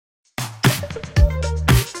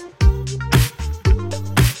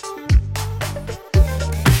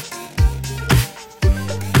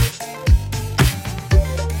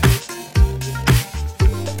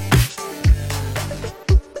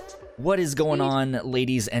What is going on,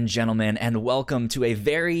 ladies and gentlemen, and welcome to a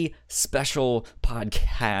very special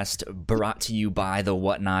podcast brought to you by the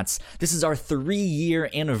Whatnauts. This is our 3-year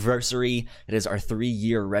anniversary. It is our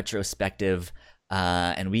 3-year retrospective,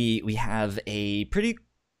 and we have a pretty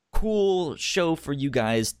cool show for you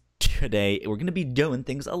guys today. We're going to be doing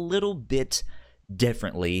things a little bit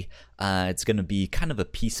differently. It's going to be kind of a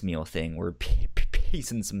piecemeal thing. We're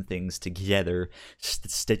piecing some things together,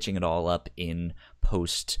 stitching it all up in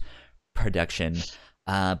post-production.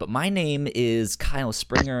 But my name is Kyle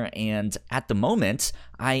Springer, and at the moment,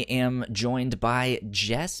 I am joined by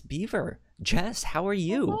Jess Beaver. Jess, how are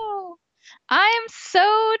you? Hello. I am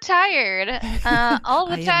so tired all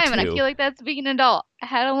the time, and I feel like that's being an adult. I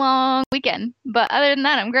had a long weekend, but other than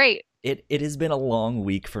that, I'm great. It has been a long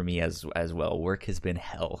week for me as well. Work has been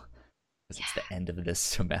hell because it's the end of this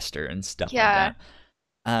semester and stuff like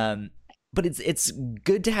that. But it's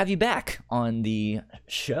good to have you back on the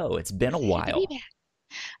show. It's been a while.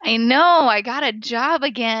 I know. I got a job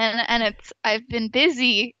again, and I've been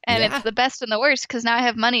busy, and it's the best and the worst because now I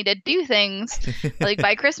have money to do things like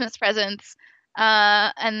buy Christmas presents,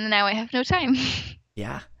 and now I have no time.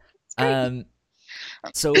 Yeah.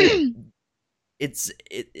 It's So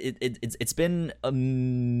it's been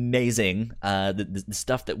amazing. The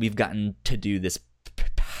stuff that we've gotten to do this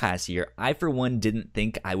past year. I, for one, didn't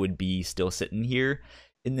think I would be still sitting here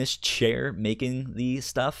in this chair making the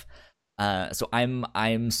stuff. So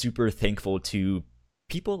I'm super thankful to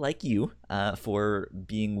people like you for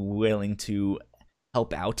being willing to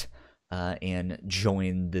help out and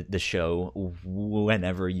join the show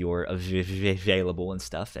whenever you're available and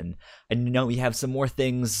stuff. And I know we have some more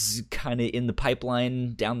things kind of in the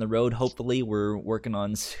pipeline down the road. Hopefully, we're working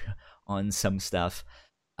on some stuff.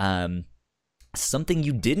 Something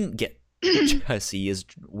you didn't get to see is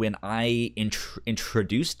when I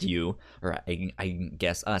introduced you, or I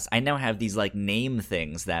guess us. I now have these like name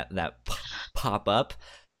things that pop up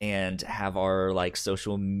and have our like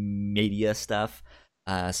social media stuff.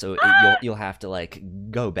 So you'll have to like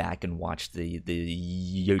go back and watch the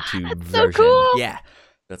YouTube version. So cool. Yeah,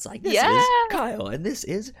 that's like this is Kyle and this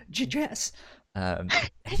is Jess.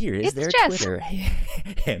 Here is their Jess. Twitter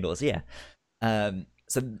handles. Yeah.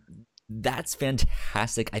 So that's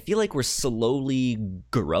fantastic. I feel like we're slowly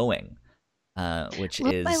growing, which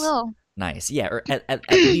little is by little. Nice. Yeah, or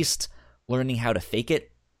at least learning how to fake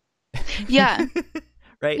it. Yeah.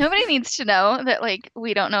 Right? Nobody needs to know that like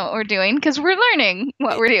we don't know what we're doing because we're learning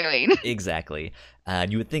what we're doing. Exactly.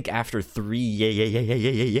 You would think after 3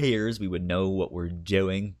 years we would know what we're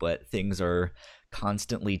doing, but things are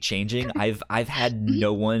constantly changing. I've had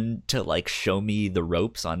no one to like show me the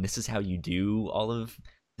ropes on this is how you do all of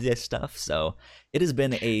this stuff, so it has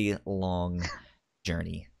been a long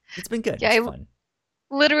journey. It's been good. Yeah, it's fun.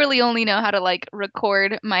 Literally only know how to like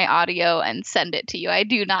record my audio and send it to you. I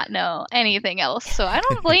do not know anything else, so I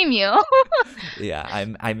don't blame you. Yeah,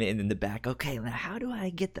 I'm in the back. Okay, now how do I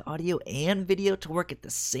get the audio and video to work at the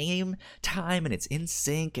same time and it's in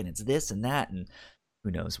sync and it's this and that and who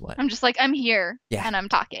knows what. I'm just like, I'm here and I'm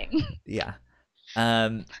talking. Yeah.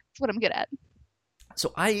 That's what I'm good at.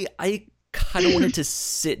 So I kind of wanted to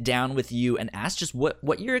sit down with you and ask just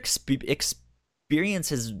what your experience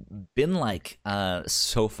has been like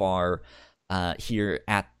so far here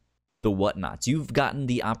at the Whatnauts. You've gotten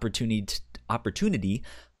the opportunity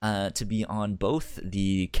to be on both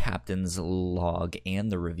the Captain's Log and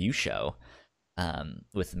the review show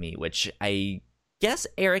with me, which I guess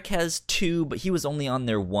Eric has too, but he was only on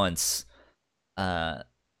there once. And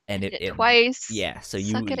it twice. Yeah, so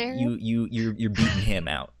you're beating him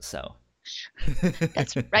out. So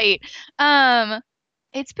that's right.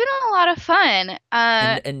 It's been a lot of fun.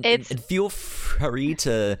 And feel free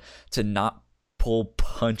to not pull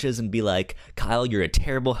punches and be like, Kyle, you're a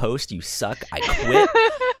terrible host. You suck. I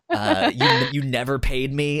quit. You never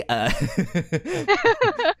paid me. That's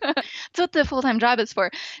what the full-time job is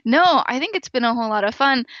for. No, I think it's been a whole lot of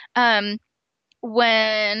fun.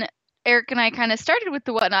 When Eric and I kind of started with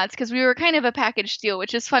the Whatnauts because we were kind of a package deal,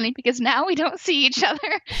 which is funny because now we don't see each other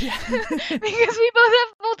because we both have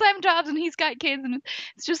full-time jobs and he's got kids and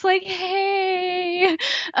it's just like, hey.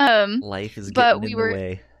 Life is getting in the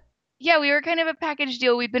way. Yeah, we were kind of a package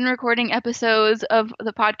deal. We've been recording episodes of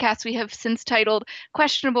the podcast we have since titled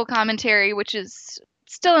Questionable Commentary, which is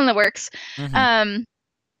still in the works. Mm-hmm.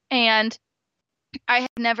 And I had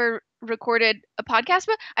never recorded a podcast,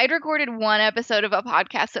 but I'd recorded one episode of a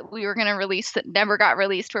podcast that we were going to release that never got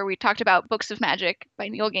released, where we talked about Books of Magic by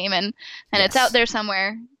Neil Gaiman, and it's out there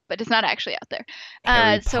somewhere, but it's not actually out there.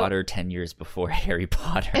 Harry Potter 10 years before Harry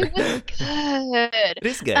Potter. It was good. It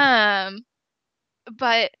is good.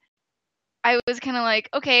 But I was kind of like,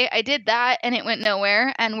 okay, I did that and it went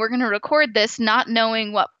nowhere, and we're going to record this not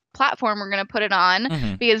knowing what platform we're going to put it on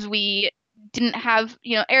Mm-hmm. because we didn't have,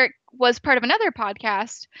 Eric was part of another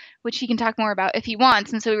podcast, which he can talk more about if he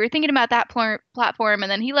wants. And so we were thinking about that platform,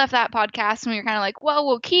 and then he left that podcast, and we were kind of like, well,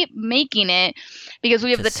 we'll keep making it because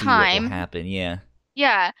we have To the see what will time. happen, yeah.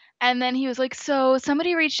 Yeah. And then he was like, so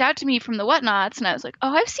somebody reached out to me from the Whatnauts. And I was like,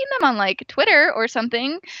 oh, I've seen them on like Twitter or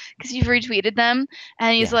something because you've retweeted them.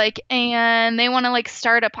 And he's Yeah. like, and they want to like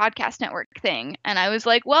start a podcast network thing. And I was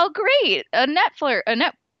like, well, great. A network,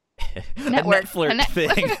 Net flirt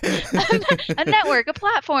thing. a network, a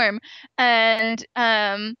platform. And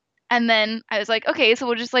then I was like, okay, so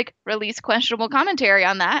we'll just like release questionable commentary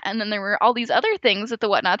on that. And then there were all these other things that the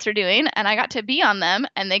Whatnauts are doing, and I got to be on them,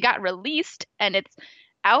 and they got released, and it's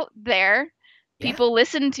out there. Yeah. People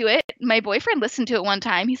listen to it. My boyfriend listened to it one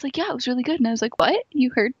time. He's like, yeah, it was really good. And I was like, what? You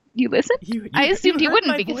listened? I assumed he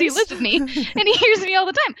wouldn't because he lives with me and he hears me all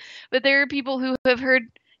the time. But there are people who have heard,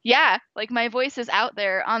 yeah, like my voice is out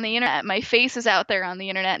there on the internet. My face is out there on the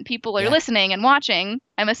internet, and people are listening and watching,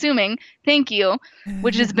 I'm assuming. Thank you,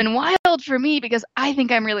 which has been wild for me because I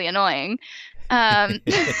think I'm really annoying. So I'm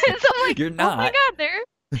like, You're not. Oh my God,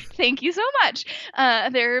 thank you so much.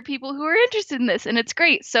 There are people who are interested in this, and it's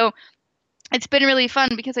great. So it's been really fun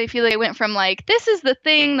because I feel like I went from like, this is the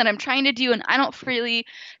thing that I'm trying to do, and I don't really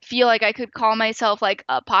feel like I could call myself like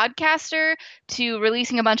a podcaster, to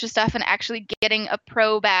releasing a bunch of stuff and actually getting a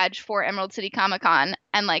pro badge for Emerald City Comic Con.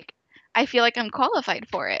 And like, I feel like I'm qualified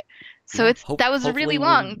for it. So that was really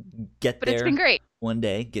long, but it's been great. One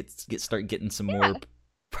day, start getting some more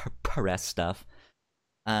press stuff.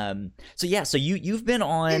 So you've been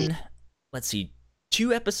on, let's see,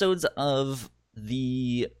 2 episodes of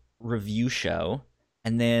the review show,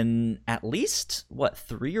 and then at least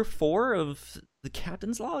 3 or 4 of the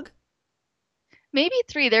Captain's Log. Maybe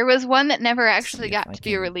 3. There was one that never actually got to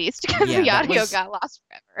be released because the audio got lost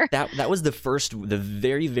forever. That was the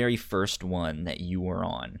very, very first one that you were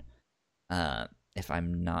on, if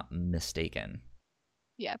I'm not mistaken.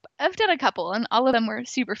 Yeah, I've done a couple, and all of them were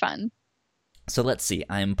super fun. So let's see.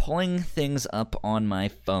 I'm pulling things up on my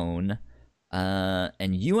phone,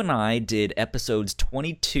 and you and I did episodes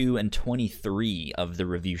 22 and 23 of the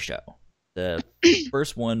review show. The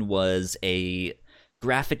first one was a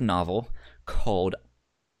graphic novel called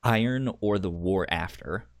Iron or the War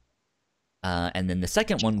After. And then the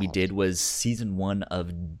second one we did was season 1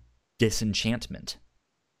 of Disenchantment.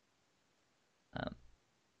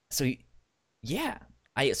 So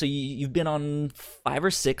you've been on 5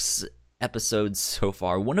 or 6 episodes so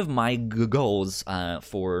far. One of my goals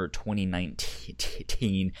for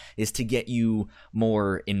 2019 is to get you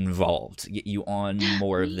more involved, get you on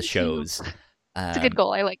more of the shows. It's a good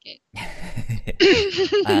goal. I like it.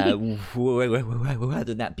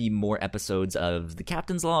 Whether that be more episodes of the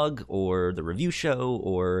Captain's Log or the review show,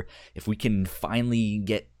 or if we can finally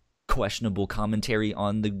get questionable commentary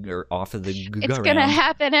on or off of the It's gonna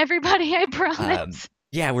happen, everybody, I promise.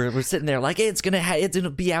 Yeah, we're sitting there like, hey, it's gonna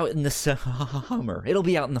be out in the summer. It'll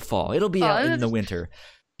be out in the fall. It'll be out in the winter.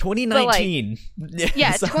 2019.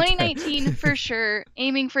 Yeah, 2019 for sure.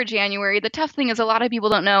 Aiming for January. The tough thing is a lot of people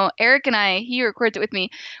don't know. Eric and I, he records it with me.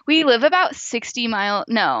 We live about 60 miles.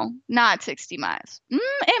 No, not 60 miles.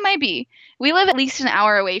 It might be. We live at least an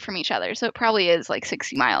hour away from each other, so it probably is like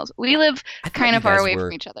 60 miles. We live kind of far away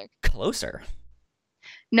from each other. Closer.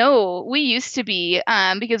 No, we used to be,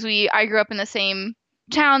 because I grew up in the same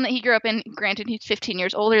town that he grew up in. Granted, he's 15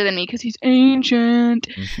 years older than me because he's ancient.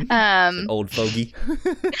 Old fogey.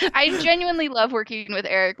 I genuinely love working with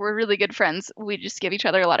Eric. We're really good friends. We just give each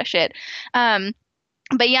other a lot of shit.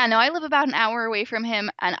 But yeah, no, I live about an hour away from him,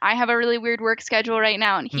 and I have a really weird work schedule right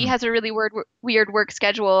now, and he has a really weird work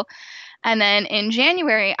schedule. And then in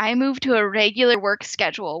January, I moved to a regular work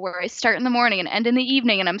schedule where I start in the morning and end in the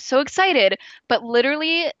evening, and I'm so excited. But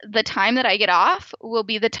literally, the time that I get off will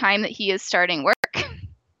be the time that he is starting work.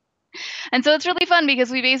 And so it's really fun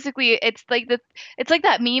because it's like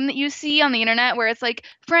that meme that you see on the internet where it's like,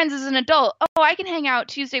 friends as an adult, oh, I can hang out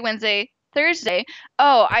Tuesday, Wednesday, Thursday.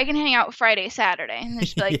 Oh, I can hang out Friday, Saturday. And they're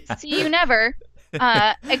just like, see you never.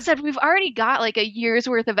 Except we've already got like a year's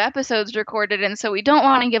worth of episodes recorded, and so we don't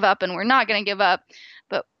want to give up, and we're not going to give up,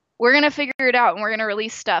 but we're going to figure it out, and we're going to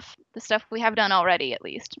release the stuff we have done already, at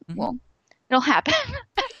least. Well, it'll happen.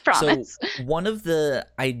 I promise. So one of the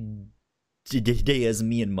ideas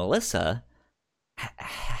me and Melissa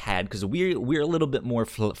had, because we're a little bit more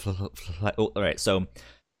all right, so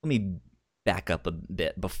let me back up a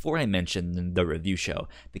bit before I mention the review show.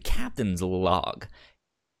 The Captain's Log,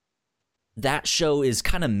 that show is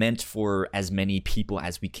kind of meant for as many people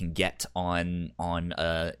as we can get on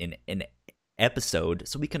an episode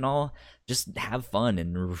so we can all just have fun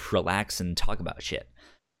and relax and talk about shit.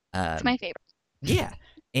 It's my favorite. Yeah,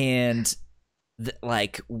 and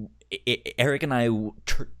Eric and I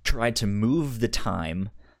tried to move the time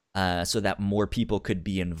so that more people could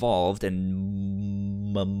be involved,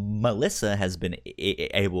 and Melissa has been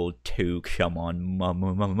able to come on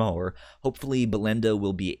more. Hopefully, Belinda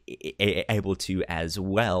will be able to as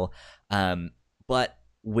well. But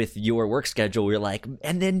with your work schedule, we're like,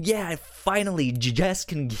 and then finally Jess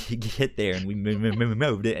can get there, and we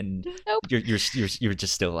moved it, and Nope. you're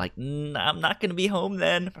just still like, I'm not gonna be home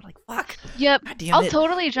then. We're like, fuck. Yep. God damn I'll it.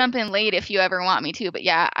 totally jump in late if you ever want me to, but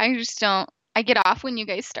yeah, I just don't. I get off when you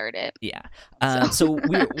guys start it. Yeah. So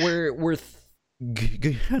we're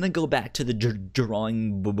gonna go back to the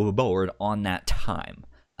drawing board on that time.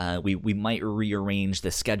 We might rearrange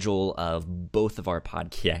the schedule of both of our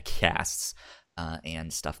podcasts.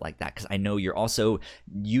 And stuff like that, because I know you're also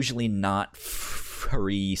usually not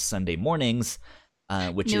free Sunday mornings,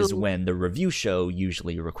 which is when the review show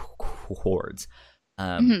usually records.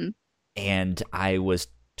 And I was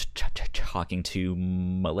talking to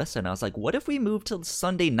Melissa, and I was like, what if we move to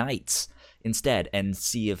Sunday nights instead and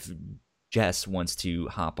see if Jess wants to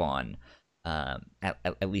hop on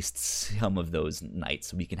at least some of those nights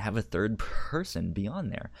so we can have a third person be on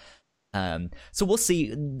there. So we'll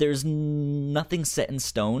see. There's nothing set in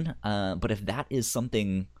stone, but if that is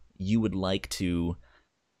something you would like to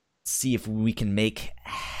see if we can make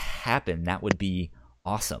happen, that would be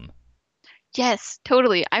awesome. Yes,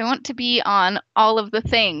 totally. I want to be on all of the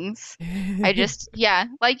things. I just,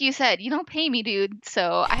 like you said, you don't pay me, dude,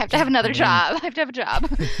 so I have to have another job. I have to have a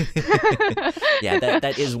job. Yeah,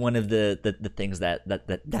 that is one of the things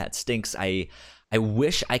that stinks. I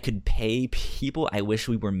wish I could pay people. I wish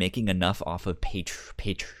we were making enough off of Patreon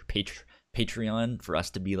for us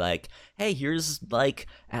to be like, hey, here's like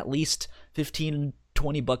at least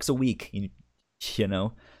 $15-20 a week, you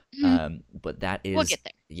know? But that is, we'll get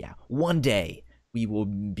there. Yeah, one day we will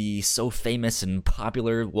be so famous and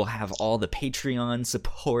popular. We'll have all the Patreon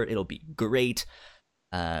support. It'll be great.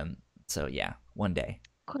 So yeah, one day.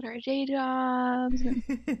 Quit our day jobs, and,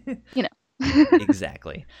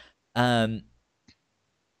 Exactly.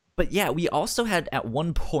 But yeah, we also had at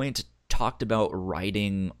one point talked about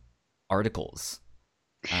writing articles.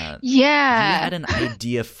 You had an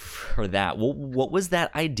idea for that. What was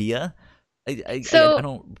that idea? I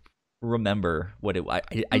don't remember what it.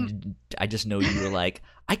 I just know you were like,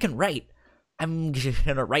 I can write. I'm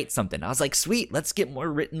gonna write something. I was like, sweet, let's get more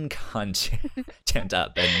written content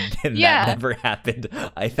up, and that never happened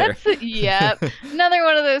either. Another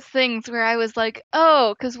one of those things where I was like,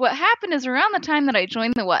 oh, because what happened is around the time that I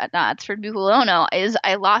joined the Whatnauts, for people who don't know, is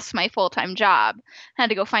I lost my full-time job, had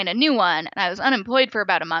to go find a new one, and I was unemployed for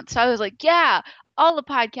about a month. So I was like, all the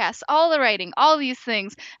podcasts, all the writing, all these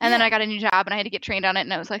things, and then I got a new job and I had to get trained on it,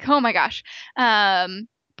 and I was like, oh my gosh.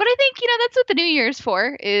 But I think, that's what the new year's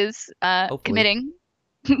for, is committing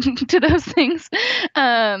to those things.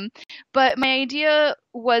 But my idea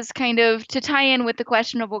was kind of to tie in with the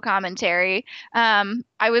questionable commentary.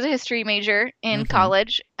 I was a history major in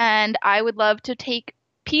college, and I would love to take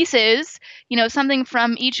pieces, something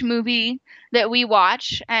from each movie that we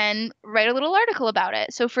watch and write a little article about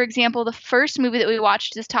it. So for example, the first movie that we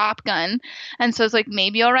watched is Top Gun. And so it's like,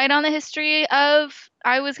 maybe I'll write on the history of,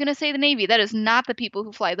 I was going to say the Navy. That is not the people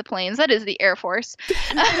who fly the planes. That is the Air Force.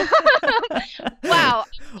 Wow.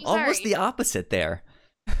 Almost the opposite there.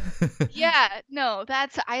 No,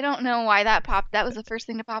 I don't know why that popped. That was the first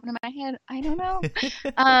thing to pop into my head. I don't know.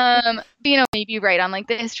 Maybe write on like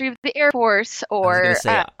the history of the Air Force, or I was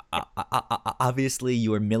gonna say, obviously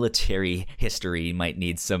your military history might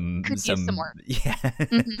need some more. Yeah.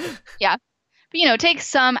 Yeah. But take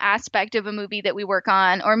some aspect of a movie that we work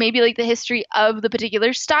on, or maybe like the history of the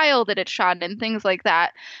particular style that it's shot in, things like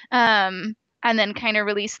that. And then kind of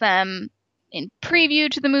release them in preview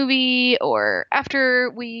to the movie, or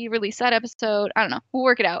after we release that episode. I don't know. We'll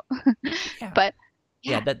work it out. But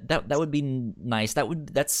that would be nice.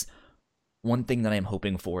 That's one thing that I'm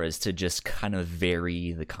hoping for, is to just kind of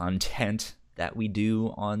vary the content that we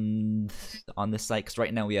do on this site. Because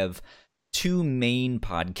right now we have 2 main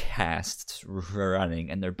podcasts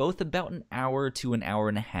running, and they're both about an hour to an hour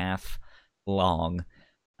and a half long.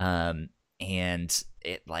 And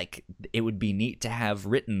it would be neat to have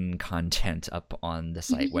written content up on the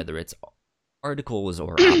site, whether it's articles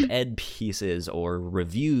or op-ed pieces or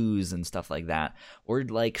reviews and stuff like that, or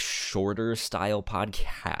like shorter style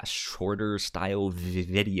podcasts, shorter style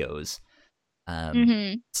videos,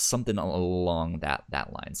 something along that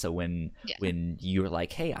line. So when you were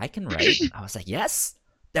like, hey, I can write, I was like, yes,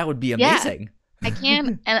 that would be amazing. I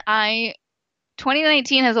can, and I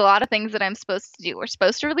 2019 has a lot of things that I'm supposed to do. We're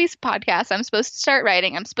supposed to release a podcast. I'm supposed to start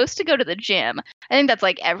writing. I'm supposed to go to the gym. I think that's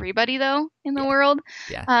like everybody though in the Yeah. world.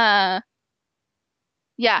 Yeah.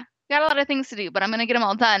 Yeah, got a lot of things to do, but I'm gonna get them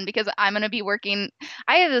all done because I'm gonna be working.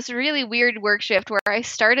 I have this really weird work shift where I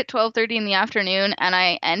start at 12:30 in the afternoon and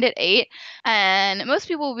I end at 8. And most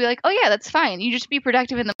people will be like, "Oh yeah, that's fine. You just be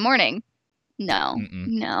productive in the morning." No, Mm-mm.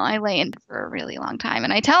 no, I lay in for a really long time.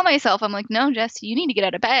 And I tell myself, I'm like, no, Jess, you need to get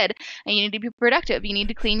out of bed and you need to be productive. You need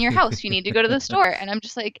to clean your house. You need to go to the store. And I'm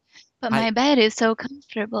just like, but I my bed is so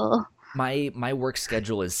comfortable. my work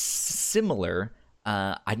schedule is similar.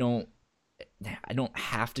 I don't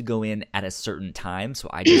have to go in at a certain time,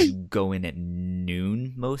 so I just go in at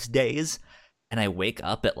noon most days, and I wake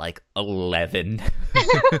up at like 11.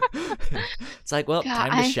 It's like, well, God,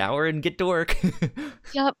 time to shower and get to work.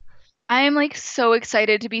 yep. I am like so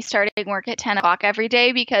excited to be starting work at 10 o'clock every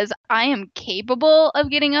day because I am capable of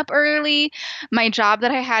getting up early. My job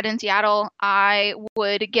that I had in Seattle, I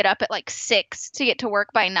would get up at like 6 to get to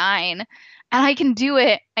work by 9. And I can do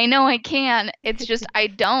it. I know I can. It's just I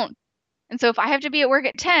don't. And so if I have to be at work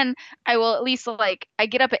at 10, I will at least like I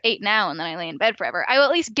get up at 8 now and then I lay in bed forever. I will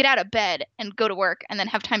at least get out of bed and go to work and then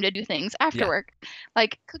have time to do things after Yeah. work.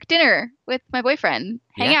 Like cook dinner with my boyfriend,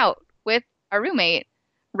 hang Yeah. out with our roommate,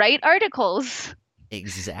 write articles,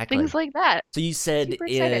 Exactly. things like that. So you said Super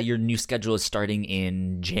excited. your new schedule is starting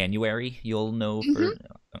in January. You'll know for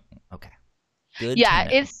okay. Good. Yeah,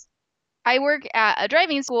 to know. I work at a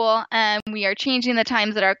driving school and we are changing the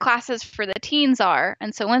times that our classes for the teens are.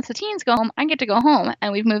 And so once the teens go home, I get to go home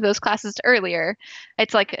and we've moved those classes to earlier.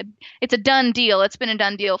 It's like it's a done deal. It's been a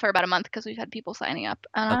done deal for about a month because we've had people signing up.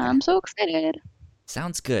 And Okay. I'm so excited.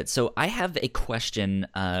 Sounds good. So I have a question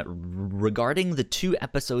regarding the 2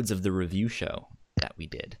 episodes of the review show that we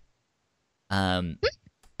did.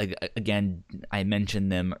 Again, I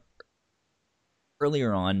mentioned them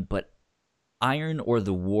earlier on, but Iron or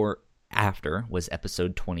the War After was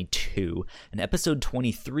episode 22, and episode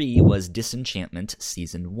 23 was Disenchantment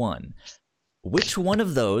Season 1. Which one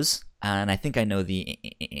of those, and I think I know the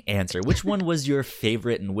answer, which one was your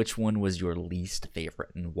favorite and which one was your least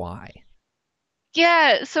favorite and why?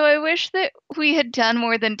 Yeah, so I wish that we had done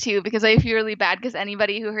more than 2 because I feel really bad because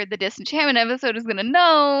anybody who heard the Disenchantment episode is going to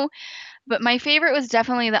know. But my favorite was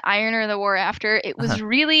definitely the Iron or the War After. It was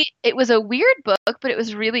it was a weird book, but it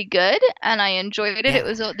was really good and I enjoyed it. Yeah. It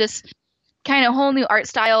was this kind of whole new art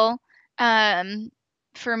style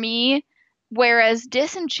for me, whereas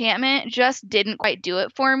Disenchantment just didn't quite do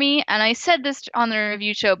it for me. And I said this on the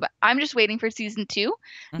review show, but I'm just waiting for season 2.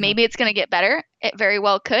 Maybe it's going to get better. It very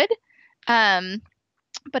well could.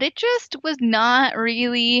 But it just was not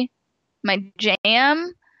really my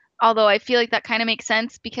jam, although I feel like that kind of makes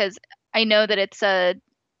sense because I know that it's a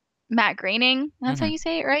Matt Groening. That's how you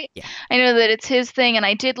say it, right? Yeah. I know that it's his thing, and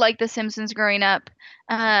I did like The Simpsons growing up.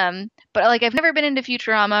 But like I've never been into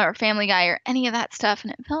Futurama or Family Guy or any of that stuff,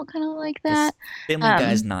 and it felt kind of like that. Family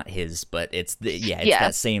Guy's not his, but it's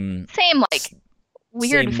that same like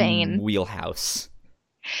weird vein wheelhouse.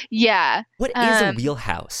 Yeah. What is a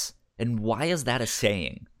wheelhouse, and why is that a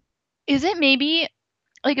saying? Is it maybe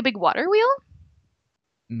like a big water wheel?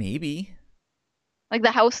 Maybe. Like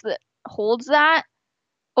the house that holds that?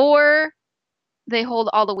 Or they hold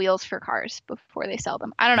all the wheels for cars before they sell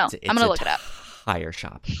them. I don't know. I'm going to look it up. Tire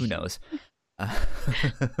shop. Who knows? I'm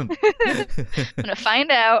going to find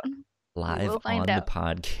out. Live on the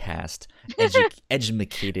podcast.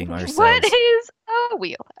 Educating ourselves. What is a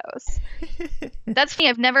wheelhouse? That's funny.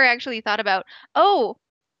 I've never actually thought about,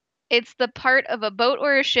 it's the part of a boat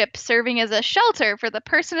or a ship serving as a shelter for the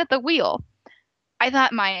person at the wheel. I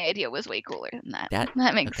thought my idea was way cooler than that.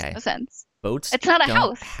 That makes no sense. Boats it's not a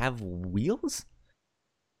house. Have wheels?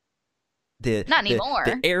 Not anymore.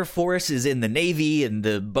 The Air Force is in the Navy, and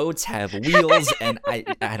the boats have wheels, and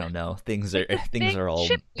I don't know. Things are all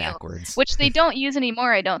backwards. Which they don't use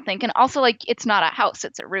anymore, I don't think. And also, like, it's not a house;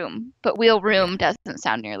 it's a room. But wheel room doesn't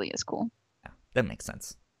sound nearly as cool. Yeah, that makes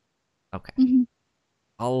sense. Okay,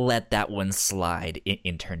 I'll let that one slide.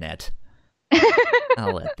 Internet.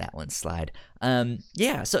 I'll let that one slide.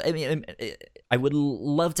 Yeah, so I mean, I would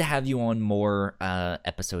love to have you on more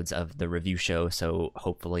episodes of the review show. So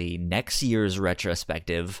hopefully next year's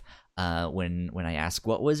retrospective, when I ask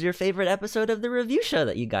what was your favorite episode of the review show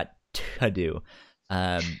that you got to do,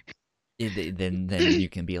 then you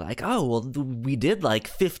can be like, oh well, we did like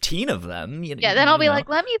 15 of them. Then I'll be like,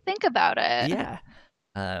 let me think about it. Yeah.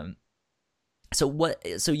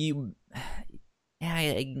 So you. Yeah,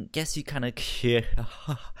 I guess you kind of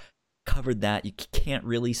covered that. You can't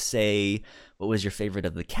really say what was your favorite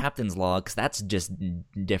of the Captain's Log, because that's just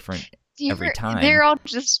different every time. They're all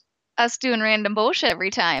just us doing random bullshit every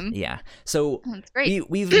time. Yeah. So That's great.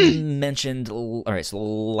 we've mentioned. All right. So the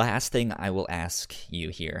last thing I will ask you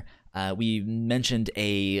here. We mentioned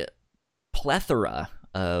a plethora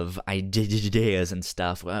of ideas and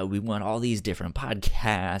stuff. We want all these different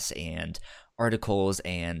podcasts and articles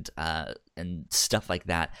and stuff like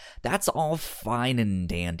that. That's all fine and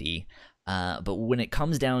dandy. But when it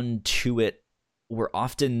comes down to it, we're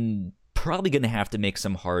often probably going to have to make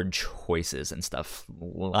some hard choices and stuff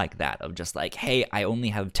like that, of just like, hey, I only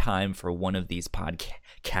have time for one of these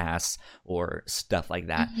podcasts or stuff like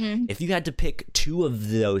that. Mm-hmm. If you had to pick two of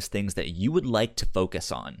those things that you would like to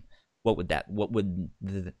focus on, what would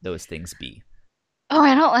those things be? Oh,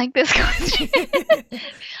 I don't like this question.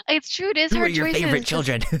 It's true. It is Who are hard your choices. favorite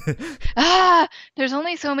children? There's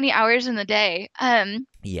only so many hours in the day.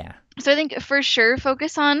 Yeah. So I think for sure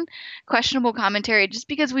focus on questionable commentary, just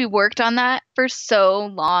because we worked on that for so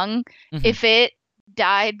long. Mhm. If it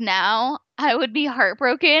died now, I would be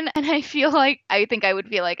heartbroken, and I think I would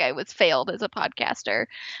feel like I was failed as a podcaster.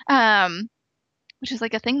 Which is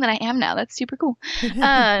like a thing that I am now. That's super cool.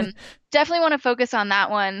 Definitely want to focus on that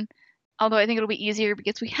one. Although I think it'll be easier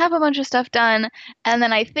because we have a bunch of stuff done. And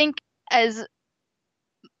then I think it's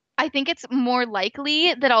more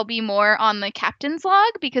likely that I'll be more on the captain's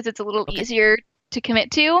log because it's a little easier to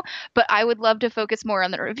commit to. But I would love to focus more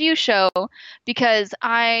on the review show because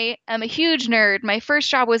I am a huge nerd. My first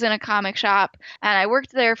job was in a comic shop and I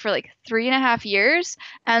worked there for like 3.5 years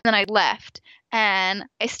and then I left. And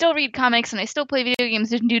I still read comics and I still play video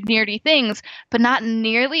games and do nerdy things, but not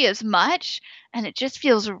nearly as much. And it just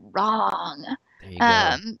feels wrong. There you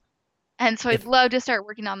go. And so I'd love to start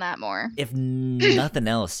working on that more. If nothing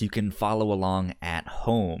else, you can follow along at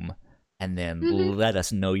home and then let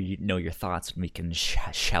us know your thoughts, and we can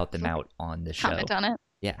shout them out on the show. Comment on it.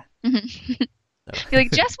 Yeah. So. You're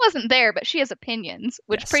like, Jess wasn't there, but she has opinions,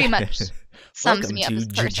 which pretty much sums me up as a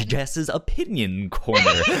person. Jess's opinion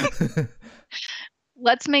corner.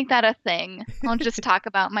 Let's make that a thing. I'll just talk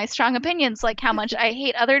about my strong opinions, like how much I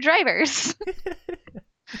hate other drivers.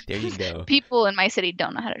 There you go. People in my city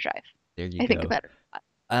don't know how to drive. There you go. I think about it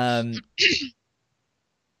a lot.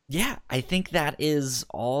 Yeah, I think that is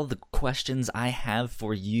all the questions I have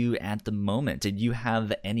for you at the moment. Did you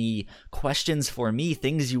have any questions for me?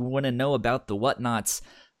 Things you want to know about the Whatnauts?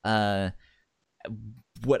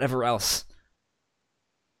 Whatever else.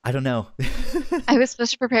 I don't know. I was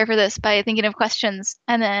supposed to prepare for this by thinking of questions,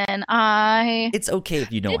 and then It's okay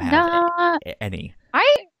if you don't have any.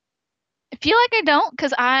 I feel like I don't,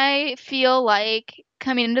 because I feel like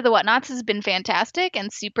coming into the Whatnauts has been fantastic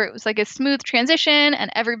and super. It was like a smooth transition, and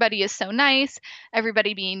everybody is so nice.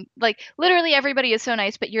 Everybody being like, literally everybody is so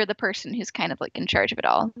nice, but you're the person who's kind of like in charge of it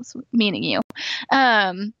all, meaning you.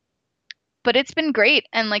 But it's been great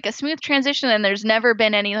and like a smooth transition, and there's never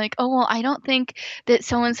been any like, oh, well, I don't think that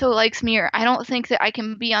so-and-so likes me, or I don't think that I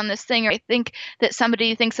can be on this thing, or I think that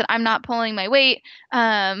somebody thinks that I'm not pulling my weight.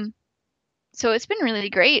 So it's been really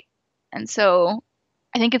great. And so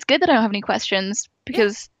I think it's good that I don't have any questions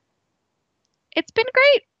because it's been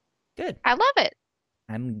great. Good. I love it.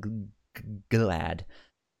 I'm glad.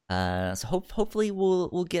 So hopefully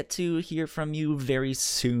we'll get to hear from you very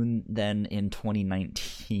soon then in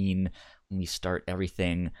 2019 when we start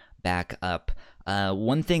everything back up.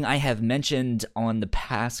 One thing I have mentioned on the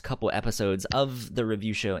past couple episodes of the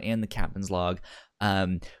review show and the Captain's Log,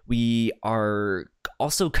 we are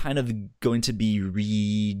also kind of going to be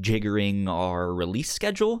rejiggering our release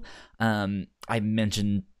schedule. I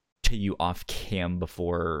mentioned to you off cam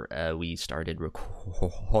before we started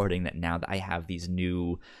recording that now that I have these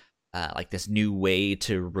new this new way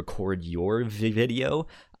to record your video,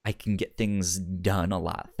 I can get things done a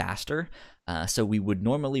lot faster. So we would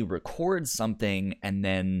normally record something and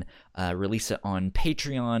then release it on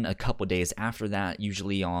Patreon a couple days after that,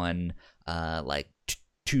 usually on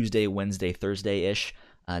Tuesday, Wednesday, Thursday-ish,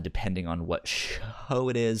 depending on what show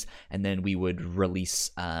it is. And then we would release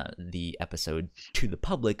the episode to the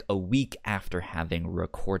public a week after having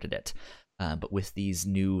recorded it. But with these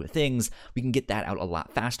new things, we can get that out a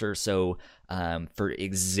lot faster. So, for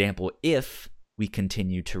example, if we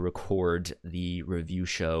continue to record the review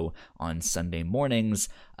show on Sunday mornings,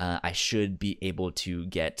 I should be able to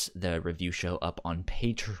get the review show up on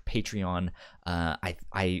Patreon.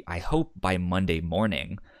 I hope by Monday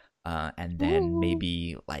morning, and then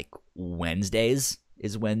maybe like Wednesdays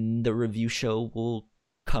is when the review show will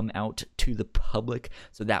come out to the public.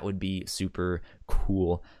 So that would be super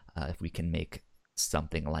cool if we can make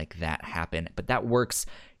something like that happen. But that works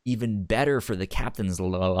even better for the Captain's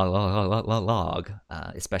Log,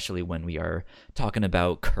 especially when we are talking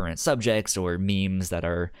about current subjects or memes that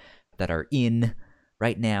are in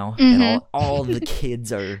right now that Mhm. all the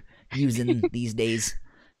kids are using these days.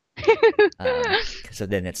 So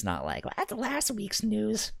then it's not like, well, that's last week's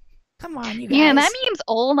news. Come on, you guys. Yeah, that meme's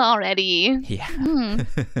old already. Yeah.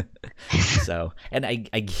 Mm. So, and I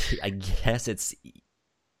guess it's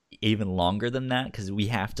even longer than that because we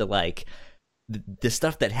have to like the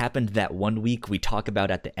stuff that happened that one week we talk about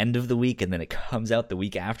at the end of the week, and then it comes out the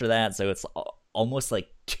week after that. So it's almost like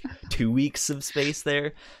 2 weeks of space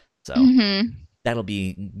there. So that'll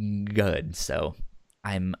be good. So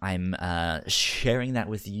I'm sharing that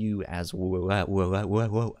with you as well,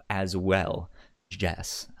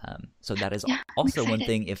 Jess. So that is also one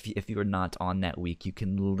thing. If you're not on that week, you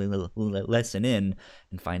can listen in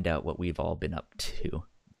and find out what we've all been up to,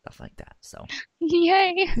 stuff like that. So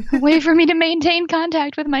yay! A way for me to maintain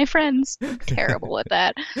contact with my friends. I'm terrible at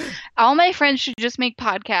that. All my friends should just make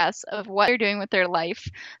podcasts of what they're doing with their life,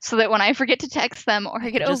 so that when I forget to text them or I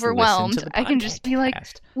get overwhelmed, I can just be like,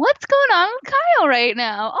 "What's going on with Kyle right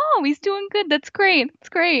now? Oh, he's doing good. That's great. That's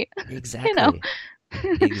great." Exactly. You know.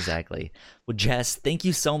 Exactly. Well, Jess, thank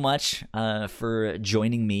you so much for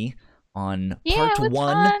joining me on part 1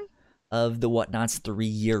 fun. of the Whatnauts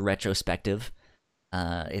 3-year retrospective.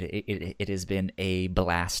 It has been a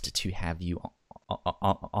blast to have you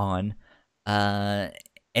on.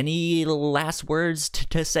 Any last words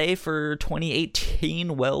to say for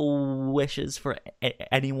 2018? Well wishes for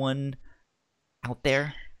anyone out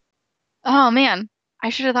there? Oh man, I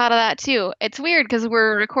should have thought of that too. It's weird because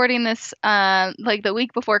we're recording this like the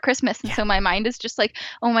week before Christmas, and so my mind is just like,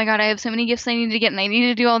 oh my God, I have so many gifts I need to get, and I need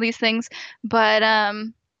to do all these things. But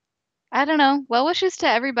I don't know. Well wishes to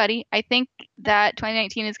everybody. I think that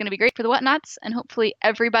 2019 is going to be great for the Whatnauts and hopefully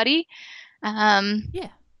everybody.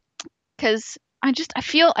 Because I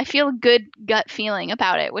feel a good gut feeling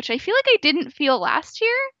about it, which I feel like I didn't feel last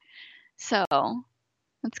year. So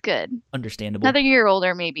that's good. Understandable. Another year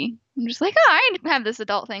older, maybe. I'm just like, oh, I have this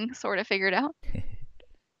adult thing sort of figured out.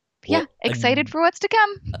 Well, excited for what's to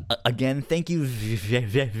come. Again, thank you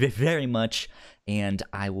very much, and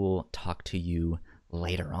I will talk to you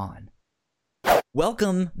later on.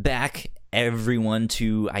 Welcome back, everyone,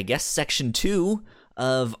 to, I guess, section 2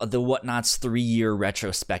 of the Whatnauts 3-year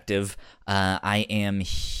retrospective. I am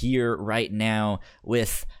here right now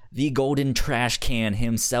with the golden trash can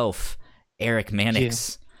himself, Eric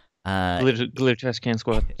Mannix. Glitter trash can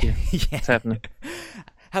squad. Yeah, it's happening.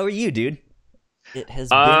 How are you, dude? It has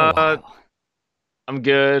been a while. I'm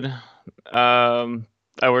good.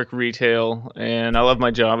 I work retail, and I love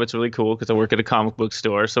my job. It's really cool because I work at a comic book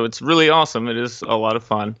store, so it's really awesome. It is a lot of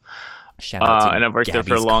fun. Shout out to and I've worked there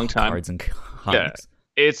for a long time. Cards and comics.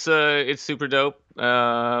 Yeah, it's super dope.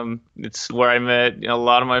 It's where I met a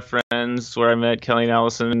lot of my friends. Where I met Kelly and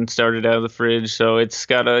Allison, started out of the fridge. So it's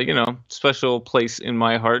got a special place in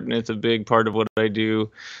my heart, and it's a big part of what I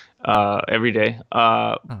do every day.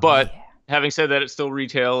 But having said that, it's still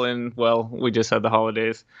retail, and well, we just had the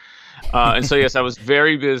holidays. And so, yes, I was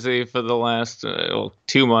very busy for the last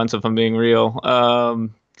 2 months, if I'm being real.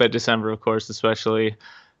 That December, of course, especially.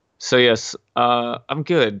 So, yes, I'm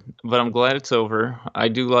good, but I'm glad it's over. I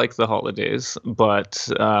do like the holidays, but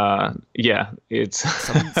yeah, it's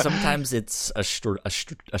sometimes it's a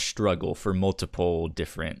struggle for multiple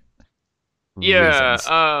different reasons.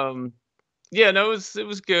 Yeah, no, it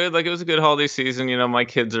was good. Like, it was a good holiday season. My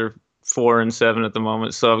kids are 4 and 7 at the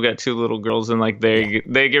moment, so I've got 2 little girls, and like they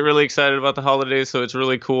get really excited about the holidays, so it's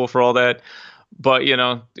really cool for all that. But it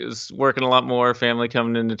was working a lot more, family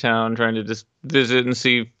coming into town, trying to just visit and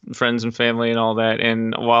see friends and family and all that.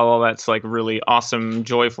 And while all that's like really awesome,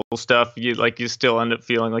 joyful stuff, you still end up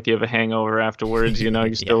feeling like you have a hangover afterwards.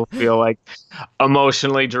 You still feel like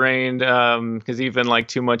emotionally drained, because even like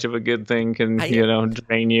too much of a good thing can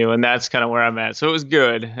drain you. And that's kind of where I'm at. So it was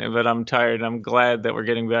good, but I'm tired. I'm glad that we're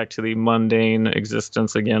getting back to the mundane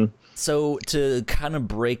existence again. So to kind of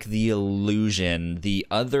break the illusion, the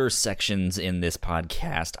other sections in this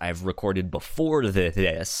podcast I've recorded before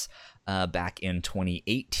this, back in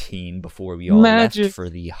 2018, before we all left for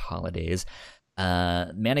the holidays.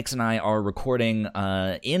 Mannix and I are recording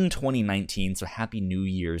in 2019, so Happy New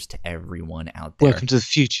Year's to everyone out there. Welcome to the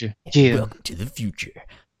future. Yeah. Welcome to the future.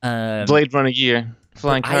 Blade Runner year.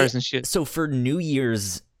 Flying cars and shit. So for New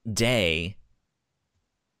Year's Day,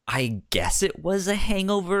 I guess it was a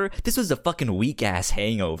hangover. This was a fucking weak-ass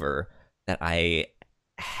hangover that I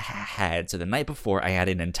had. So the night before, I had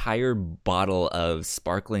an entire bottle of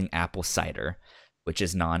sparkling apple cider, which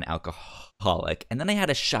is non-alcoholic. And then I had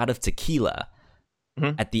a shot of tequila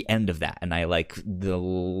at the end of that. And I the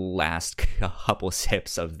last couple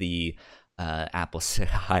sips of the apple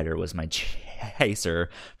cider was my chaser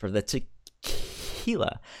for the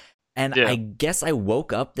tequila. And I guess I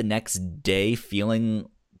woke up the next day feeling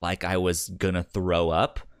like I was gonna throw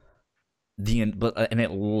up. And it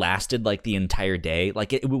lasted like the entire day.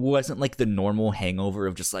 Like it wasn't like the normal hangover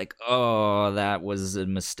of just like, oh, that was a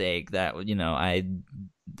mistake. That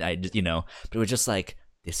I just but it was just like,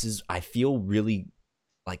 I feel really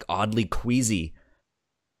like oddly queasy.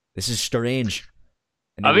 This is strange.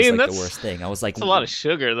 And it was like the worst thing. I was like, it's a lot of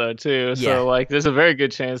sugar though too. Yeah. So like, there's a very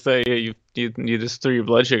good chance that you just threw your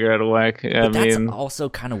blood sugar out of whack. That's also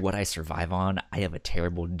kind of what I survive on. I have a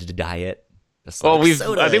terrible diet. Well,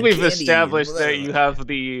 I think we've established that you have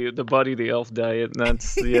the Buddy the Elf diet, and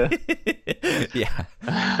that's yeah.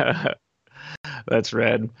 That's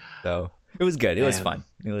rad. So it was good. It was fun.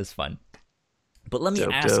 But let me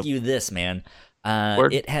ask you this, man.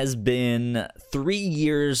 It has been 3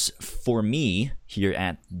 years for me here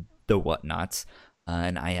at the Whatnauts,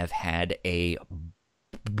 and I have had a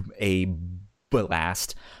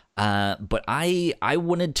blast. But I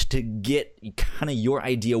wanted to get kind of your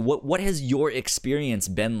idea. What has your experience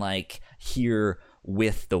been like here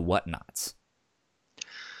with the Whatnauts?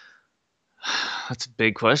 That's a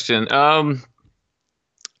big question.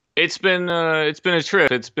 It's been a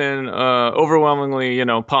trip. It's been overwhelmingly,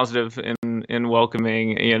 positive and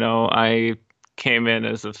welcoming. I came in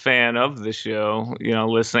as a fan of the show,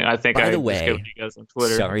 listening. I think By the way, discovered you guys on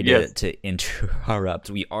Twitter. Sorry to interrupt.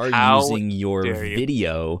 We are using your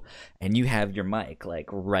video, and you have your mic like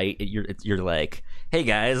right. You're like, hey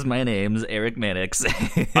guys, my name's Eric Mannix.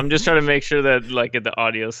 I'm just trying to make sure that like the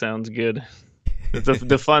audio sounds good.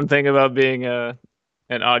 The fun thing about being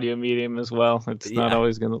an audio medium as well. It's not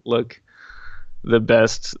always going to look the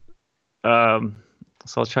best.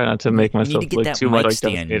 So I'll try not to make myself look too much like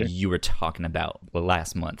stand you were talking about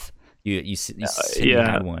last month. You said you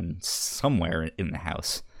had one somewhere in the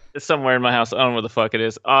house. It's somewhere in my house. I don't know where the fuck it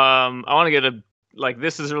is. I want to get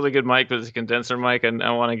this is a really good mic, but it's a condenser mic, and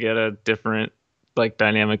I want to get a different like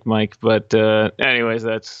dynamic mic. But anyways,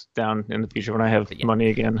 that's down in the future when I have money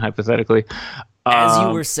again, hypothetically. As you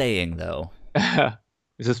were saying, though.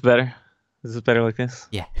 Is this better? Is this better like this?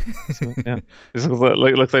 Yeah. This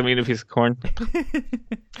looks like me eating a piece of corn.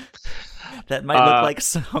 That might look like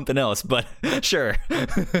something else, but sure.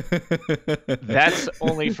 That's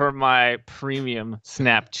only for my premium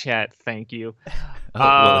Snapchat. Thank you.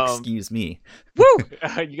 Well, excuse me. Woo!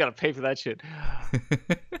 You gotta pay for that shit.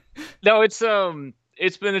 No, it's been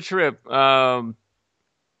a trip. Because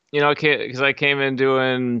I came in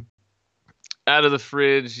doing Out of the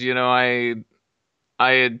Fridge.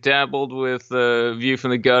 I had dabbled with View from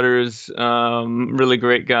the Gutters, really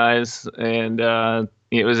great guys, and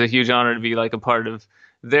it was a huge honor to be like a part of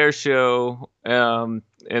their show. And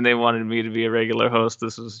they wanted me to be a regular host.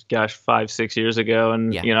 This was 5-6 years ago,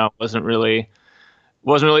 and I wasn't really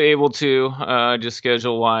able to just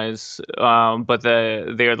schedule wise. But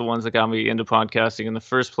they are the ones that got me into podcasting in the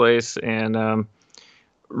first place, and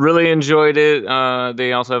really enjoyed it.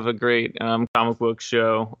 They also have a great comic book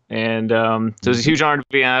show, and so it was a huge honor to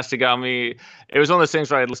be asked. It was one of those things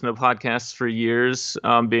where I'd listened to podcasts for years.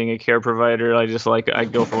 Being a care provider, I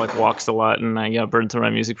go for like walks a lot, and I burn through my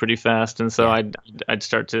music pretty fast, and so I'd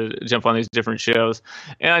start to jump on these different shows.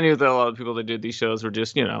 And I knew that a lot of people that did these shows were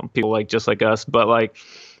just people just like us, but like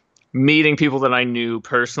meeting people that I knew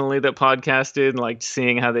personally that podcasted and like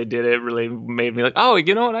seeing how they did it really made me like, oh,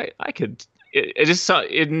 you know what, I could.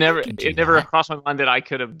 It never crossed my mind that I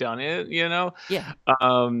could have done it,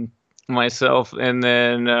 myself. And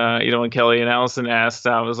then, when Kelly and Allison asked,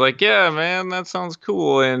 I was like, yeah, man, that sounds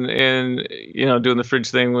cool. And doing the fridge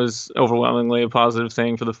thing was overwhelmingly a positive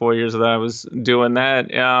thing for the 4 years that I was doing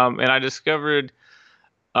that. And I discovered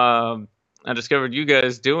you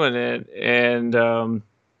guys doing it. And, I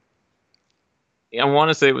want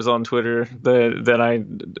to say it was on Twitter that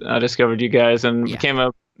I discovered you guys and became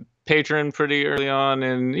a patron pretty early on,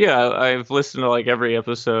 and I've listened to like every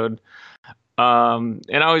episode, and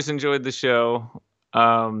I always enjoyed the show,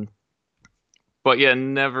 but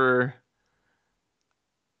never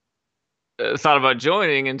thought about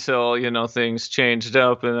joining until things changed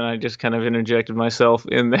up, and then I just kind of interjected myself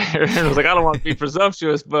in there and was like, I don't want to be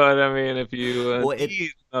presumptuous, but I mean, if you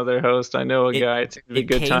need another host, I know a guy. It's a good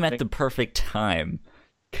time. It came at the perfect time.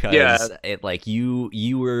 Because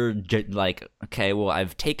you were like, okay, well,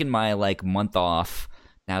 I've taken my like month off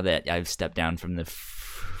now that I've stepped down from the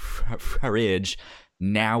fridge.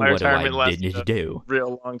 Now what do I do?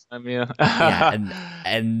 Real long time,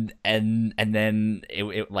 and then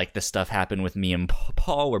it like the stuff happened with me and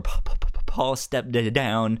Paul, where Paul stepped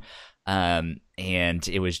down. And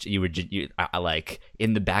it was I like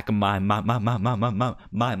in the back of my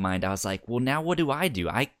mind, I was like, well, now what do?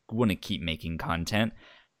 I want to keep making content.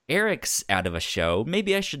 Eric's out of a show.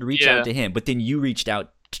 Maybe I should reach out to him. But then you reached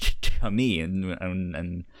out to me, and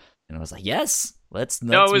I was like, yes, let's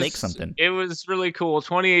make something. It was really cool.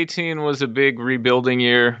 2018 was a big rebuilding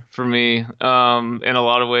year for me, in a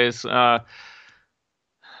lot of ways.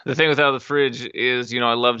 The thing with Out of the Fridge is,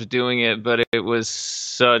 I loved doing it, but it was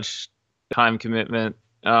such time commitment,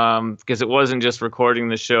 because it wasn't just recording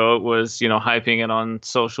the show. It was, hyping it on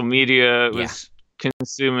social media. It was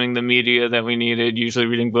consuming the media that we needed, usually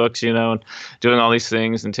reading books, and doing all these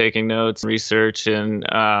things and taking notes and research and,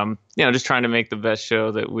 just trying to make the best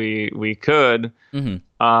show that we could. Mm-hmm.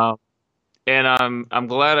 And I'm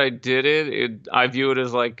glad I did it. I view it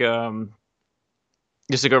as like,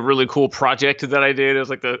 just like a really cool project that I did. It was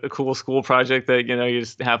like a cool school project that, you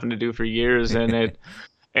just happened to do for years, and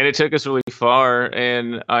it took us really far,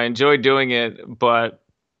 and I enjoyed doing it. But,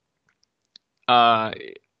 I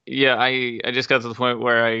just got to the point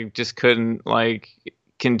where I just couldn't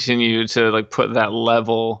continue to put that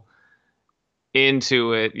level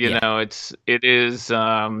into it. It is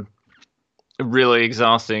really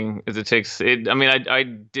exhausting as it takes it. I mean, I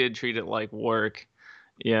did treat it like work,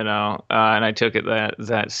 and I took it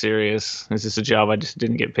that serious. It's just a job I just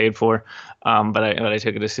didn't get paid for. But I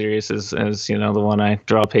took it as serious as the one I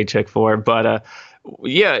draw a paycheck for. But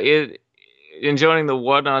in joining the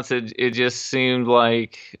Whatnauts, it just seemed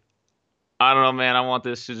like, I don't know, man, I want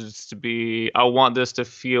this to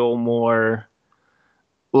feel more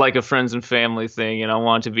like a friends and family thing. I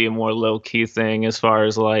want it to be a more low key thing as far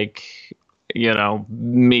as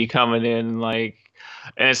me coming in,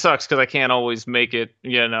 and it sucks because I can't always make it,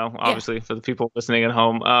 obviously for the people listening at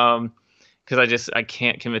home. Because I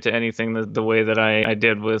can't commit to anything the way that I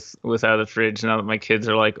did with Out of the Fridge. Now that my kids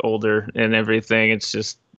are older and everything, it's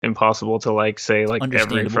just impossible to say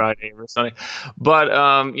every Friday or Sunday. But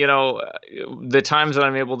the times that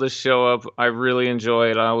I'm able to show up, I really enjoy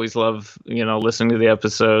it. I always love listening to the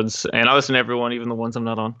episodes, and I listen to everyone, even the ones I'm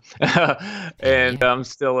not on. And I'm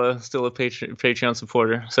still a Patreon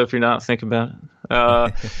supporter. So if you're not, think about it.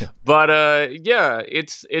 But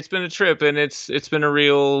it's been a trip, and it's been a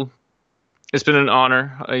real. It's been an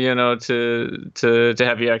honor, to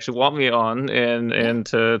have you actually want me on, and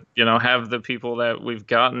to have the people that we've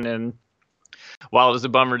gotten. And while it was a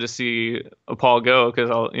bummer to see Paul go, because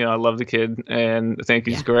I love the kid and I think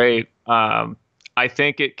he's great. I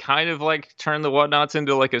think it kind of turned the Whatnauts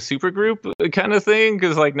into a super group kind of thing,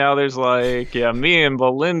 because now there's me and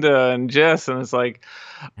Belinda and Jess, and it's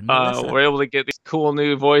we're able to get these cool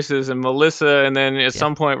new voices, and Melissa, and then at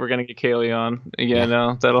some point we're gonna get Kaylee on.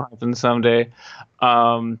 That'll happen someday.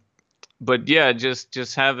 But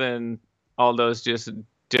just having all those just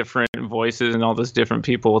different voices and all those different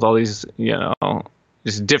people with all these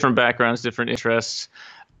just different backgrounds, different interests.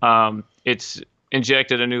 It's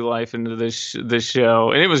injected a new life into this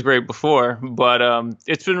show, and it was great before, but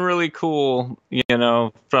it's been really cool,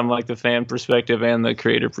 from the fan perspective and the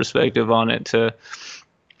creator perspective on it,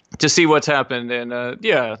 to see what's happened, and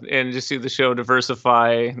and just see the show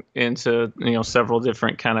diversify into several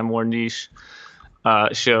different kind of more niche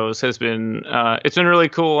shows has been it's been really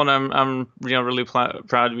cool, and I'm really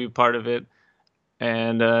proud to be part of it.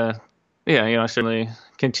 And I certainly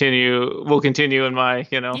will continue in my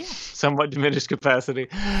somewhat diminished capacity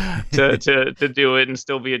to do it and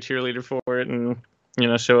still be a cheerleader for it, and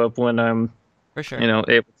show up when I'm for sure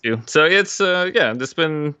able to. So it's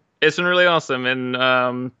been really awesome,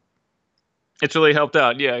 and it's really helped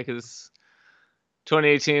out, because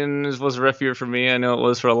 2018 was a rough year for me. I know it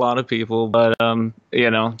was for a lot of people, but doing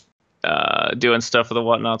stuff for the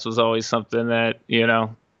Whatnauts was always something that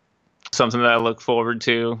something that I look forward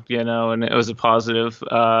to, and it was a positive.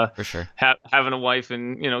 For sure. Having a wife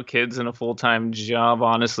and kids and a full-time job,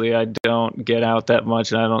 honestly, I don't get out that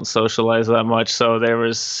much, and I don't socialize that much. So there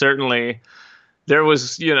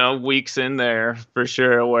was weeks in there for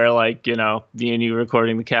sure where me and you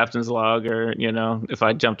recording the captain's log, or if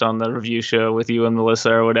I jumped on the review show with you and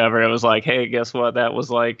Melissa or whatever, it was hey, guess what, that was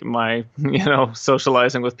my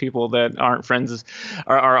socializing with people that aren't friends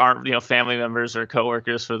or aren't family members or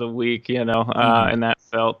coworkers for the week, and that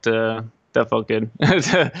felt good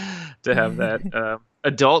to have that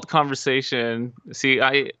adult conversation. See,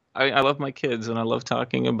 I love my kids, and I love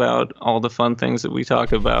talking about all the fun things that we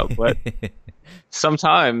talk about, but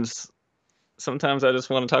sometimes I just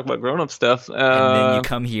want to talk about grown-up stuff. And then you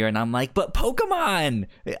come here, and I'm like, but Pokemon!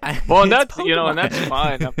 Well, and that's, and that's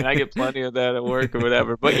fine. I mean, I get plenty of that at work or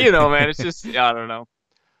whatever. But, man, it's just, I don't know.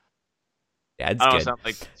 Yeah, it's I don't good. sound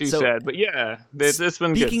too sad, but it's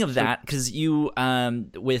been good. Speaking of that, because you,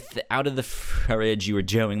 with Out of the Fridge, you were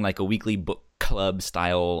doing a weekly book club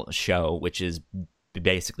style show, which is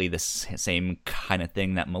basically the same kind of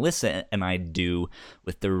thing that Melissa and I do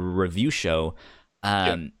with the review show.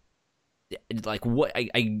 Like, what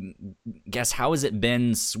I guess, how has it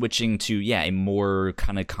been switching to a more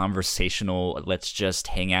kind of conversational, let's just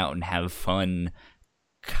hang out and have fun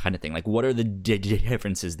kind of thing? Like, what are the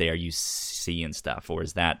differences there you see and stuff? Or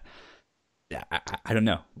is that, I don't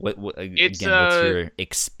know, what again, what's your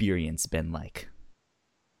experience been like?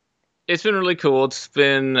 It's been really cool. It's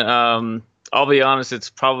been I'll be honest, it's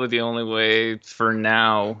probably the only way for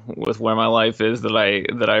now with where my life is that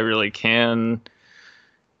I really can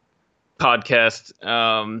podcast.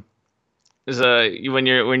 Is when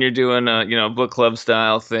you're doing a book club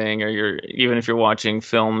style thing, or even if you're watching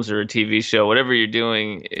films or a TV show, whatever you're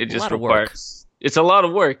doing, it just requires, it's a lot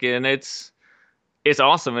of work, and it's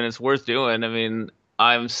awesome and it's worth doing. I mean,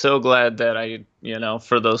 I'm so glad that I,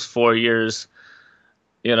 for those 4 years,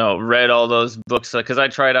 read all those books, because I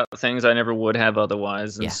tried out things I never would have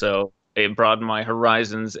otherwise, and so it broadened my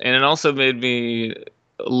horizons, and it also made me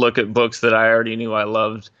look at books that I already knew I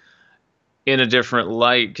loved in a different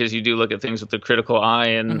light, because you do look at things with a critical eye,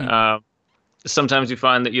 and sometimes you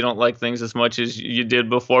find that you don't like things as much as you did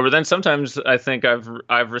before. But then sometimes I think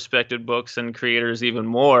I've respected books and creators even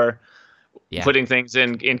more, putting things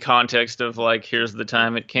in context of, like, here's the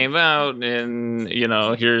time it came out, and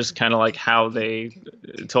here's kind of like how they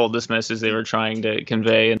told this message they were trying to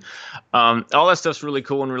convey, and all that stuff's really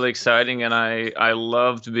cool and really exciting. And I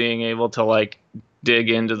loved being able to, like,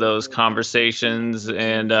 dig into those conversations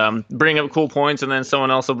and bring up cool points, and then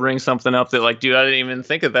someone else will bring something up that, like, dude, I didn't even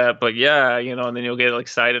think of that, but and then you'll get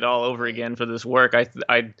excited all over again for this work.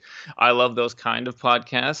 I love those kind of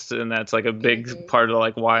podcasts, and that's, like, a big part of,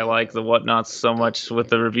 like, why I like the Whatnauts so much with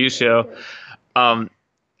the review show. I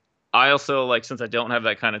also, like, since I don't have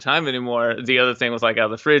that kind of time anymore, the other thing was, like, Out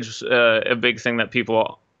of the Fridge, a big thing that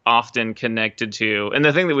people often connected to, and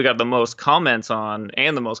the thing that we got the most comments on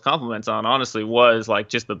and the most compliments on, honestly, was, like,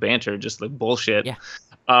 just the banter, just the bullshit.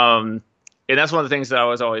 And that's one of the things that I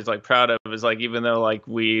was always, like, proud of, is, like, even though, like,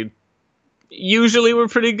 we usually were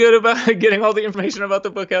pretty good about getting all the information about the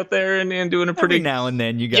book out there and doing a pretty, every now and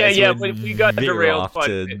then you guys we got derailed off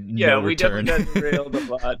to we definitely got derailed a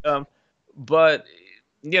lot, but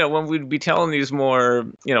when we'd be telling these more,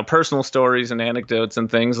 personal stories and anecdotes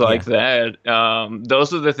and things like that,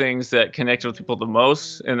 those are the things that connect with people the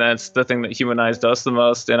most, and that's the thing that humanized us the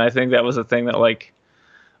most. And I think that was the thing that, like,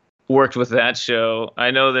 worked with that show.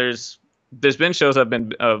 I know there's been shows I've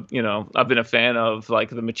been a fan of,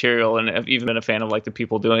 like, the material, and I've even been a fan of, like, the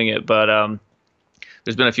people doing it. But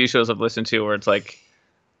there's been a few shows I've listened to where it's like,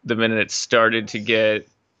 the minute it started to get,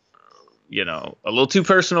 a little too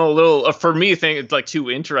personal, a little, for me, think it's, like, too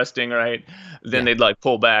interesting, right? Then they'd, like,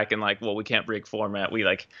 pull back and, like, well, we can't break format. We,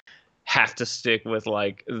 like, have to stick with,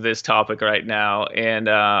 like, this topic right now. And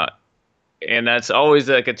that's always,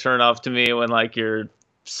 like, a turn off to me, when, like, you're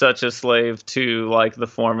such a slave to, like, the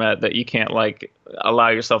format that you can't, like, allow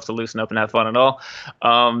yourself to loosen up and have fun at all.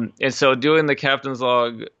 And so doing the Captain's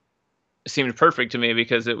Log seemed perfect to me,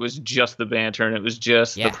 because it was just the banter and it was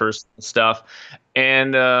just the personal stuff.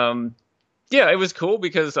 And it was cool,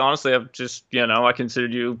 because honestly, I've just, I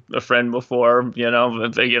considered you a friend before, but,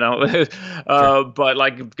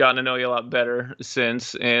 like, gotten to know you a lot better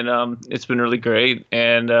since, and it's been really great.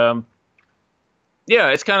 And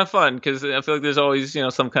it's kind of fun, because I feel like there's always,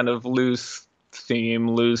 some kind of loose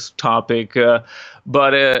theme, loose topic,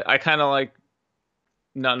 but I kind of like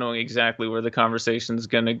not knowing exactly where the conversation's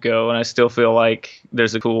going to go, and I still feel like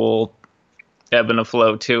there's a cool ebb and a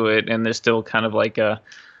flow to it, and there's still kind of like a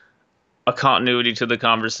continuity to the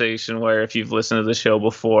conversation, where if you've listened to the show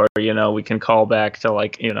before, we can call back to,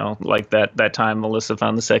 like, like that time Melissa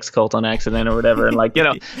found the sex cult on accident or whatever. And, like,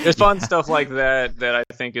 there's fun stuff like that I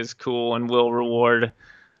think is cool and will reward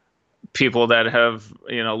people that have,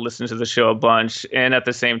 listened to the show a bunch. And at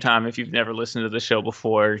the same time, if you've never listened to the show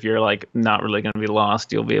before, you're, like, not really going to be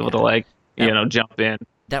lost. You'll be able to, like, jump in.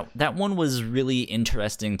 That one was really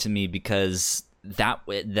interesting to me, because what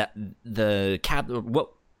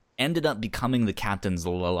ended up becoming the Captain's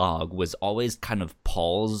Log was always kind of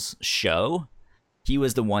Paul's show. He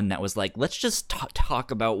was the one that was like, let's just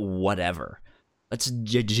talk about whatever. Let's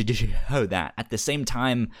do that. At the same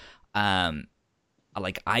time,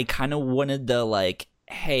 like, I kind of wanted the, like,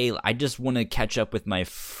 hey, I just want to catch up with my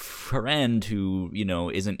friend who,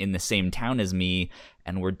 isn't in the same town as me,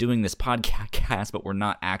 and we're doing this podcast, but we're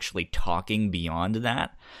not actually talking beyond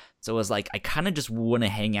that. So it was like, I kind of just want to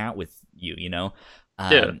hang out with you,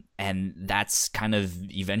 And that's kind of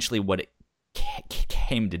eventually what it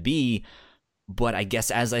came to be. but I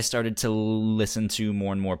guess as I started to listen to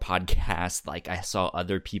more and more podcasts, like I saw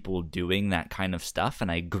other people doing that kind of stuff,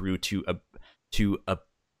 and I grew to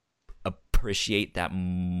appreciate that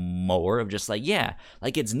more. Of just like, yeah,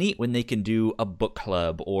 like it's neat when they can do a book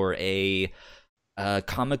club or a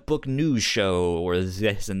comic book news show or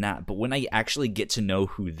this and that. But when I actually get to know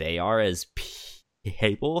who they are as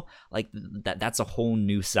people, like that's a whole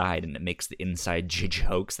new side, and it makes the inside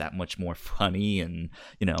jokes that much more funny, and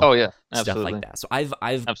Oh yeah, stuff absolutely. like that. So I've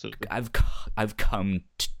Absolutely. I've come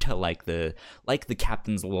to like the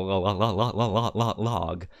captain's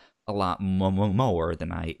log a lot more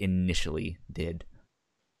than I initially did.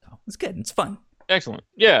 So it's good. It's fun. Excellent.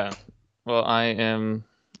 Yeah. Well, I'm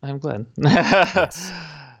glad. Yes.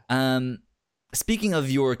 Speaking of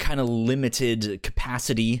your kind of limited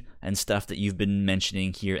capacity and stuff that you've been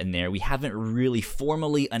mentioning here and there, we haven't really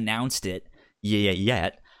formally announced it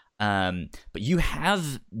yet. But you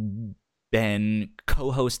have been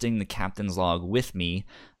co-hosting the Captain's Log with me,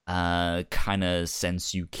 kind of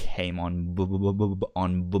since you came on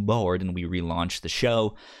board and we relaunched the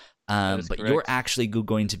show. But correct. You're actually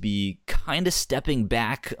going to be kind of stepping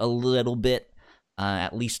back a little bit,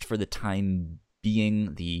 at least for the time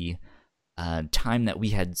being. The time that we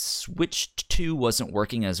had switched to wasn't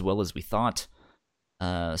working as well as we thought.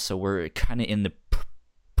 So we're kind of in the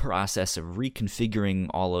process of reconfiguring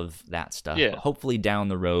all of that stuff. Yeah. But hopefully down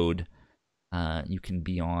the road, you can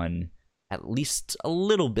be on at least a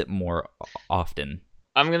little bit more often.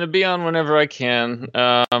 I'm going to be on whenever I can.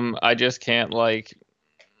 I just can't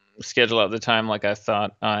schedule out the time like I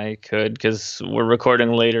thought I could, because we're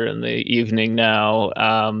recording later in the evening now.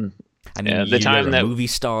 I mean, the time you're a that movie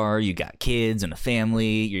star, you got kids and a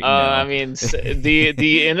family. I mean,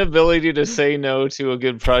 the inability to say no to a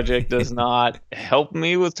good project does not help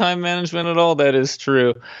me with time management at all. That is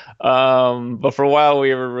true. But for a while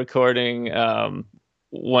we were recording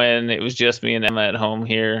when it was just me and Emma at home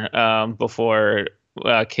here, before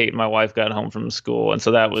Kate, my wife, got home from school, and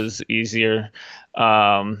so that was easier,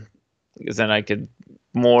 because then I could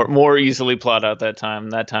more easily plot out that time.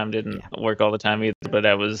 That time didn't work all the time either, but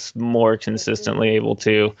I was more consistently able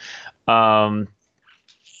to. And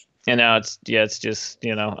now it's just,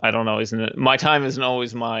 I don't always, my time isn't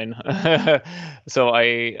always mine. So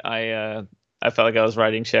I felt like I was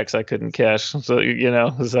writing checks I couldn't cash. So,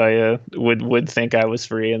 because I would think I was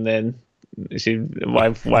free, and then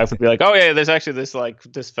wife would be like, oh yeah, there's actually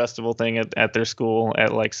this festival thing at their school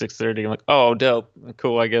at 6:30. I'm like, oh dope,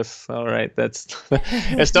 cool, I guess, all right. That's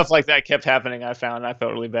and stuff like that kept happening. I felt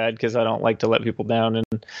really bad, because I don't like to let people down, and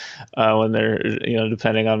when they're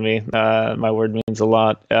depending on me, my word means a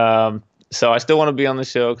lot. So I still want to be on the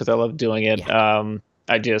show because I love doing it.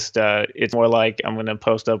 I just it's more like I'm gonna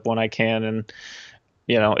post up when I can, and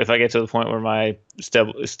if I get to the point where my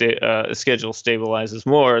schedule stabilizes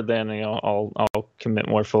more, then I'll commit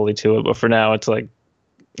more fully to it. But for now, it's like,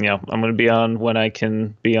 I'm going to be on when I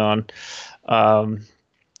can be on. I'm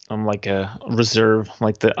like a reserve,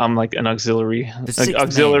 I'm like an auxiliary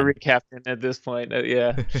captain at this point.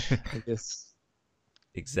 Yeah, I guess.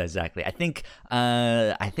 Exactly. I think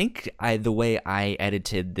the way I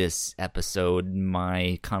edited this episode,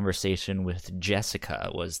 my conversation with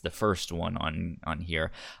Jessica was the first one on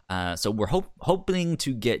here. So we're hoping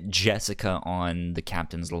to get Jessica on the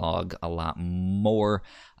Captain's Log a lot more.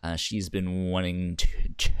 She's been wanting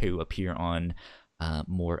to appear on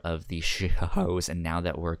more of the shows, and now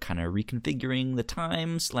that we're kind of reconfiguring the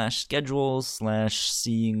time /schedules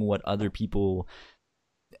seeing what other people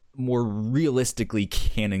more realistically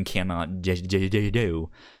can and cannot do,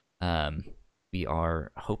 we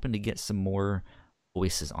are hoping to get some more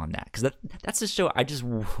voices on that, because that's the show. I just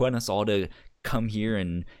want us all to come here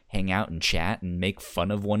and hang out and chat and make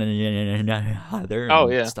fun of one another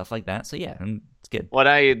and stuff like that. So yeah, it's good. What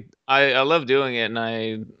I love doing it, and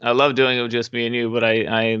I love doing it with just me and you, but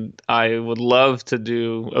I would love to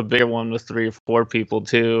do a bigger one with 3 or 4 people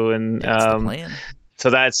too, and that's the plan. So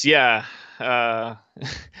that's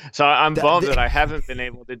so I'm bummed that I haven't been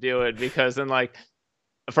able to do it, because then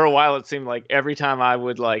for a while it seemed like every time I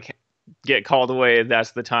would get called away,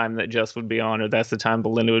 that's the time that Jess would be on, or that's the time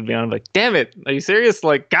Belinda would be on. I'm like, damn it, are you serious?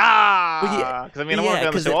 Because I mean, I'm working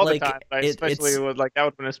on the show all the time, but especially that would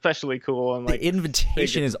have been especially cool. And the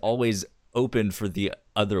invitation is always open for the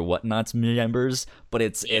other Whatnauts members, but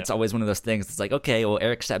it's always one of those things. It's like, okay, well,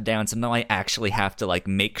 Eric stepped down, so now I actually have to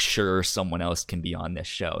make sure someone else can be on this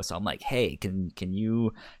show. So I'm like, hey, can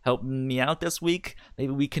you help me out this week?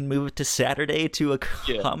 Maybe we can move it to Saturday to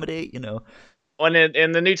accommodate,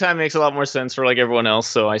 and the new time makes a lot more sense for like everyone else,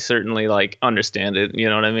 so I certainly like understand it, you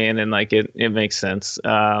know what I mean, and like it makes sense.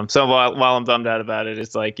 So while I'm bummed out about it,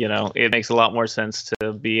 it's like, you know, it makes a lot more sense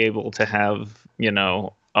to be able to have, you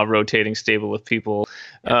know, a rotating stable of people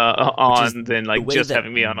on than like just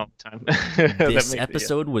having me on all the time. This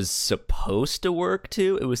episode was supposed to work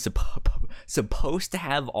too. It was supposed to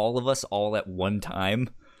have all of us all at one time.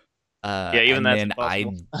 Even that's then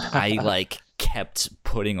I like kept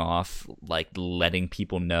putting off like letting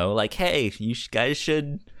people know like, hey, you guys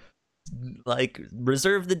should like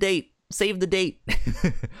reserve the date, save the date.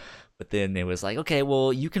 But then it was like, okay,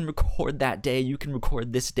 well, you can record that day, you can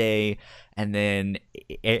record this day, and then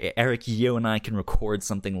Eric, you and I can record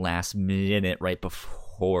something last minute right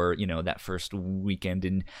before, you know, that first weekend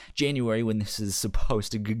in January when this is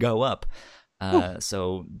supposed to go up.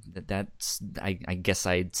 So that's I guess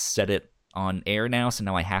I set it on air now, so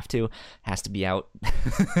now I has to be out.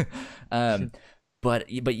 But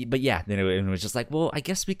yeah, then it was just like, well, I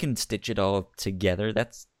guess we can stitch it all together.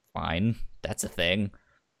 That's fine. That's a thing.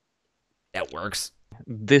 That works.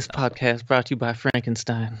 This podcast brought to you by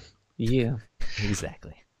Frankenstein. Yeah.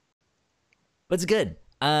 Exactly. But it's good.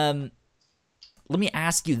 Let me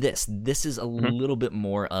ask you this. This is a little bit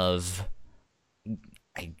more of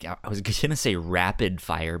I was gonna say rapid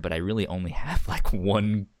fire, but I really only have like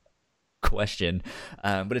one question.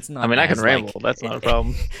 But it's not. I mean, I can ramble. Like, that's not a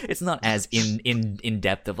problem. It's not as in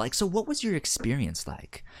depth of like. So, what was your experience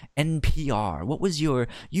like? NPR. What was your?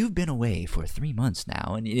 You've been away for 3 months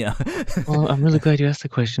now, and you know. Well, I'm really glad you asked the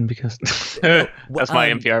question because that's my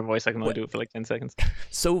NPR voice. I can only do it for like 10 seconds.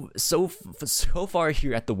 So far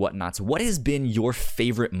here at the Whatnauts, what has been your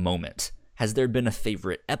favorite moment? Has there been a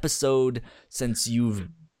favorite episode since you've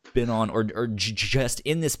been on, or just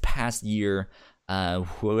in this past year,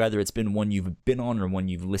 whether it's been one you've been on or one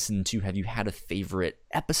you've listened to? Have you had a favorite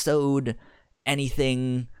episode?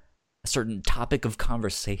 Anything? A certain topic of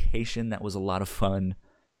conversation that was a lot of fun?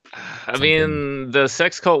 I mean, the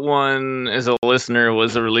sex cult one as a listener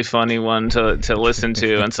was a really funny one to listen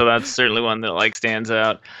to, and so that's certainly one that like stands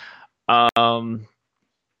out.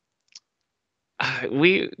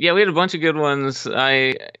 We had a bunch of good ones.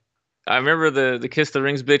 I remember the Kiss the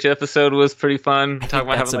Rings bitch episode was pretty fun. Talking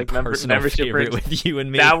about having like membership rings with you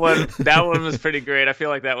and me. That one was pretty great. I feel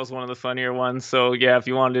like that was one of the funnier ones. So yeah, if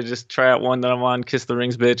you wanted to just try out one that I'm on, Kiss the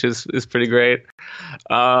Rings bitch is pretty great.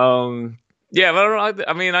 Yeah, but I don't know.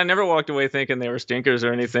 I mean, I never walked away thinking they were stinkers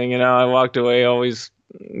or anything. You know, I walked away always,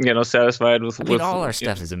 you know, satisfied with. I mean, all our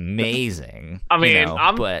stuff is amazing. I mean, you know,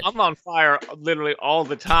 I'm on fire literally all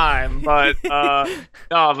the time, but no,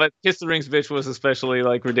 but Kiss the Rings bitch was especially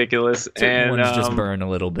like ridiculous, and ones just burn a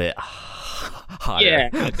little bit hotter. Yeah,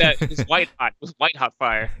 that was white hot. It was white hot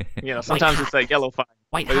fire. You know, sometimes it's like yellow fire.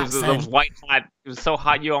 White hot, it was white hot. It was so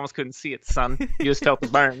hot you almost couldn't see it, son. You just felt the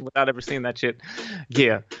burn without ever seeing that shit.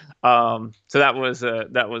 Yeah. So that was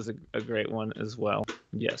a great one as well.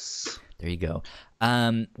 Yes. There you go.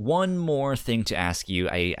 One more thing to ask you.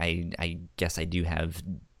 I guess I do have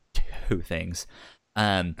two things.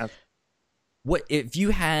 What if you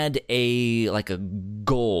had a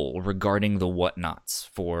goal regarding the Whatnauts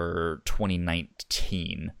for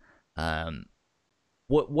 2019?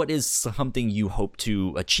 What is something you hope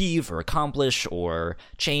to achieve or accomplish or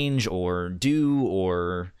change or do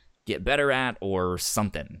or get better at or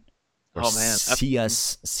something? Or see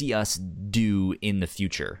us do in the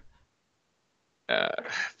future?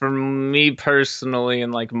 For me personally,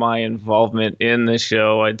 and like my involvement in the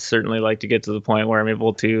show, I'd certainly like to get to the point where I'm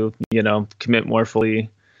able to, you know, commit more fully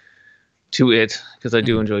to it because I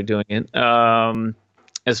do enjoy doing it.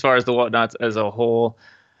 As far as the Whatnauts as a whole,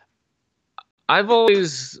 I've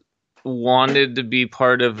always wanted to be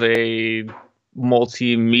part of a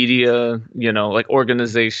multimedia, you know, like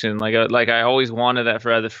organization. Like I always wanted that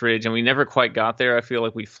for Out of the Fridge, and we never quite got there. I feel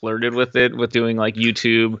like we flirted with it, with doing like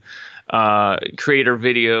YouTube creator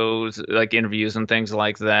videos, like interviews and things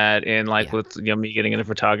like that, and like with, you know, me getting into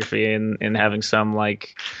photography and having some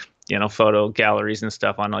like, you know, photo galleries and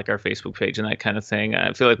stuff on like our Facebook page and that kind of thing.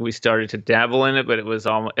 I feel like we started to dabble in it, but it was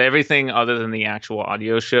almost everything other than the actual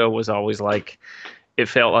audio show was always like, it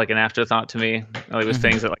felt like an afterthought to me. Like, it was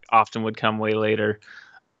things that like often would come way later,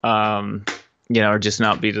 you know, or just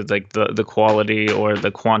not be to like the quality or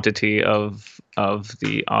the quantity of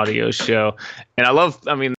the audio show. And I love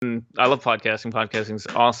podcasting. Podcasting's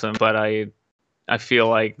awesome, but I feel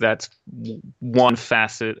like that's one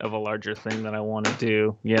facet of a larger thing that I want to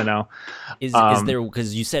do, you know. Is there,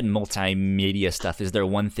 because you said multimedia stuff, is there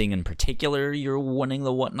one thing in particular you're wanting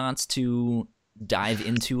the Whatnauts to dive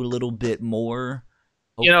into a little bit more?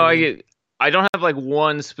 Hopefully? You know, I don't have like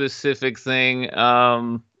one specific thing.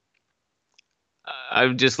 I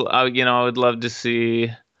would love to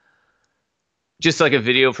see just like a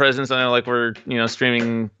video presence. I know, like we're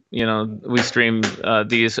streaming. We stream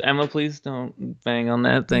these. Emma, please don't bang on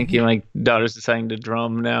that. Thank you. My daughter's deciding to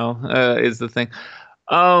drum now. Is the thing.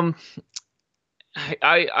 Um,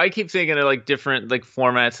 I keep thinking of like different like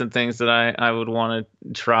formats and things that I would want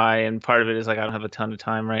to try, and part of it is like I don't have a ton of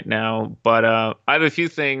time right now, but I have a few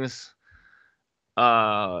things.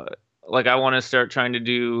 Uh, like I want to start trying to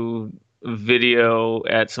do video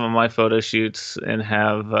at some of my photo shoots and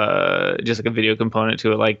have just like a video component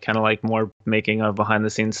to it, like kind of like more making of behind the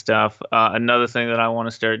scenes stuff. Another thing that I want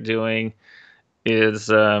to start doing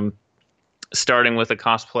is starting with a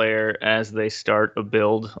cosplayer as they start a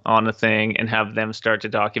build on a thing and have them start to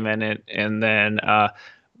document it, and then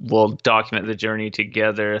we'll document the journey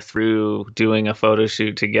together through doing a photo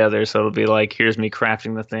shoot together. So it'll be like, here's me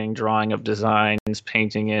crafting the thing, drawing up designs,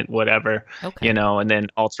 painting it, whatever, and then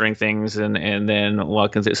altering things, and then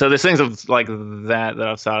walking through. So there's things of like that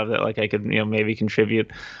I've thought of that like I could maybe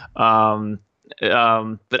contribute. But I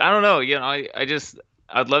don't know.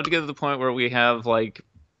 I'd love to get to the point where we have like,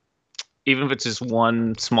 even if it's just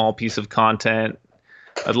one small piece of content,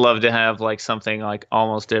 I'd love to have like something like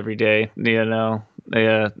almost every day,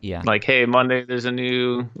 Yeah. Like, hey, Monday there's a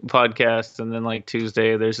new podcast, and then like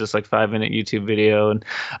Tuesday there's this like 5-minute YouTube video, and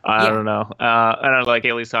I don't know. I don't know, like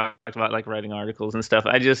Ailey's talked about like writing articles and stuff.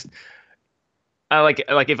 I like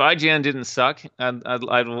if IGN didn't suck, I'd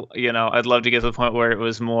love to get to the point where it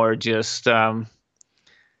was more just I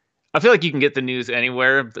feel like you can get the news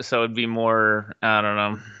anywhere, so it'd be more, I don't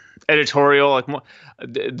know, editorial. Like more,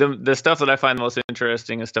 the stuff that I find most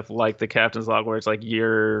interesting is stuff like the Captain's Log, where it's like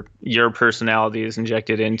your personality is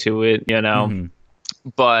injected into it,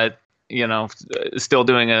 but still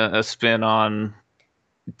doing a spin on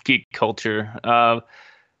geek culture.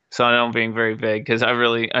 So I know I'm being very vague because I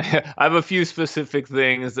have a few specific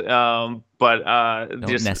things, but don't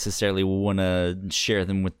just necessarily want to share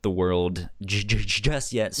them with the world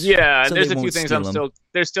just yet. Yeah, so there's a few things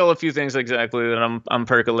there's still a few things exactly that I'm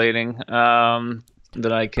percolating,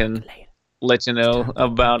 that I can let you know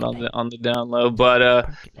about on the down low. But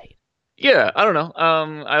yeah, I don't know.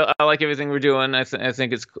 I like everything we're doing. I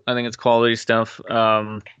think it's quality stuff.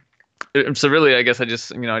 So really, I guess I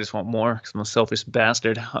just want more because I'm a selfish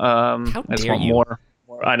bastard. I just want more.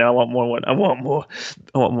 I know I want more. I want more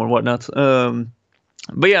Whatnauts.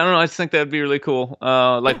 But yeah, I don't know. I just think that'd be really cool.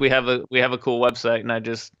 Like we have a cool website,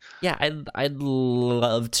 and I'd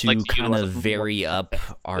love to kind of vary up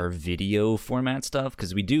our video format stuff,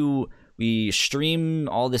 because we stream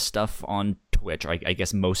all this stuff on Twitch. I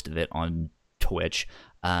guess most of it on Twitch.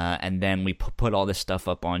 And then we put all this stuff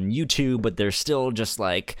up on YouTube, but they're still just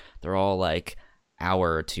like, they're all like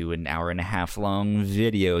hour to an hour and a half long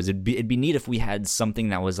videos. It'd be neat if we had something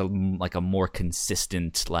that was like a more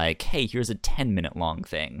consistent, like, hey, here's a 10-minute long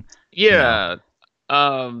thing. Yeah.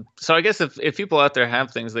 So I guess if people out there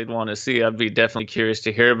have things they'd want to see, I'd be definitely curious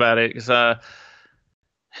to hear about it. Because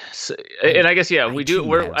and I guess we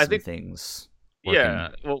do. I think things. Yeah,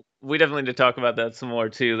 well, we definitely need to talk about that some more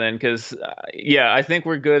too then, because I think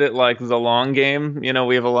we're good at like the long game.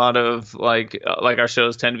 We have a lot of like our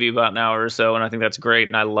shows tend to be about an hour or so, and I think that's great,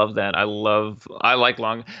 and I love that. I like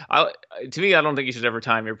long. To me, I don't think you should ever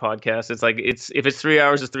time your podcast. It's like if it's 3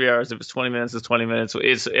 hours, it's 3 hours. If it's 20 minutes, it's 20 minutes.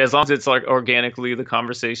 It's as long as it's like organically the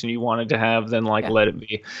conversation you wanted to have, then let it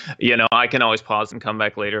be. I can always pause and come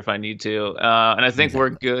back later if I need to. And I think we're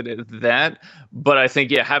good at that. But I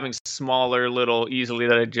think having smaller little easily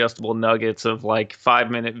adjustable nuggets of like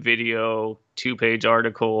 5-minute video, 2-page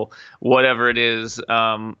article, whatever it is,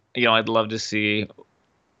 I'd love to see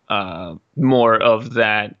more of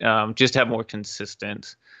that. Just have more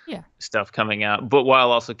consistent stuff coming out, but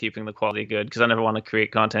while also keeping the quality good, because I never want to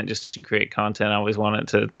create content just to create content. I always want it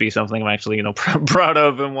to be something I'm actually proud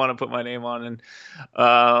of and want to put my name on,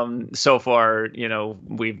 and so far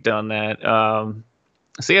we've done that.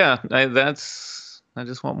 So yeah, I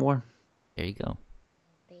just want more. There you go.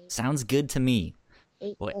 Sounds good to me.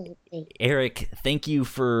 Well, Eric, thank you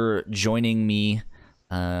for joining me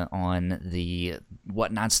on the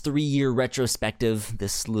Whatnauts 3-year retrospective,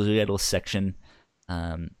 this little section.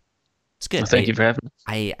 It's good. Well, thank you for having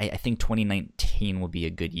me. I think 2019 will be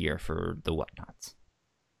a good year for the Whatnauts.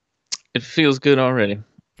 It feels good already.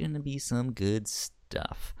 Gonna be some good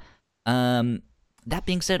stuff. That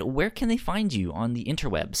being said, where can they find you on the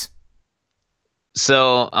interwebs?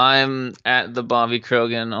 So I'm at the Bobby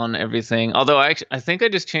Krogan on everything. Although I think I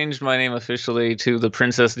just changed my name officially to the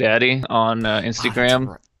Princess Daddy on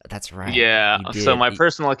Instagram. That's right. Yeah. So my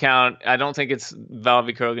personal account, I don't think it's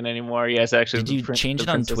Bobby Krogan anymore. Yes, actually. Did you change it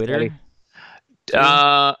on Twitter?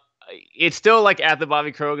 it's still like at the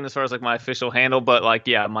Bobby Krogan as far as like my official handle, but like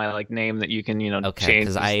yeah, my like name that you can Okay, change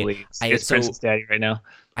because easily. It's Princess Daddy right now.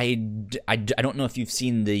 I don't know if you've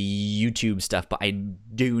seen the YouTube stuff, but I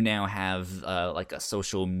do now have like a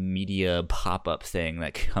social media pop-up thing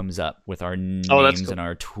that comes up with our names cool. and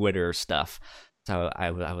our Twitter stuff. So I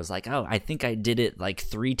was like, oh, I think I did it like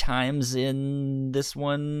 3 times in this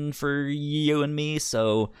one for you and me,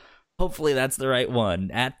 so hopefully that's the right one,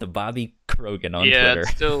 at the Bobby Krogan on Twitter. It's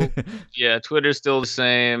still, Twitter's still the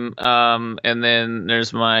same. And then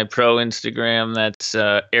there's my pro Instagram, that's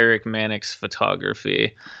Eric Mannix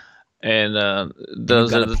Photography. And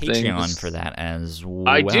those are the Patreon things for that as well.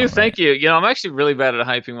 I do, right? thank you. I'm actually really bad at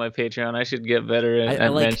hyping my Patreon. I should get better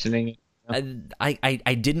at mentioning it.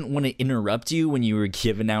 I didn't want to interrupt you when you were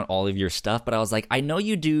giving out all of your stuff, but I was like, I know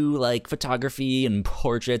you do like photography and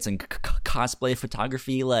portraits and cosplay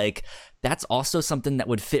photography. Like, that's also something that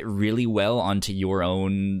would fit really well onto your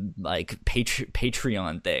own like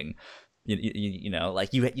Patreon thing. You know,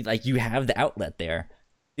 like you have the outlet there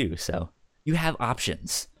too, so you have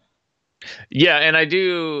options. Yeah, and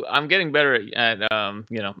I'm getting better at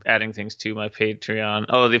adding things to my Patreon.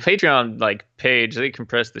 Oh, the Patreon like page, they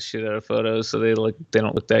compress the shit out of photos, so they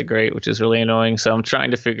don't look that great, which is really annoying. So I'm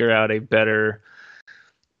trying to figure out a better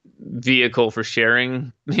vehicle for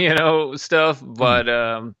sharing, stuff,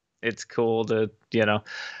 but it's cool to,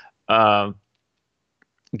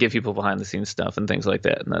 give people behind the scenes stuff and things like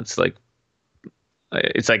that. And that's like,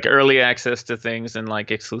 it's like early access to things and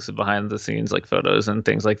like exclusive behind the scenes like photos and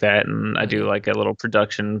things like that, and I do like a little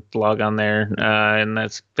production blog on there, and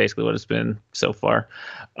that's basically what it's been so far.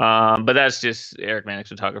 But that's just Eric Mannix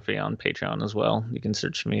Photography on Patreon as well. You can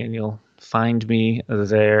search me and you'll find me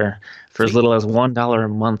there. For as little as $1 a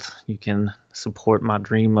month, you can support my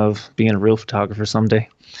dream of being a real photographer someday.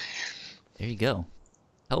 There you go.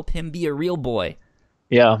 Help him be a real boy.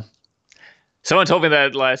 Yeah. Someone told me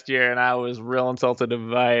that last year, and I was real insulted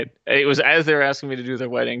by it. It was as they were asking me to do their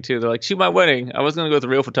wedding, too. They're like, shoot my wedding. I was going to go with a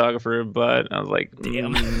real photographer, but I was like,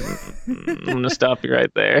 damn. I'm going to stop you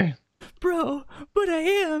right there. Bro, but I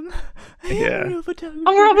am a real photographer.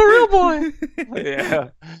 I'm a real boy. Yeah.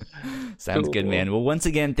 Sounds good, man. Well, once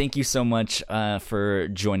again, thank you so much for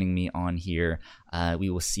joining me on here.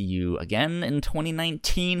 We will see you again in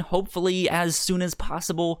 2019, hopefully as soon as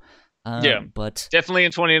possible. But definitely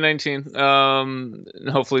in 2019.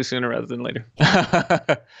 Hopefully sooner rather than later.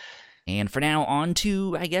 And for now, on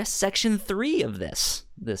to, I guess, section 3 of this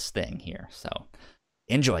thing here. So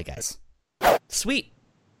enjoy, guys. Sweet.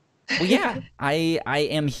 Well, yeah, I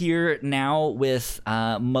am here now with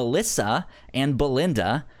Melissa and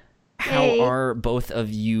Belinda. How are both of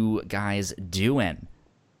you guys doing?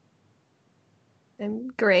 I'm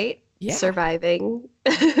great. Yeah. Surviving.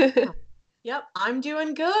 Yep, I'm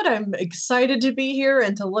doing good. I'm excited to be here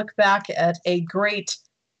and to look back at a great,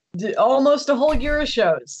 almost a whole year of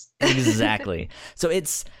shows. Exactly. So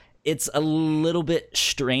it's a little bit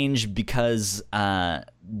strange because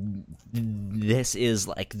this is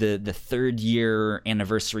like the 3rd year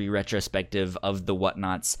anniversary retrospective of the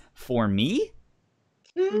Whatnauts for me.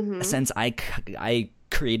 Mm-hmm. Since I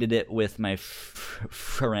created it with my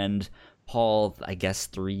friend Paul, I guess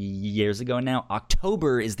 3 years ago now.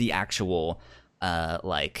 October is the actual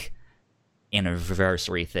like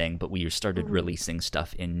anniversary thing, but we started releasing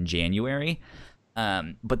stuff in January.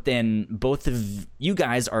 But then both of you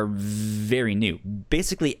guys are very new.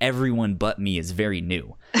 Basically everyone but me is very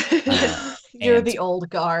new. You're the old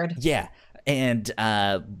guard. Yeah. And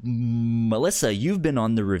Melissa, you've been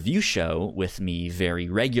on the review show with me very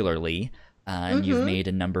regularly. And you've made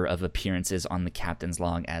a number of appearances on the Captain's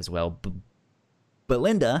Log as well.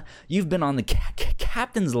 Belinda, you've been on the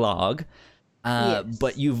Captain's Log, yes.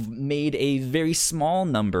 But you've made a very small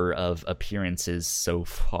number of appearances so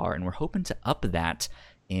far, and we're hoping to up that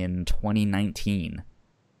in 2019.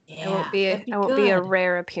 Yeah, I won't be a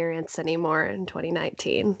rare appearance anymore in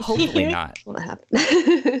 2019. Hopefully not. Will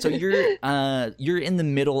happen. So you're in the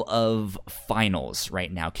middle of finals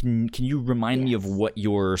right now. Can you remind me of what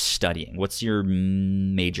you're studying? What's your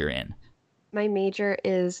major in? My major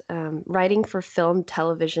is writing for film,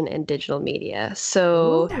 television, and digital media.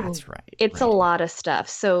 So that's right. It's a lot of stuff.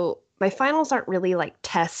 So my finals aren't really like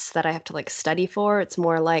tests that I have to like study for. It's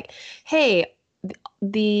more like, hey,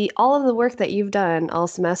 all of the work that you've done all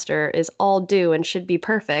semester is all due and should be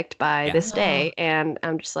perfect by this day. And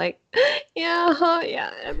I'm just like, yeah,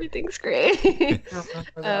 everything's great. So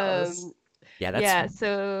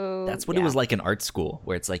that's what it was like in art school,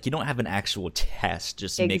 where it's like you don't have an actual test,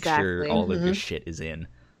 just make sure all of your shit is in.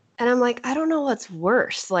 And I'm like, I don't know what's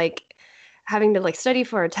worse. Like, having to like study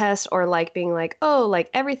for a test or like being like, oh, like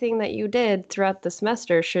everything that you did throughout the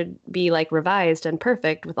semester should be like revised and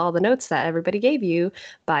perfect with all the notes that everybody gave you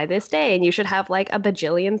by this day. And you should have like a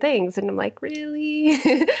bajillion things. And I'm like, really?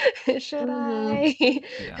 Should I?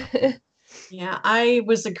 Yeah. Yeah, I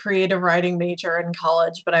was a creative writing major in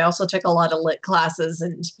college, but I also took a lot of lit classes.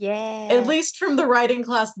 And Yeah. at least from the writing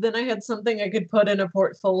class, then I had something I could put in a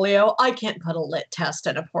portfolio. I can't put a lit test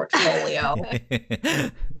in a portfolio.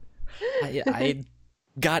 I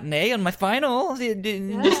got an A on my final.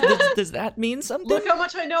 Does that mean something? Look how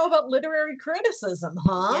much I know about literary criticism,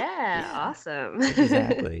 huh? Yeah, awesome.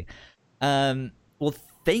 Exactly. Well,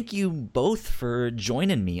 thank you both for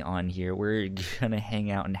joining me on here. We're gonna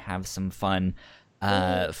hang out and have some fun.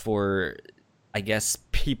 For, I guess,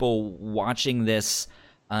 people watching this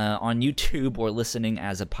on YouTube or listening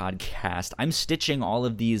as a podcast, I'm stitching all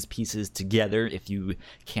of these pieces together, if you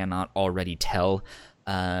cannot already tell.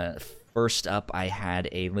 First up, I had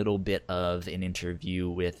a little bit of an interview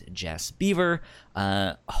with Jess Beaver.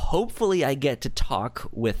 Hopefully I get to talk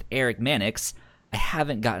with Eric Mannix. I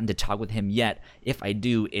haven't gotten to talk with him yet. If I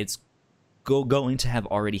do, it's going to have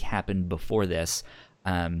already happened before this.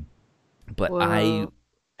 But Whoa. I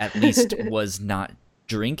at least was not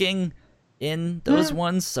drinking in those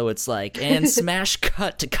ones, so it's like, and smash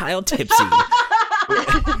cut to Kyle Tipsy.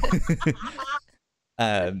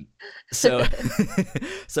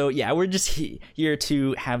 So yeah, we're just here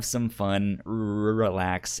to have some fun,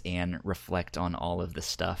 relax, and reflect on all of the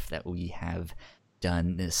stuff that we have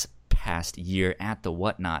done this past year at the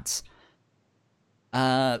Whatnauts.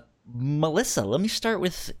 Melissa, let me start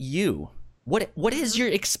with you. What has your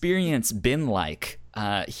experience been like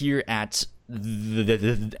here at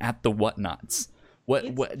the Whatnauts?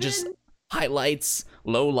 What just highlights,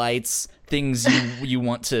 lowlights, things you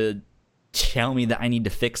want to tell me that I need to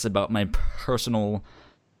fix about my personal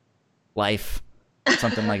life,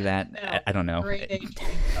 something like that. I don't know.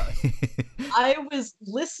 I was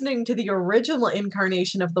listening to the original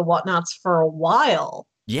incarnation of the Whatnauts for a while.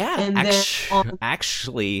 Yeah, and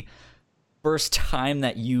actually, first time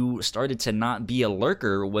that you started to not be a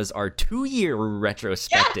lurker was our 2-year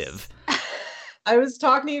retrospective. Yes! I was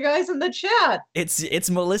talking to you guys in the chat. It's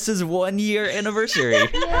Melissa's 1-year anniversary.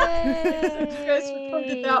 You guys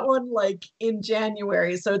recorded that one like in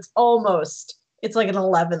January, so it's like an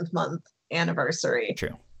 11th month anniversary.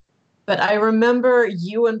 True. But I remember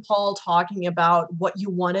you and Paul talking about what you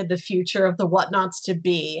wanted the future of the Whatnauts to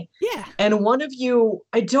be. Yeah. And one of you,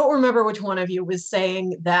 I don't remember which one of you, was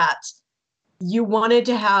saying that you wanted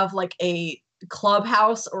to have like a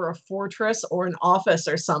clubhouse or a fortress or an office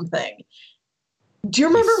or something. Do you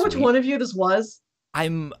remember which one of you this was?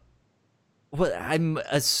 I'm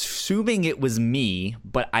assuming it was me,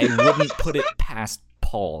 but I wouldn't put it past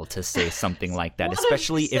Paul to say something like that,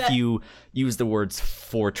 especially if you use the words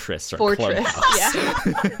fortress or clubhouse. Yeah.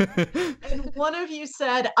 And one of you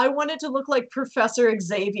said, I wanted to look like Professor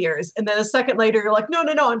Xavier's. And then a second later, you're like, no,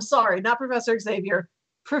 I'm sorry, not Professor Xavier,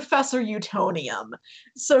 Professor Utonium.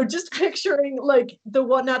 So just picturing like the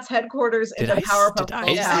Whatnauts headquarters in the Powerpuff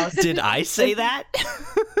Girls house. Did I say that?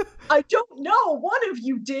 I don't know. One of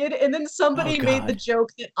you did, and then somebody made the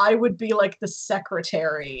joke that I would be like the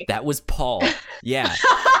secretary. That was Paul. Yeah.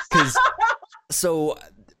 So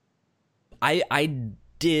I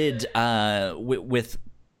did with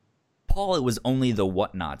Paul, it was only the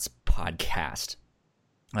Whatnauts podcast.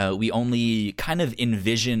 We only kind of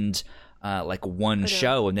envisioned like one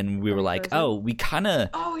show, and then we were like, we kind of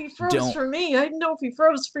he froze for me. I didn't know if he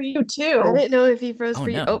froze for you too. I didn't know if he froze for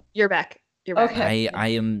you. Oh, you're back. You're back. Okay. I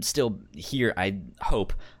am still here, I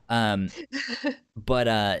hope.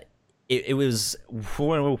 But it was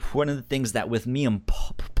one of the things that with me and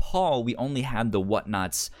Paul, we only had the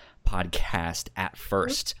Whatnauts podcast at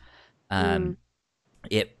first. That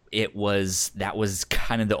was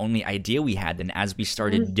kind of the only idea we had. Then as we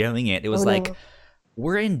started doing it, it was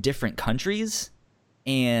we're in different countries,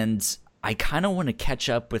 and I kind of want to catch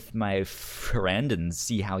up with my friend and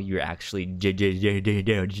see how you're actually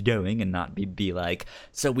doing, and not be like,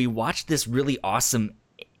 so we watched this really awesome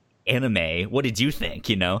anime. What did you think?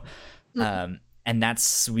 And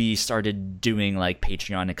we started doing like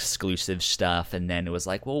Patreon exclusive stuff, and then it was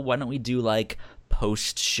like, well, why don't we do like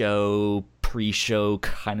post-show, pre-show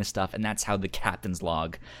kind of stuff? And that's how the Captain's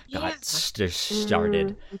Log got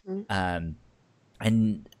started.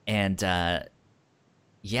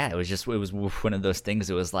 Yeah, it was one of those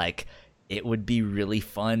things. It was like, it would be really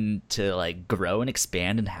fun to like grow and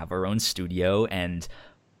expand and have our own studio, and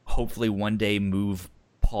hopefully one day move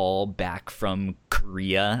Paul back from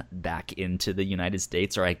Korea back into the United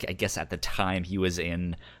States, or I guess at the time he was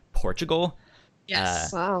in Portugal.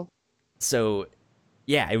 Yes. Wow. so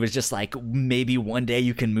yeah, it was just like maybe one day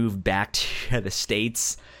you can move back to the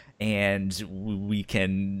States and we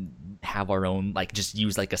can have our own, like, just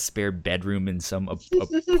use like a spare bedroom in some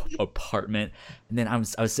apartment. And then I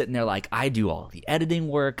was sitting there like, I do all the editing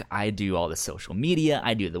work, I do all the social media,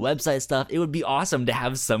 I do the website stuff. It would be awesome to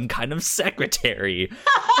have some kind of secretary.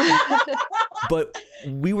 But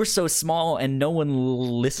we were so small and no one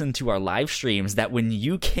listened to our live streams that when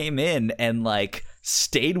you came in and like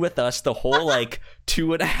stayed with us the whole like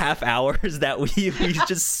 2.5 hours that we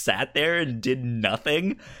just sat there and did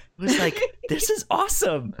nothing, it was like, this is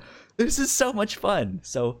awesome. This is so much fun.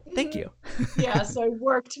 So thank you. Yeah, so I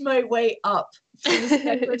worked my way up from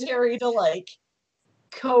secretary to like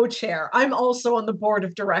co-chair. I'm also on the board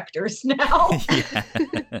of directors now.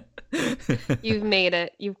 You've made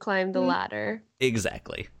it. You've climbed the ladder.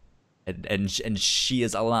 Exactly. And she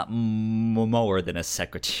is a lot more than a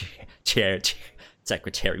secretary.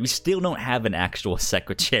 We still don't have an actual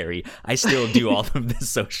secretary. I still do all of the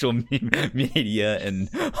social media and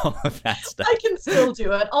all of that stuff. I can still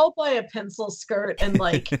do it. I'll buy a pencil skirt and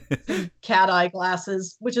like some cat eye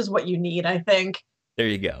glasses, which is what you need, I think. There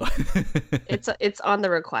you go. It's on the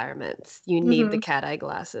requirements. You need the cat eye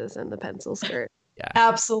glasses and the pencil skirt. Yeah.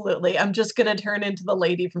 Absolutely. I'm just going to turn into the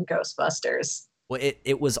lady from Ghostbusters. Well,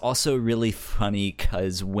 it was also really funny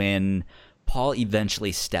because when Paul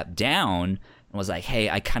eventually stepped down and was like, hey,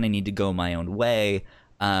 I kind of need to go my own way,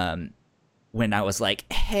 when I was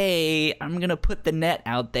like, hey, I'm going to put the net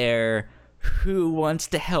out there, who wants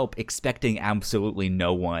to help, expecting absolutely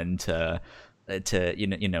no one to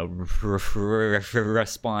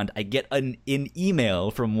respond, I get an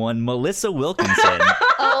email from one Melissa Wilkinson.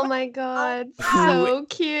 Oh my god, so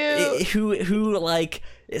cute. Who like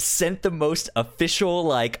sent the most official,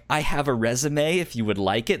 like, I have a resume if you would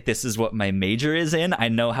like it. This is what my major is in. I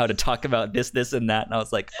know how to talk about this, and that. And I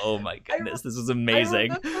was like, oh my goodness, this is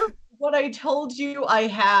amazing. What I told you I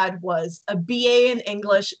had was a BA in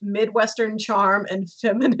English, Midwestern charm, and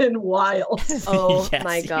feminine wiles. Oh Yes,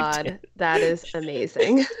 my you god, did. that is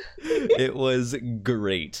amazing. It was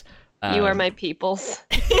great. You are my peoples.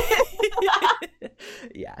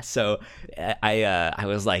 Yeah, so I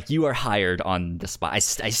was like, you are hired on the spot. I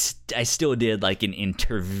still did like an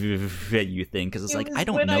interview thing because it's like, I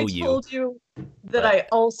don't know you. When I told you that I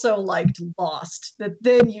also liked Lost, that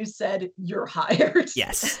then you said you're hired.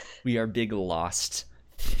 Yes, we are big Lost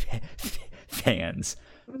fans.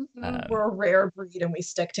 We're a rare breed and we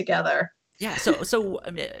stick together. Yeah, so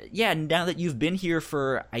yeah, now that you've been here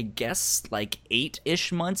for, I guess, like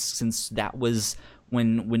 8-ish months, since that was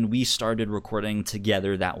when we started recording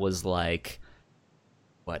together, that was like,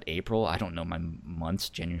 what, April? I don't know my months,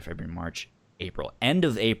 January, February, March, April, end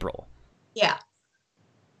of April. Yeah.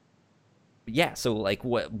 Yeah, so like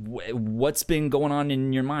what's been going on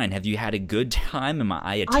in your mind? Have you had a good time? Am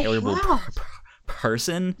I a terrible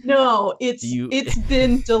person? No, it's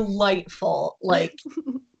been delightful. Like,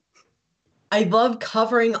 I love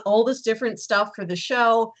covering all this different stuff for the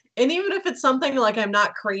show. And even if it's something like I'm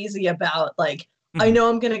not crazy about, like, I know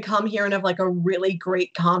I'm going to come here and have like a really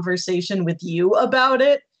great conversation with you about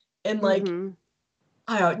it. And like,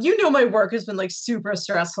 I don't, you know, my work has been like super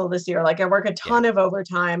stressful this year. Like, I work a ton of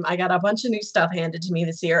overtime. I got a bunch of new stuff handed to me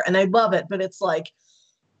this year and I love it. But it's like,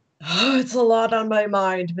 it's a lot on my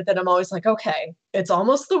mind. But then I'm always like, okay, it's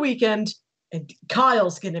almost the weekend and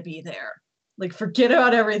Kyle's going to be there. Like, forget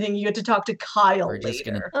about everything. You get to talk to Kyle We're just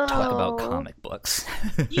later. going to talk about comic books.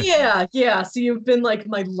 Yeah. So you've been like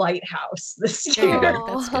my lighthouse this There you year.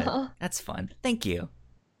 go. That's good. That's fun. Thank you.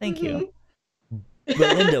 But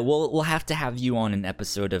Linda, we'll have to have you on an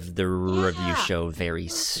episode of the review show very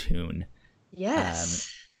soon.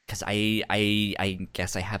 Yes. Because I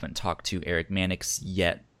guess I haven't talked to Eric Mannix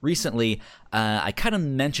yet recently. I kind of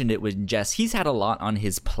mentioned it with Jess. He's had a lot on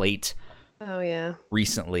his plate. Oh yeah.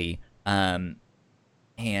 Recently.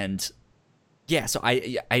 And yeah, so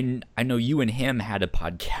I know you and him had a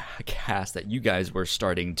podcast that you guys were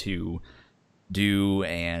starting to do,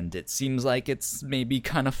 and it seems like it's maybe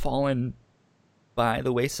kind of fallen by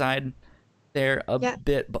the wayside there a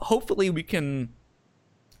bit, but hopefully we can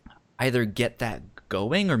either get that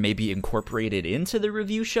going or maybe incorporate it into the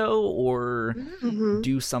review show or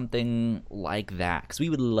do something like that, because we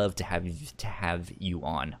would love to have you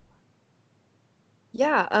on.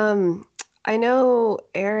 Yeah, I know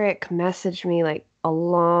Eric messaged me like I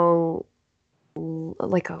don't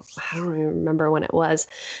even remember when it was,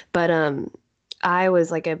 but I was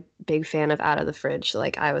like a big fan of Out of the Fridge.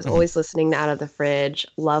 Like, I was always listening to Out of the Fridge,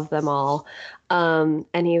 love them all. And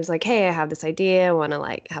he was like, hey, I have this idea. I want to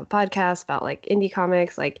like have a podcast about like indie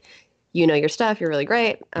comics. Like, you know your stuff, you're really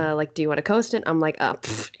great. Like, do you want to coast it? I'm like,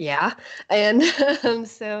 yeah. And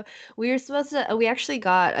so we actually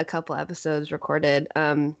got a couple episodes recorded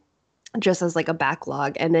just as like a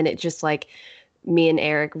backlog. And then it just like, me and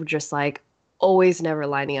Eric were just like always never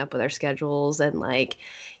lining up with our schedules. And like,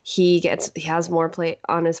 he has more plate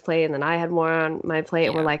on his plate, and then I had more on my plate.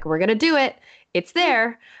 And we're like, we're going to do it. It's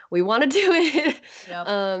there. We want to do it.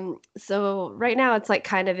 Yep. So right now it's like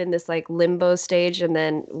kind of in this like limbo stage. And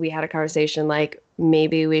then we had a conversation like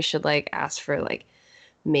maybe we should like ask for like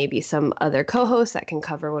maybe some other co-hosts that can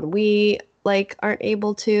cover when we like aren't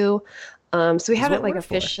able to. So we haven't like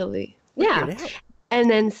officially. Yeah. And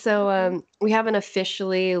then so we haven't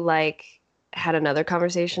officially like had another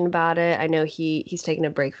conversation about it. I know he's taking a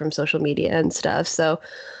break from social media and stuff. So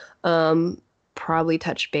probably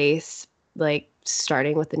touch base like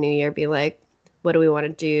starting with the new year, be like, what do we want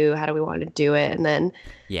to do? How do we want to do it? And then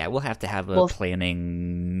we'll have to have a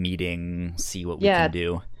planning meeting, see what we can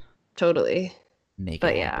do. Totally. Make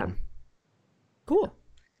it happen. Cool.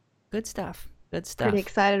 Good stuff. Pretty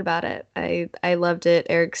excited about it. I loved it.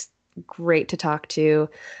 Eric's great to talk to.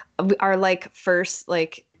 Our like first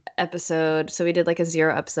like episode, so we did like a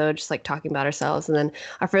 0 episode just like talking about ourselves, and then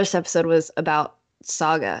our first episode was about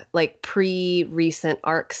Saga, like pre-recent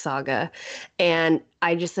arc Saga, and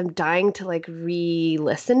I just am dying to like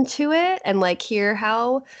re-listen to it and like hear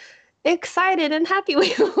how excited and happy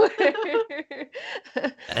we were.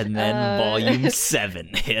 And then volume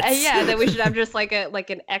 7 hits. Then we should have just like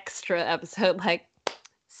an extra episode like,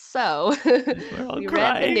 so we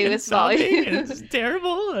read the newest volume. It's terrible.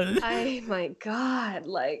 Oh my god,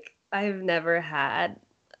 like I've never had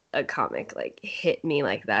a comic like hit me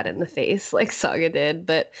like that in the face like Saga did,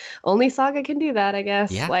 but only Saga can do that, I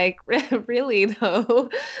guess. Yeah. Like really though.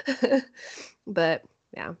 But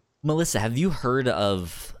yeah. Melissa, have you heard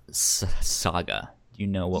of Saga? Do you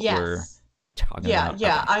know what we're talking about?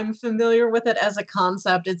 Yeah, I'm familiar with it as a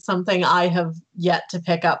concept. It's something I have yet to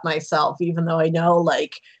pick up myself, even though I know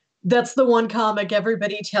like that's the one comic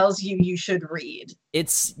everybody tells you should read.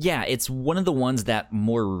 It's one of the ones that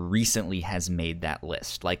more recently has made that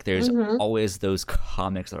list. Like there's always those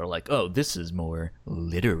comics that are like, oh, this is more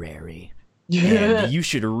literary. And you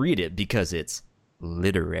should read it because it's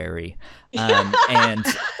literary. And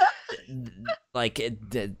like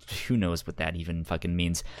who knows what that even fucking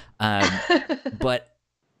means. But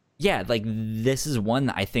yeah, like this is one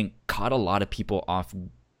that I think caught a lot of people off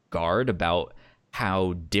guard about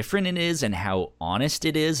how different it is and how honest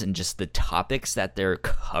it is, and just the topics that they're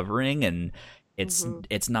covering. And it's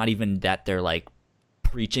not even that they're like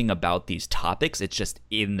preaching about these topics, it's just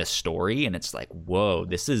in the story. And it's like, whoa,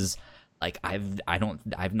 this is like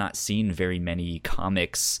I've not seen very many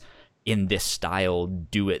comics in this style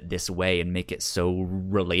do it this way and make it so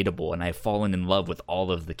relatable. And I've fallen in love with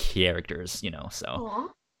all of the characters,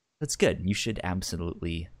 so that's good. You should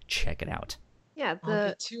absolutely check it out. Yeah, I'll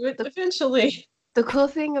get to it eventually. The cool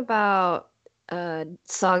thing about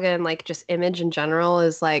Saga and like just Image in general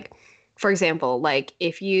is like, for example, like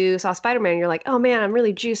if you saw Spider-Man, you're like, oh man, I'm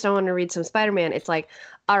really juiced, I want to read some Spider-Man. It's like,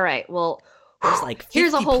 all right, well, there's like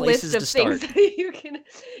here's a whole list of start. things that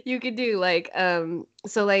you can do. Like,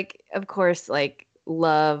 so like, of course, like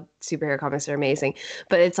love superhero comics are amazing,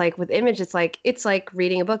 but it's like with Image, it's like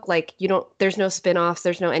reading a book. Like there's no spin-offs,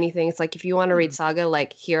 there's no anything. It's like if you want to read Saga,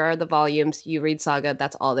 like here are the volumes, you read Saga,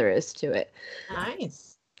 that's all there is to it.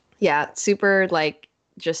 Nice. Yeah, super like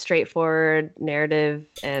just straightforward narrative,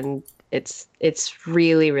 and it's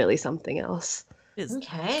really, really something else. It is.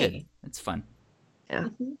 Okay. Good. It's fun. Yeah.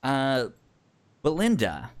 But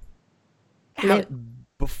Linda,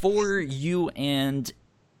 before you and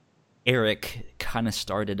Eric kind of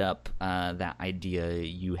started up that idea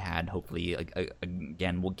you had, hopefully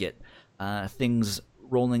again we'll get things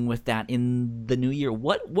rolling with that in the new year.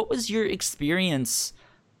 What was your experience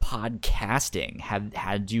podcasting?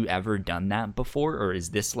 Had you ever done that before, or is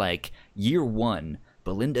this like year one,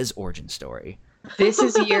 Belinda's origin story? This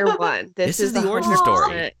is year one. This is the origin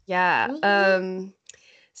story. Yeah.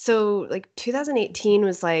 So like 2018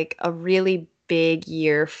 was like a really big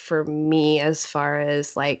year for me as far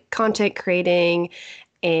as like content creating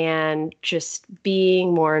and just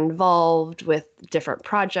being more involved with different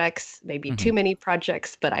projects. Maybe too many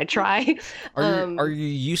projects, but I try. Are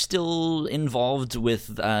you still involved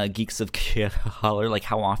with Geeks of Color? Like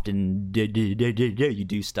how often do you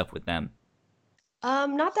do stuff with them?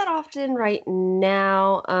 Not that often right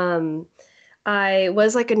now. I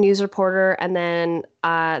was like a news reporter, and then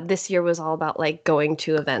this year was all about like going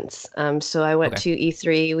to events. So I went to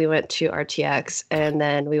E3, we went to RTX, and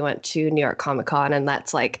then we went to New York Comic Con, and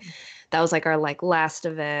that was like our like last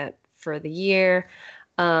event for the year.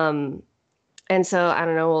 And so I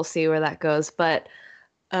don't know, we'll see where that goes. But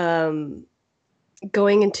going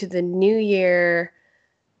into the new year,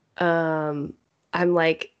 I'm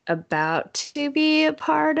like about to be a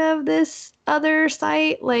part of this other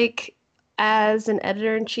site, like as an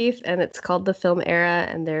editor-in-chief, and it's called The Film Era,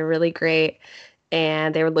 and they're really great.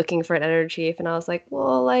 And they were looking for an editor-in-chief, and I was like,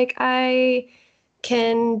 well, like I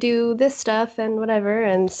can do this stuff and whatever.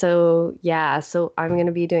 And so yeah, so I'm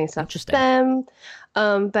gonna be doing stuff with them.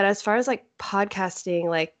 But as far as like podcasting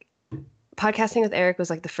with Eric was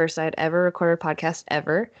like the first I'd ever recorded a podcast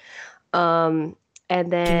ever. And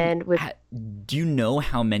then do you know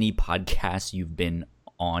how many podcasts you've been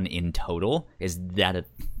on in total? Is that a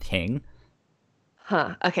thing?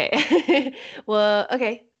 Okay. Well,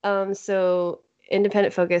 okay. So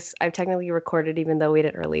Independent Focus, I've technically recorded even though we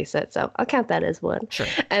didn't release it, so I'll count that as one. Sure.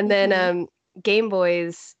 And then Game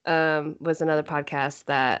Boys was another podcast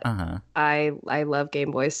that I love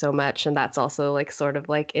Game Boys so much, and that's also like sort of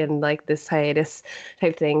like in like this hiatus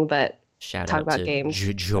type thing, but shout out to games.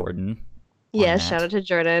 Jordan. Yeah, shout out to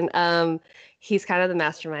Jordan. He's kind of the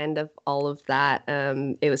mastermind of all of that.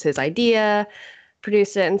 It was his idea,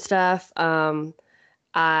 produced it and stuff.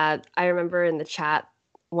 I remember in the chat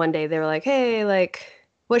one day they were like, hey, like,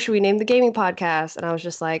 what should we name the gaming podcast? And I was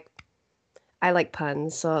just like, I like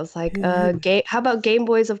puns. So I was like, how about Game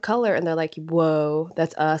Boys of Color? And they're like, whoa,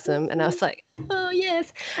 that's awesome. And I was like, oh,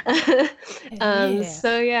 yes.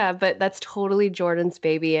 So yeah, but that's totally Jordan's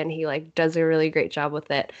baby. And he like does a really great job with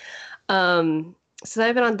it. So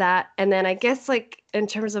I've been on that. And then I guess like in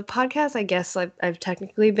terms of podcasts, I guess I've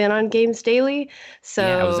technically been on Games Daily. So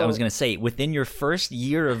yeah, I was going to say, within your first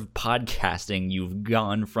year of podcasting, you've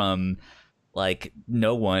gone from like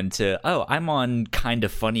no one to, oh, I'm on Kind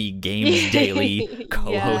of Funny Games Daily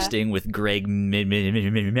co-hosting with Greg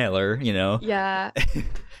Miller, you know? Yeah.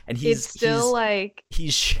 And he's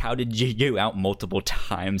he's shouted you out multiple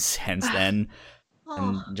times since then.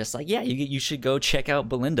 And just like, yeah, you should go check out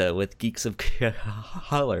Belinda with Geeks of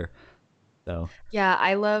Color. So yeah,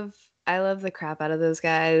 I love the crap out of those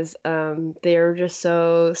guys. They're just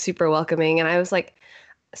so super welcoming, and I was like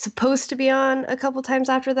supposed to be on a couple times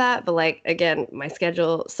after that, but like again, my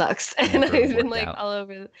schedule sucks, and I've been like all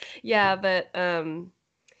over. Yeah, but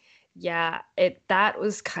that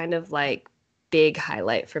was kind of like big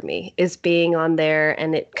highlight for me is being on there,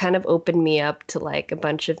 and it kind of opened me up to like a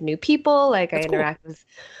bunch of new people. Like I interact with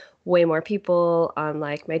way more people on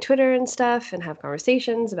like my Twitter and stuff and have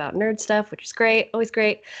conversations about nerd stuff, which is great, always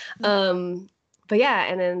great. But yeah,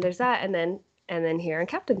 and then there's that, and then here on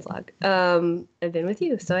Captain's Log, I've been with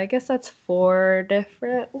you, so I guess that's 4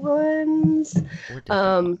 different ones.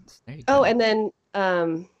 Ones. There you go. Oh, and then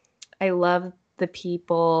I love the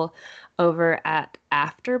people over at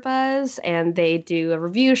AfterBuzz, and they do a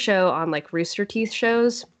review show on like Rooster Teeth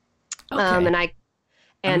shows. Okay. I'm not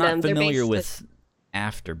they're familiar with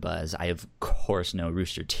AfterBuzz. I of course know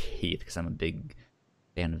Rooster Teeth because I'm a big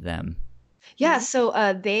fan of them. Yeah, so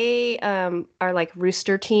they are like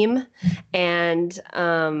Rooster Team, and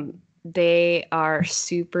they are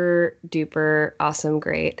super duper awesome,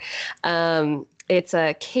 great. It's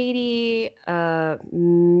Katie,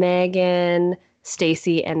 Megan,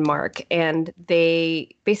 Stacy, and Mark, and they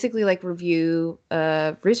basically like review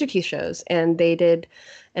Rooster Teeth shows, and they did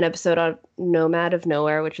an episode on Nomad of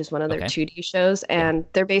Nowhere, which is one of their 2D shows, and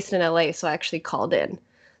they're based in LA, so I actually called in.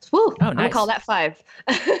 Woo! Oh, nice. I'm gonna call that 5.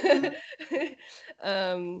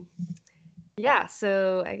 Yeah,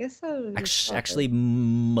 so I guess actually,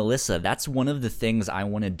 Melissa, that's one of the things I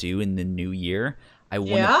want to do in the new year. I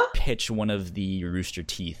want to pitch one of the Rooster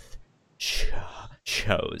Teeth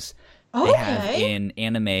shows. Okay. They have an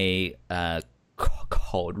anime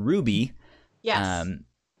called Ruby. Yes.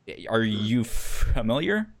 Are you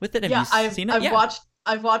familiar with it? Have you seen it?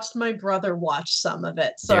 I've watched my brother watch some of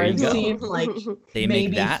it, so I've seen like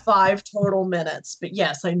maybe 5 total minutes. But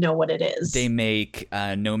yes, I know what it is. They make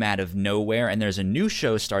Nomad of Nowhere, and there's a new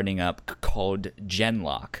show starting up called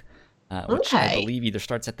Genlock, which I believe either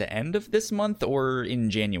starts at the end of this month or in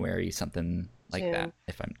January, something like that.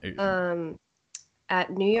 If I'm at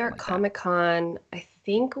New York Comic Con, I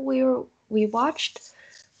think we watched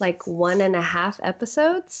like 1.5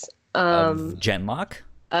 episodes of Genlock.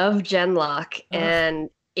 And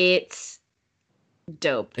it's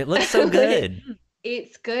dope. It looks so good.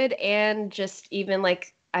 It's good, and just even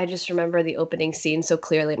like I just remember the opening scene so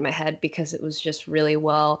clearly in my head because it was just really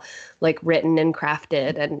well like written and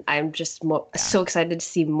crafted, and I'm just so excited to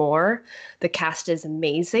see more. The cast is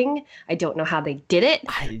amazing. I don't know how they did it.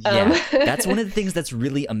 That's one of the things that's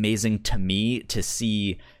really amazing to me to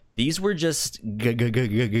see. These were just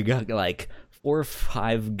like 4 or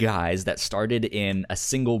 5 guys that started in a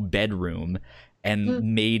single bedroom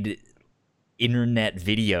and made internet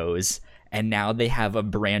videos, and now they have a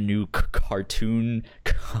brand new cartoon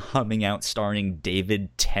coming out starring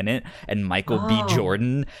David Tennant and Michael B.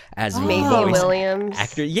 Jordan as Maisie voice Williams.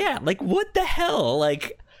 actor. Yeah, like what the hell?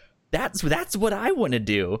 Like that's what I want to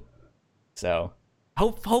do. So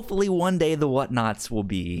hopefully one day the Whatnauts will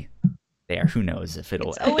be there. Who knows if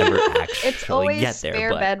it'll ever actually It's always get there?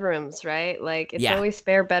 spare But bedrooms, right? Like it's Yeah. always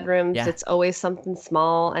spare bedrooms. Yeah. It's always something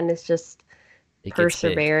small, and it's just it gets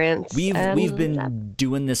big. perseverance. We've and been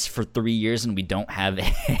doing this for 3 years and we don't have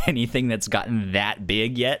anything that's gotten that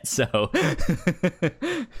big yet. So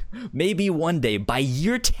maybe one day by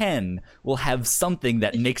year 10 we'll have something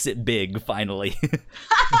that makes it big finally.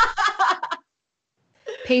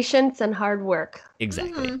 patience and hard work.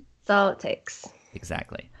 Exactly. That's all it takes.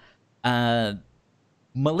 Exactly.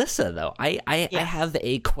 Melissa, though, I have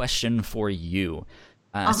a question for you.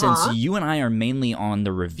 Since you and I are mainly on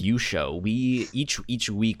the review show, we each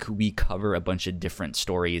week we cover a bunch of different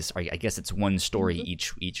stories. Or I guess it's one story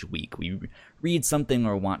each week. We read something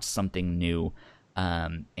or watch something new,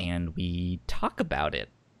 and we talk about it.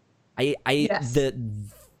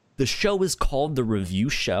 The show is called the Review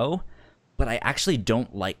Show, but I actually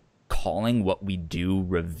don't like calling what we do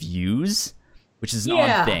reviews, which is an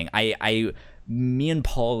odd thing. Me and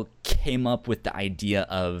Paul came up with the idea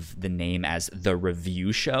of the name as the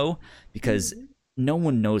Review Show because no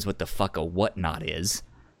one knows what the fuck a whatnot is.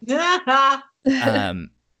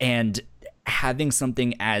 And having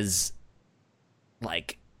something as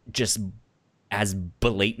like just as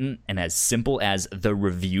blatant and as simple as the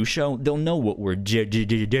Review Show, they'll know what we're doing,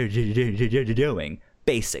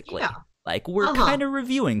 basically. Yeah. Like we're kind of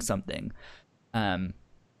reviewing something.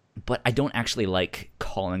 But I don't actually like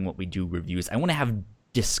calling what we do reviews. I want to have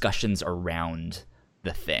discussions around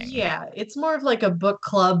the thing. Yeah, it's more of like a book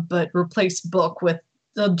club, but replace book with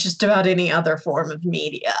just about any other form of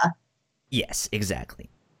media. Yes, exactly.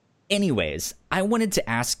 Anyways, I wanted to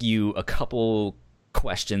ask you a couple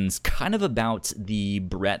questions kind of about the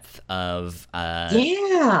breadth of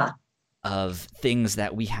of things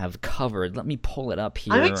that we have covered. Let me pull it up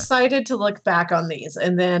here. I'm excited to look back on these.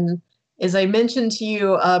 And then, as I mentioned to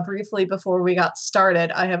you briefly before we got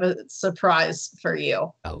started, I have a surprise for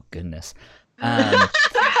you. Oh, goodness.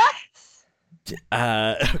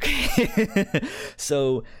 Okay.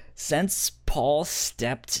 So since Paul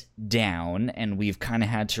stepped down and we've kind of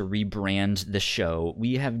had to rebrand the show,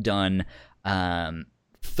 we have done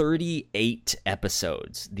 38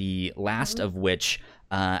 episodes, the last of which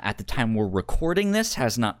at the time we're recording this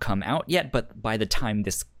has not come out yet, but by the time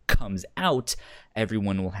this comes out,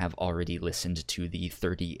 everyone will have already listened to the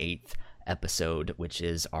 38th episode, which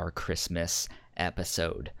is our Christmas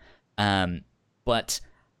episode. But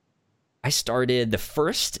I started the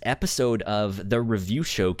first episode of the review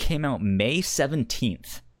show came out May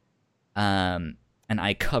 17th. And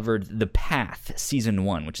I covered The Path season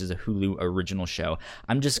 1, which is a Hulu original show.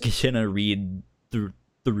 I'm just gonna read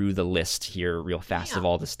through the list here real fast of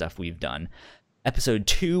all the stuff we've done. Episode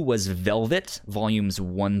 2 was Velvet, volumes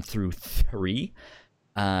 1 through 3.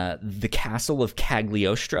 The Castle of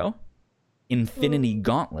Cagliostro, Infinity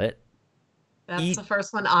Gauntlet. That's the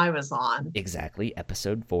first one I was on. Exactly,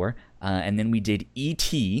 episode 4. And then we did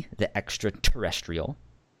E.T., the Extraterrestrial.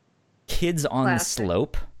 Kids on the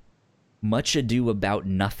Slope. Much Ado About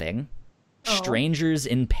Nothing. Strangers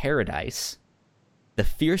in Paradise. The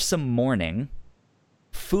Fearsome Morning.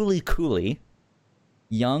 Fooly Cooley.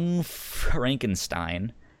 Young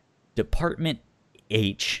Frankenstein. Department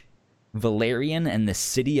H. Valerian and the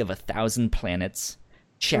City of a Thousand Planets.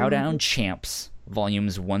 Chowdown Champs,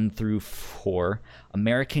 volumes 1 through 4.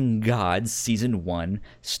 American Gods, season 1.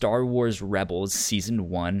 Star Wars Rebels, season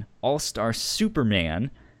 1. All-Star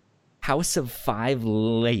Superman. House of Five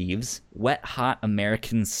Leaves. Wet Hot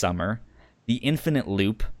American Summer. The Infinite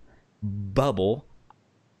Loop. Bubble.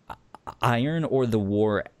 Iron or the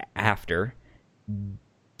War After.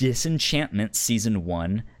 Disenchantment, season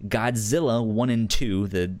 1. Godzilla 1 and 2,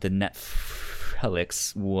 the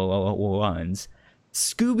Netflix ones.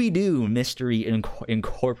 Scooby-Doo Mystery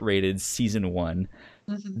Incorporated, season 1.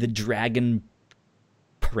 The Dragon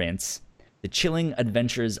Prince. The Chilling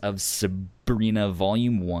Adventures of Sabrina,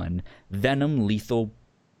 volume 1. Venom Lethal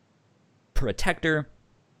Protector.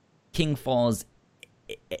 King Falls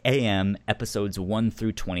AM, episodes 1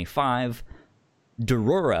 through 25.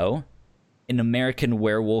 Dororo, An American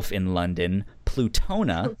Werewolf in London.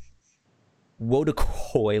 Plutona.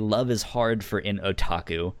 Wodakoi, Love is Hard for an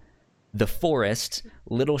Otaku. The Forest,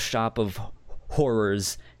 Little Shop of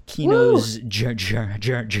Horrors, Kino's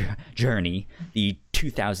Journey, The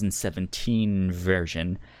 2017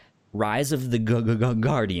 version, Rise of the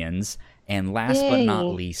Guardians, and last but not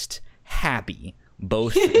Yay. least, Happy,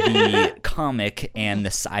 both the comic and the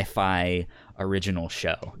sci-fi original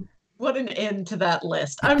show. What an end to that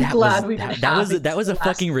list. I'm glad we did that was a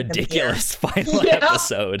fucking ridiculous final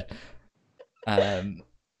episode.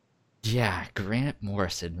 Yeah, Grant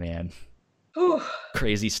Morrison, man.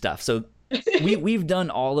 Crazy stuff. So we've done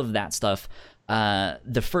all of that stuff.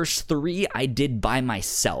 The first 3 I did by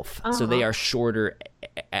myself, so they are shorter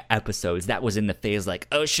episodes. That was in the phase like,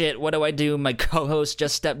 oh shit, what do I do? My co-host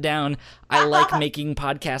just stepped down. I like making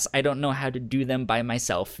podcasts. I don't know how to do them by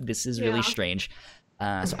myself. This is really strange.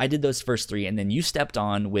 So I did those first 3, and then you stepped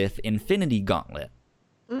on with Infinity Gauntlet.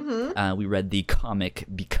 We read the comic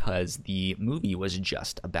because the movie was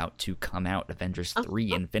just about to come out, Avengers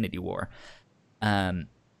 3 Infinity War.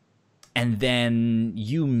 And then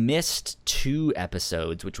you missed 2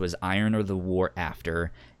 episodes, which was Iron or the War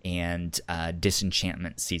After and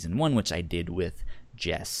Disenchantment Season 1, which I did with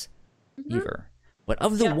Jess Beaver. But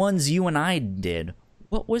of the ones you and I did,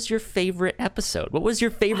 what was your favorite episode? What was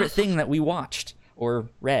your favorite thing that we watched or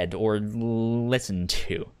read or listened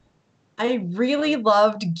to? I really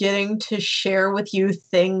loved getting to share with you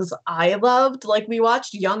things I loved. Like we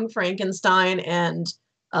watched Young Frankenstein and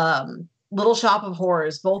Little Shop of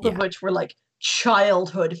Horrors, both of which were like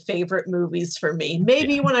childhood favorite movies for me.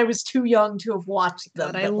 Maybe when I was too young to have watched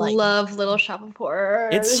them. God, I love Little Shop of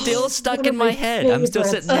Horrors. It's still stuck in my head. I'm still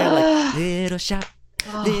sitting there like,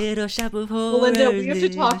 Little Shop of Horrors. Melinda, we have to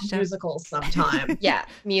talk musicals sometime. Yeah,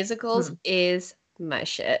 musicals is my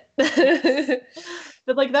shit.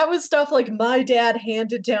 But like that was stuff like my dad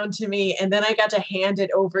handed down to me, and then I got to hand it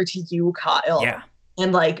over to you, Kyle. Yeah.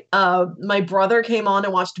 And like my brother came on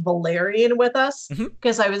and watched Valerian with us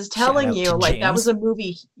because I was telling you like that was a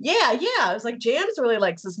movie. Yeah. I was like, James really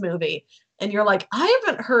likes this movie. And you're like, I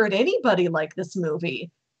haven't heard anybody like this movie.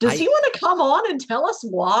 Does he want to come on and tell us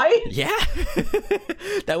why? Yeah.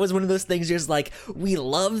 That was one of those things you're just like, we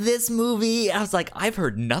love this movie. I was like, I've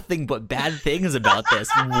heard nothing but bad things about this.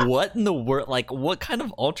 What in the world? Like, what kind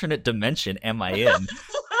of alternate dimension am I in?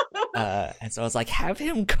 And so I was like, have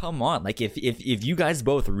him come on. Like, if you guys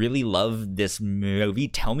both really love this movie,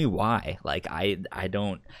 tell me why. Like, I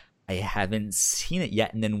haven't seen it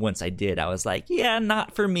yet. And then once I did, I was like, yeah,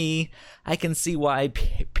 not for me. I can see why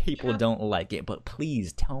people don't like it, but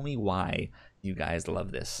please tell me why you guys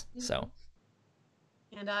love this. So,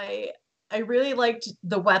 and I really liked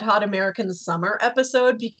the Wet Hot American Summer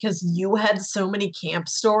episode because you had so many camp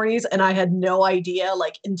stories and I had no idea,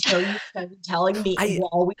 like, until you started telling me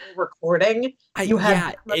while we were recording.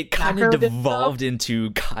 It kind of devolved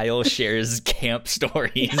into Kyle shares camp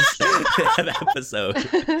stories that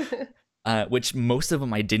episode. Which most of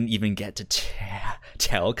them I didn't even get to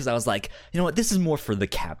tell because I was like, you know what, this is more for the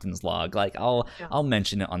captain's log. Like, I'll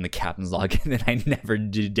mention it on the captain's log, and then I never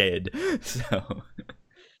did. So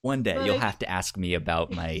one day you'll have to ask me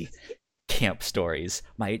about my camp stories,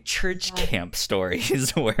 my church camp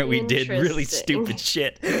stories where we did really stupid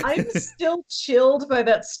shit. I'm still chilled by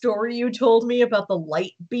that story you told me about the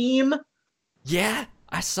light beam. Yeah,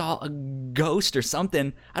 I saw a ghost or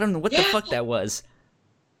something. I don't know what the fuck that was.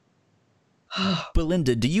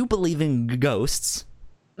 Belinda, do you believe in ghosts?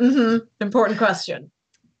 Important question.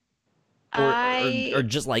 Or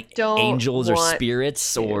just like angels or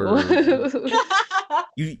spirits, or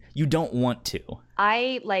you don't want to.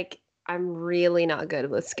 I'm really not good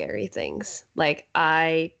with scary things. Like,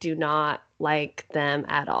 I do not like them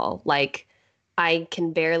at all. Like, I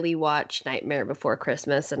can barely watch Nightmare Before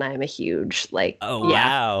Christmas, and I'm a huge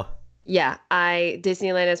wow. Yeah,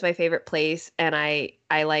 Disneyland is my favorite place, and I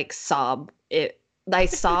like sob it. I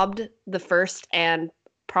sobbed the first and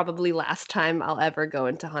probably last time I'll ever go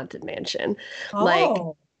into Haunted Mansion. Like,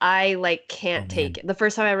 I can't take it. The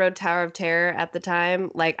first time I rode Tower of Terror at the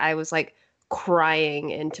time, like, I was like crying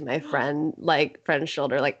into my friend's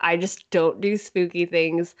shoulder. Like, I just don't do spooky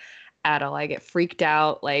things at all. I get freaked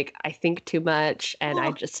out. Like, I think too much, and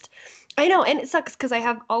I know, and it sucks because I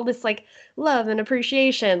have all this like love and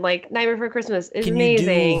appreciation. Like, Nightmare Before Christmas is amazing.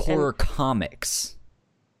 Can you do horror comics?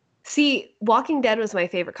 See, Walking Dead was my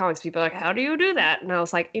favorite comics. People are like, how do you do that? And I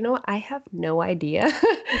was like, you know what? I have no idea.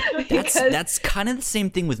 That's kind of the same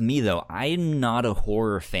thing with me, though. I'm not a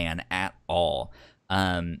horror fan at all.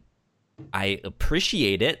 I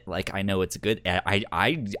appreciate it. Like, I know it's good.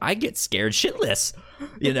 I get scared shitless,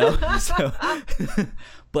 you know? So,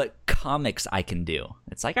 but comics I can do.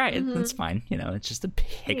 It's like, all right, that's fine. You know, it's just a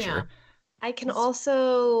picture. Yeah. I can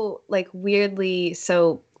also, like, weirdly,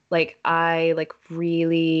 so Like I like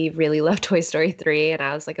really, really love Toy Story 3 and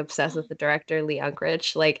I was like obsessed with the director Lee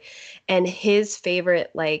Unkrich. Like and his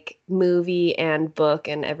favorite like movie and book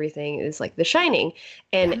and everything is like The Shining.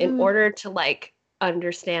 And in order to like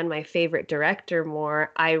understand my favorite director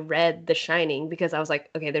more, I read The Shining because I was like,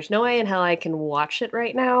 okay, there's no way in hell I can watch it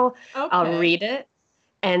right now. I'll read it.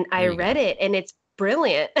 And I read it and it's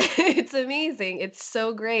brilliant. It's amazing. It's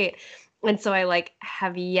so great. And so I like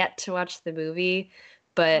have yet to watch the movie,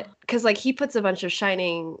 but because like he puts a bunch of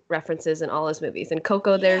Shining references in all his movies. And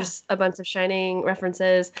Coco, there's a bunch of Shining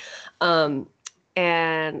references.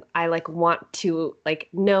 And I like want to like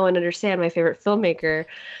know and understand my favorite filmmaker,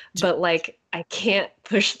 but like I can't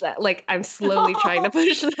push that. Like I'm slowly trying to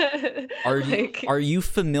push that. Are you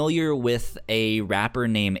familiar with a rapper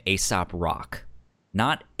named Aesop Rock?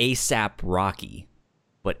 Not ASAP Rocky,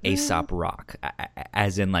 but Aesop Rock,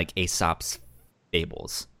 as in like Aesop's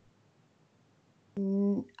Fables.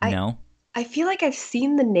 No? I feel like I've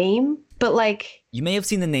seen the name, but like... You may have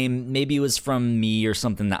seen the name. Maybe it was from me or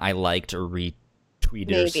something that I liked or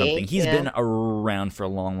retweeted or something. He's been around for a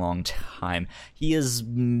long, long time. He is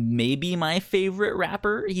maybe my favorite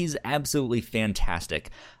rapper. He's absolutely fantastic.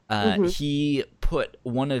 He put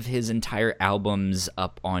one of his entire albums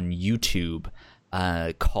up on YouTube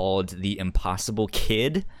called The Impossible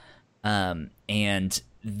Kid, and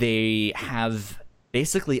they have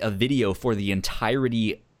basically a video for the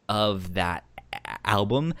entirety of that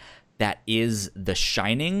album that is The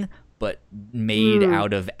Shining, but made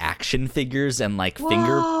out of action figures and like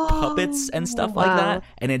finger puppets and stuff like that,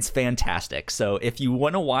 and it's fantastic. So if you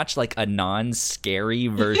want to watch like a non-scary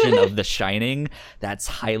version of The Shining that's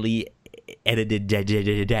highly edited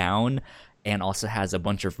down and also has a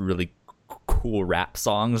bunch of really cool rap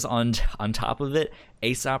songs on top of it,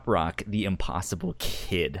 Aesop Rock, The Impossible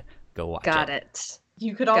Kid. Go watch it. Got it.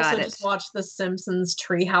 You could also just watch the Simpsons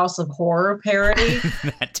Treehouse of Horror parody.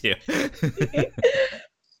 That too.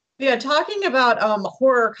 Yeah, talking about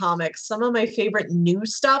horror comics, some of my favorite new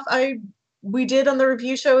stuff we did on the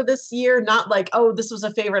review show this year, not like, oh, this was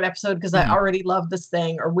a favorite episode because I already love this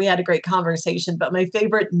thing or we had a great conversation, but my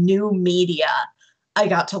favorite new media I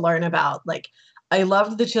got to learn about. Like, I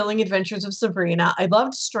loved The Chilling Adventures of Sabrina. I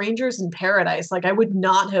loved Strangers in Paradise. Like, I would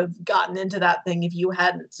not have gotten into that thing if you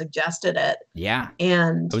hadn't suggested it. Yeah.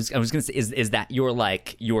 And I was gonna say, is that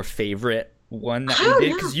your favorite one that we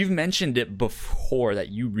did? Because you've mentioned it before that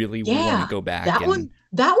you really want to go back. That one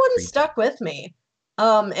stuck with me.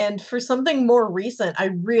 And for something more recent, I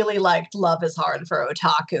really liked Love is Hard for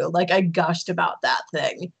Otaku. Like, I gushed about that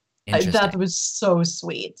thing. That was so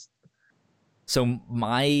sweet. So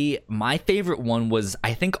my favorite one was,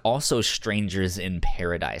 I think, also Strangers in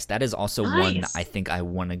Paradise. That is also one I think I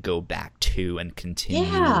want to go back to and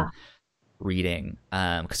continue reading.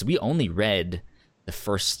 Because we only read the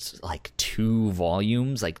first like 2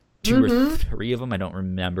 volumes, like 2 or 3 of them. I don't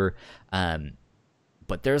remember.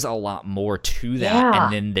 But there's a lot more to that.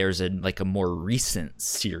 And then there's a more recent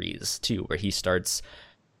series too, where he starts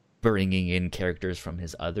bringing in characters from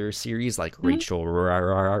his other series, like Rachel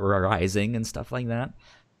Rising and stuff like that,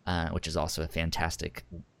 which is also a fantastic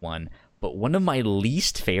one. But one of my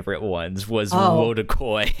least favorite ones was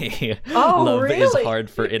Wodakoi. Love is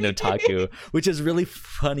Hard for Inotaku, which is really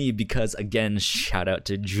funny because, again, shout out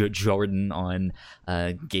to Jordan on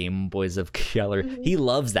Game Boys of Keller. He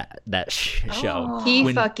loves that show.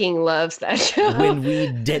 He fucking loves that show. When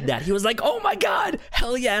we did that, he was like, oh my god,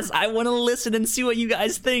 hell yes, I want to listen and see what you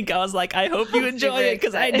guys think. I was like, I hope you enjoy it,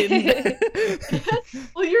 because I didn't.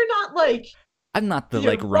 Well, you're not like... I'm not the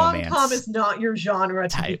romance. Rom-com is not your genre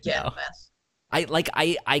to begin with.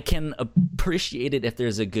 I can appreciate it if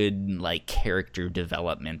there's a good like character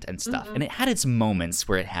development and stuff, and it had its moments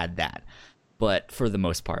where it had that, but for the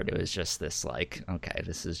most part, it was just this like, okay,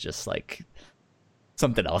 this is just like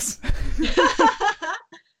something else.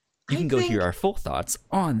 You can go hear our full thoughts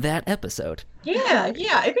on that episode. Yeah, I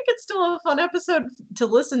think it's still a fun episode to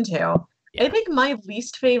listen to. Yeah. I think my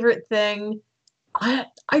least favorite thing. I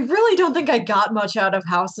really don't think I got much out of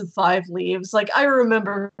House of Five Leaves. Like, I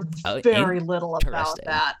remember very little about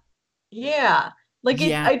that. Yeah. Like,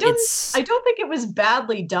 I don't think it was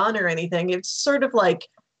badly done or anything. It's sort of like,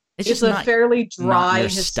 it's a fairly dry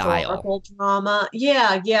historical drama.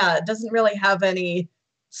 Yeah. It doesn't really have any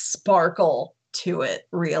sparkle to it,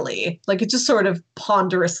 really. Like, it's just sort of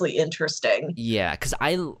ponderously interesting. Yeah, because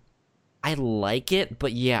I like it,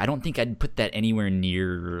 but I don't think I'd put that anywhere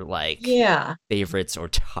near like favorites or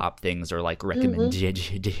top things or like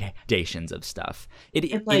recommendations of stuff. It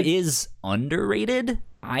is underrated,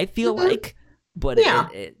 I feel like, but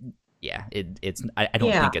it's I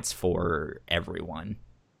don't think it's for everyone.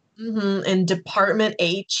 And Department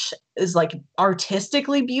H is like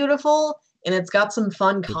artistically beautiful, and it's got some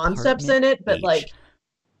fun concepts in it, but H. like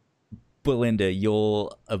Belinda,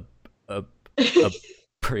 you'll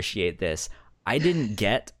appreciate this. I didn't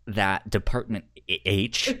get that Department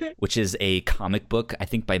H, which is a comic book, I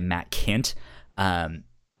think by Matt Kint,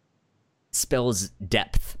 spells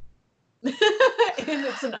depth. and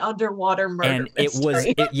it's an underwater murder And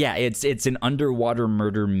mystery. it's an underwater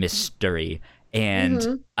murder mystery.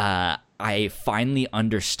 And I finally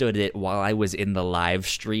understood it while I was in the live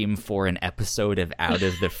stream for an episode of Out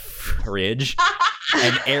of the Fridge.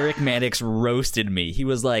 And Eric Mannix roasted me. He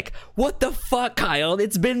was like, "What the fuck, Kyle?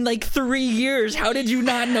 It's been like 3 years. How did you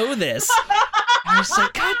not know this?" And I was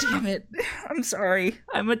like, "God damn it. I'm sorry.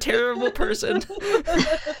 I'm a terrible person."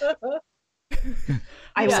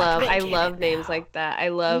 I love names like that. I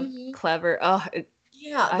love clever. Oh,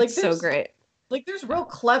 Like so great. Like there's real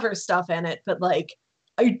clever stuff in it, but like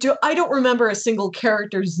I don't remember a single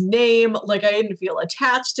character's name. Like I didn't feel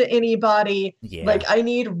attached to anybody. Yeah. Like I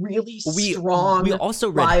need really strong. We also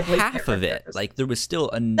read lively half of it. characters. Like there was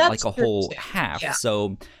still That's a true, whole too. half. Yeah.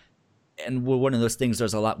 So, and we're one of those things.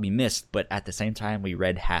 There's a lot we missed, but at the same time, we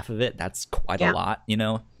read half of it. That's quite a lot, you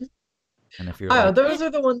know. And if you're those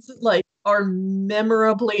are the ones that like are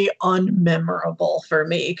memorably unmemorable for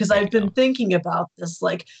me because I've been thinking about this.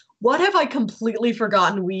 Like, what have I completely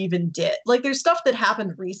forgotten we even did? Like, there's stuff that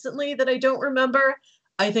happened recently that I don't remember.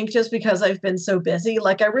 I think just because I've been so busy.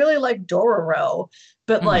 Like, I really like Dororo,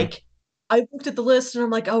 but like, I looked at the list and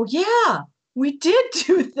I'm like, oh yeah, we did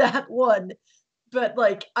do that one. But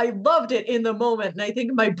like, I loved it in the moment, and I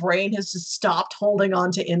think my brain has just stopped holding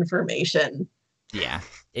on to information. Yeah,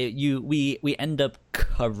 we end up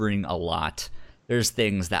covering a lot. There's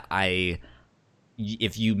things that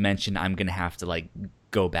if you mention, I'm gonna have to like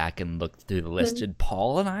go back and look through the list. Did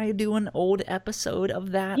Paul and I do an old episode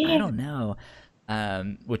of that? I don't know.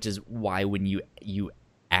 Which is why when you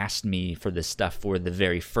asked me for this stuff for the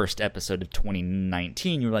very first episode of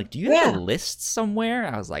 2019, you were like, "Do you have a list somewhere?"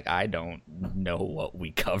 I was like, "I don't know what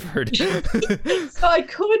we covered." So I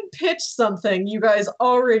could pitch something you guys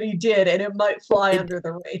already did, and it might fly under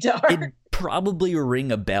the radar. It'd probably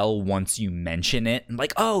ring a bell once you mention it. And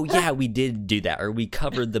like, oh yeah, we did do that, or we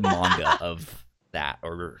covered the manga of that,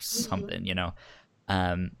 or something, you know.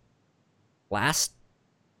 Last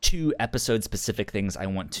 2 episode specific things I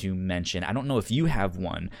want to mention. I don't know if you have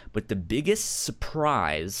one, but the biggest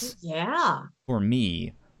surprise for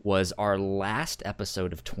me was our last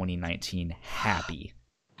episode of 2019, Happy.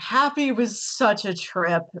 Happy was such a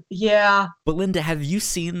trip. Yeah. Belinda, have you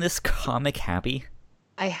seen this comic, Happy?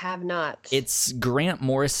 I have not. It's Grant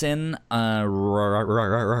Morrison writing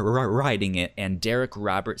it and Derek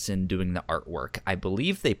Robertson doing the artwork. I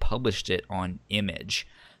believe they published it on Image.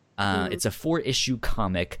 It's a 4-issue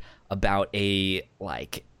comic about a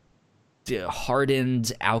like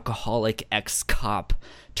hardened alcoholic ex-cop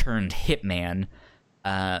turned hitman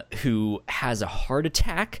who has a heart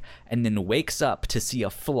attack and then wakes up to see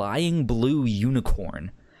a flying blue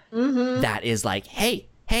unicorn that is like, hey,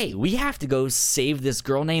 we have to go save this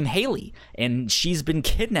girl named Haley, and she's been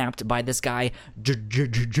kidnapped by this guy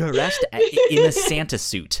dressed in a Santa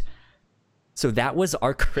suit. So that was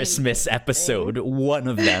our Christmas episode, one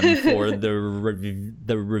of them for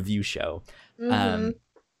the review show.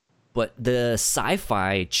 But the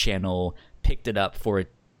Sci-Fi Channel picked it up for a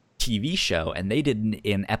TV show, and they did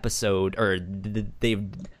an episode, or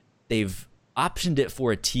they've optioned it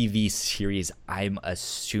for a TV series. I'm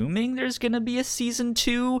assuming there's going to be a season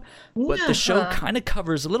 2, but the show kind of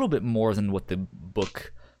covers a little bit more than what the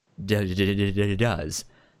book does.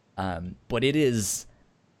 But it is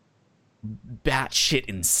batshit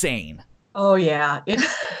insane. Oh yeah,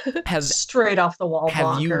 it's straight off the wall.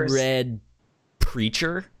 Have you bonkers. read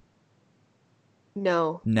Preacher?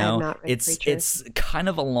 No, I have not read Preacher. It's kind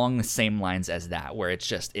of along the same lines as that, where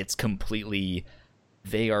it's completely,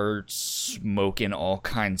 they are smoking all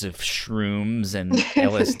kinds of shrooms and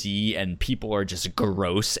LSD, and people are just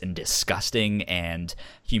gross and disgusting, and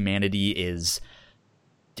humanity is,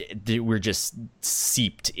 we're just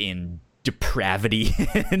seeped in depravity.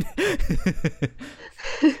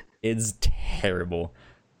 It's terrible.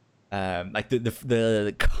 Like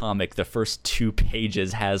the comic, the first 2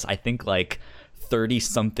 pages has, I think, like 30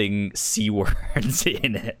 something C words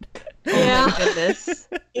in it. Yeah. Oh my goodness.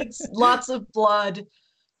 It's lots of blood,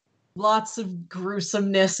 lots of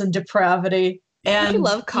gruesomeness and depravity. And I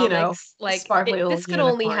love comics. Like sparkly little this could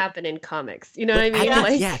only unicorn. happen in comics. You know what I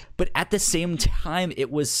mean? Yeah, but at the same time, it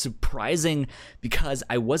was surprising because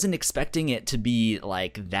I wasn't expecting it to be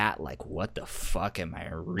like that. Like, what the fuck am I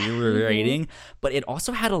rereading? But it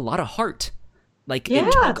also had a lot of heart. Like Yeah,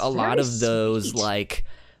 it took it's a lot very of those sweet. like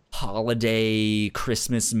holiday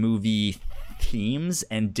Christmas movie themes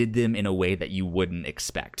and did them in a way that you wouldn't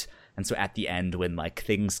expect. And so at the end, when like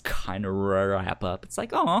things kind of wrap up, it's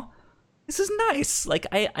like, oh, this is nice. Like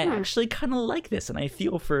I actually kind of like this, and I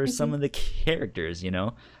feel for some of the characters, you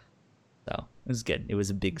know. So it was good. It was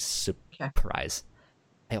a big surprise.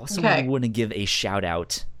 I also Okay. want to give a shout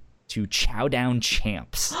out to Chow Down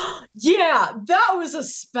Champs. Yeah, that was a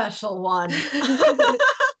special one.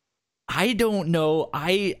 I don't know.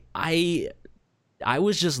 I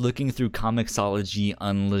was just looking through Comixology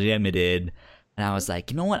Unlimited, and I was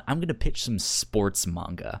like, you know what? I'm gonna pitch some sports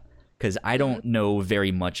manga because I don't know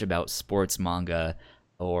very much about sports manga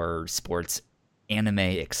or sports anime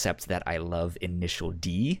except that I love Initial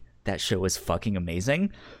D. That show is fucking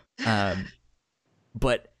amazing.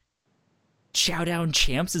 But Chow Down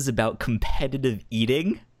Champs is about competitive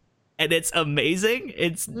eating, and it's amazing.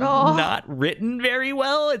 It's not written very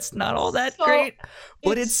well. It's not all that great,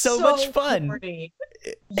 but it's so much fun. Corny.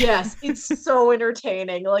 Yes, it's so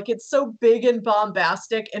entertaining. Like, it's so big and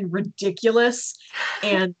bombastic and ridiculous,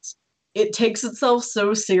 and it takes itself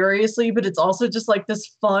so seriously, but it's also just like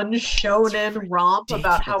this fun shonen romp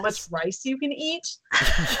about how much rice you can eat.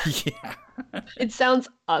 Yeah. It sounds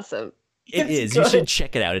awesome. It is. You should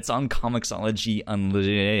check it out. It's on Comixology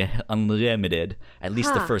Unlimited. At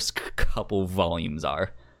least the first couple volumes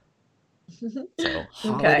are. So,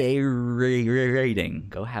 holiday rating.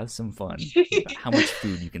 Go have some fun. About how much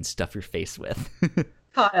food you can stuff your face with.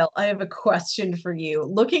 Kyle, I have a question for you.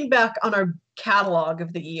 Looking back on our catalog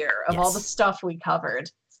of the year, of all the stuff we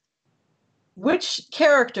covered, which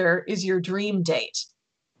character is your dream date?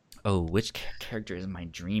 Oh, which character is my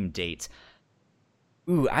dream date?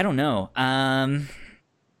 Ooh, I don't know.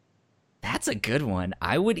 That's a good one.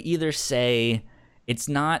 I would either say it's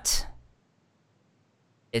not.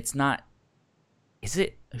 Is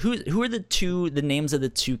it who are the names of the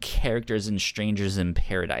two characters in Strangers in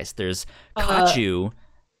Paradise? There's Kachu.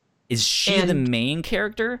 Is she the main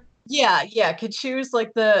character? Yeah. Kachu's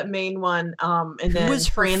like the main one. And then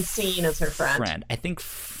Francine is her friend. I think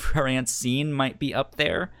Francine might be up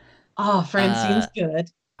there. Oh, Francine's good.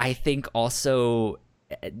 I think also,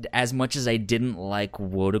 as much as I didn't like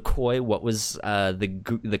Wodakoi, what was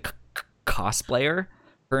the cosplayer?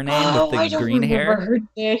 Her name with the green hair. Her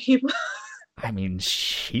name. I mean,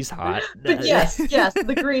 she's hot. But yes,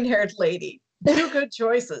 the green-haired lady. Two good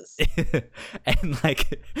choices. And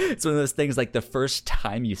like, it's one of those things. Like the first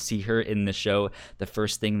time you see her in the show, the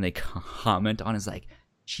first thing they comment on is like,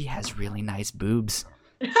 she has really nice boobs.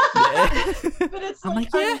 But it's like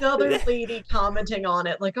another lady commenting on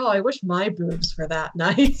it, like, oh, I wish my boobs were that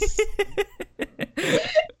nice.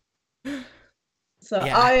 So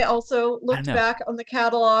I also looked back on the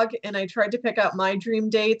catalog and I tried to pick out my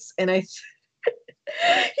dream dates, and he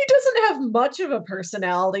doesn't have much of a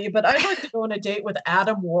personality, but I'd like to go on a date with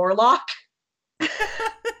Adam Warlock.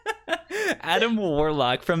 Adam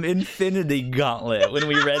Warlock from Infinity Gauntlet, when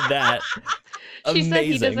we read that. She Amazing. said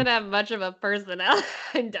he doesn't have much of a personality.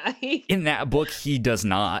 I'm dying. In that book, he does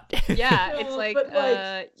not. Yeah, it's like,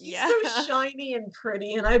 he's so shiny and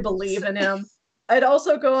pretty, and I believe in him. I'd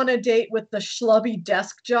also go on a date with the schlubby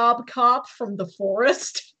desk job cop from The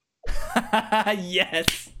Forest.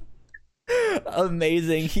 Yes.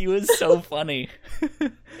 Amazing. He was so funny.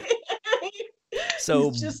 So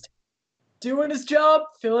he's just doing his job,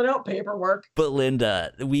 filling out paperwork. But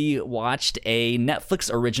Linda, we watched a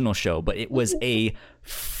Netflix original show, but it was a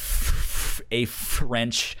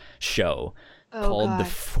French show called The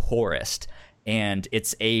Forest, and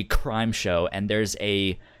it's a crime show, and there's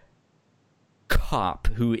a cop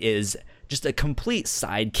who is just a complete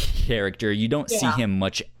side character. You don't see him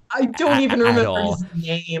much. I don't even remember all. his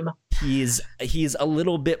name. He's a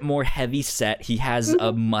little bit more heavy set. He has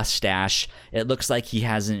a mustache. It looks like he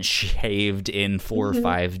hasn't shaved in 4 or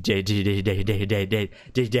 5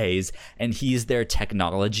 days, and he's their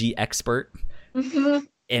technology expert.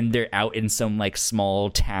 And they're out in some like small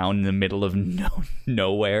town in the middle of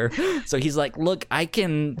nowhere. So he's like, look, I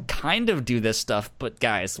can kind of do this stuff, but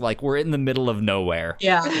guys, like, we're in the middle of nowhere.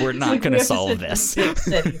 Yeah. We're not going to solve this. Big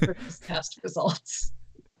city for these test results.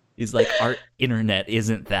 He's like, our internet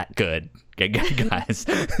isn't that good, guys.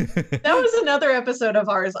 That was another episode of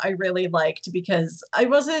ours I really liked, because I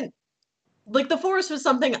wasn't, like, The Forest was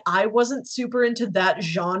something I wasn't super into that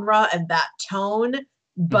genre and that tone.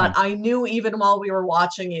 But I knew even while we were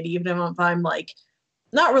watching it, even if I'm like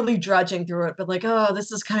not really drudging through it, but like, oh,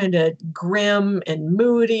 this is kind of grim and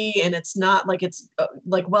moody, and it's not like it's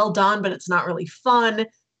like well done, but it's not really fun.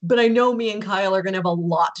 But I know me and Kyle are going to have a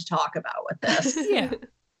lot to talk about with this.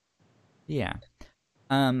 Yeah.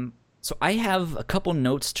 So I have a couple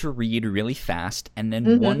notes to read really fast, and then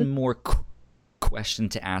Mhm. one more question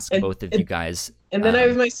to ask And- both of you guys. And then I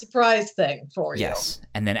have my surprise thing for you. Yes,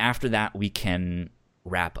 and then after that we can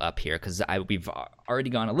wrap up here because we've already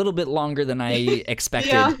gone a little bit longer than I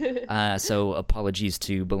expected. So apologies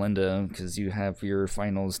to Belinda because you have your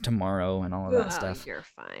finals tomorrow and all of that Oh, stuff. you're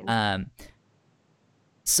fine.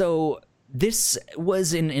 So this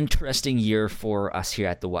was an interesting year for us here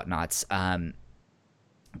at the Whatnauts,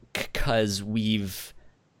 because we've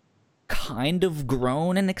kind of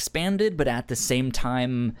grown and expanded, but at the same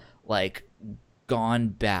time, like, gone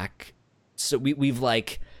back. So we've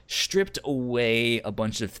like stripped away a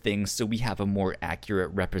bunch of things so we have a more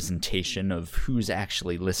accurate representation of who's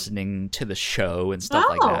actually listening to the show and stuff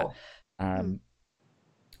like that.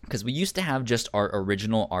 Because we used to have just our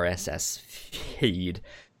original RSS feed,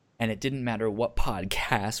 and it didn't matter what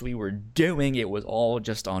podcast we were doing, it was all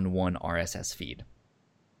just on one RSS feed.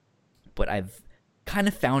 But I've kind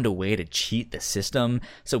of found a way to cheat the system,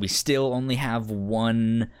 so we still only have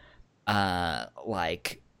one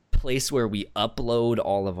like place where we upload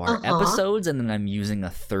all of our episodes, and then I'm using a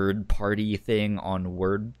third-party thing on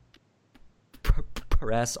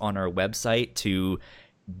WordPress on our website to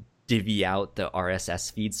divvy out the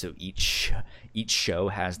RSS feed, so each show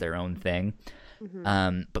has their own thing.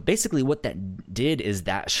 But basically what that did is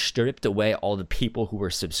that stripped away all the people who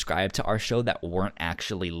were subscribed to our show that weren't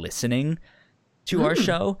actually listening to our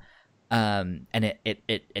show. And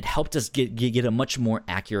it helped us get a much more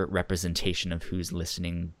accurate representation of who's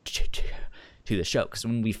listening to the show. Because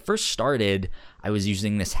when we first started, I was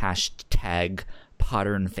using this hashtag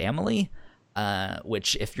Potter and Family,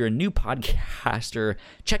 which if you're a new podcaster,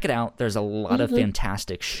 check it out. There's a lot of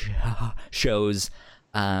fantastic shows,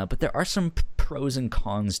 but there are some pros and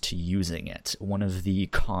cons to using it. One of the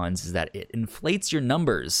cons is that it inflates your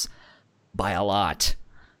numbers by a lot.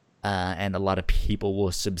 And a lot of people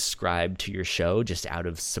will subscribe to your show just out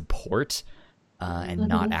of support and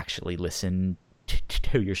not actually listen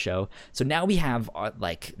to your show. So now we have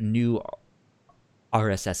like new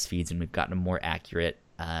RSS feeds, and we've gotten a more accurate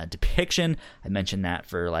depiction. I mentioned that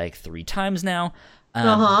for like 3 times now.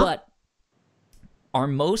 But our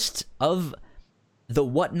most of the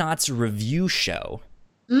Whatnauts review show,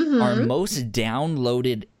 our most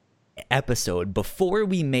downloaded episode before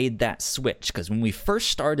we made that switch, because when we first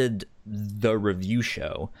started the review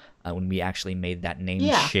show, when we actually made that name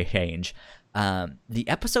change, the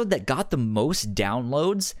episode that got the most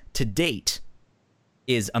downloads to date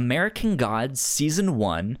is American Gods Season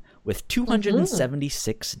 1 with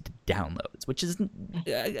 276 downloads, which is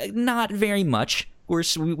not very much.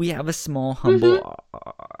 We have a small, humble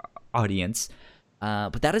audience.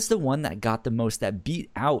 But that is the one that got the most, that beat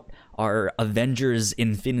out our Avengers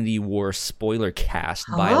Infinity War spoiler cast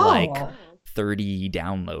by like 30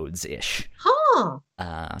 downloads-ish.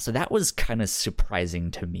 So that was kind of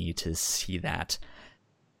surprising to me to see that.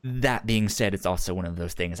 That being said, it's also one of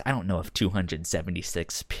those things, I don't know if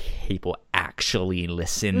 276 people actually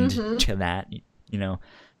listened to that, you know?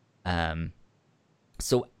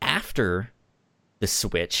 So after the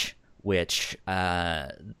switch, which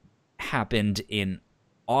happened in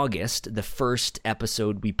August, the first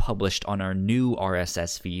episode we published on our new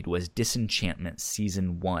RSS feed was Disenchantment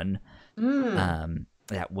Season 1.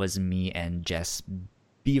 That was me and Jess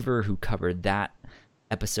Beaver who covered that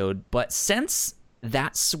episode. But since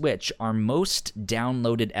that switch, our most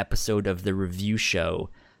downloaded episode of the review show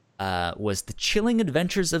was The Chilling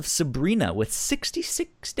Adventures of Sabrina with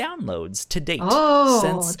 66 downloads to date.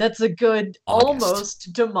 Since That's a good, August.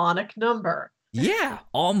 almost demonic number. Yeah,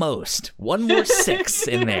 almost. One more 6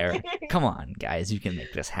 in there. Come on, guys, you can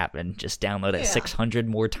make this happen. Just download it 600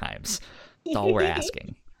 more times. That's all we're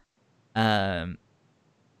asking.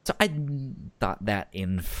 So I thought that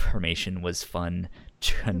information was fun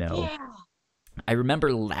to know. I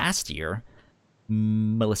remember last year,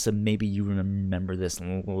 Melissa, maybe you remember this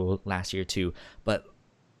last year too, but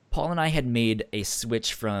Paul and I had made a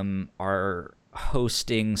switch from our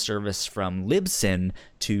hosting service from Libsyn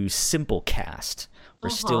to Simplecast. We're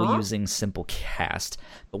still using Simplecast,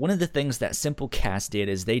 but one of the things that Simplecast did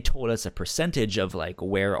is they told us a percentage of like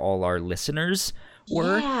where all our listeners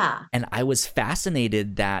were, and I was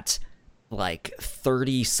fascinated that like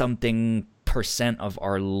 30-something% of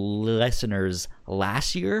our listeners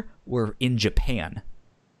last year were in Japan.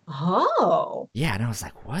 Yeah, and I was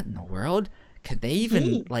like, what in the world? Could they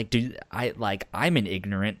even I'm an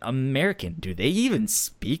ignorant American. Do they even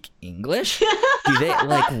speak English? Do they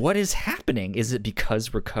what is happening? Is it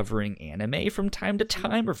because we're covering anime from time to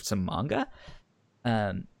time or some manga?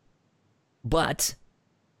 But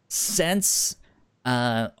since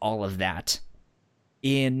all of that,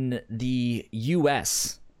 In the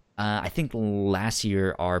US, I think last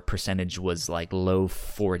year our percentage was like low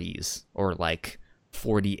 40s or like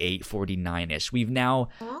 48, 49-ish. We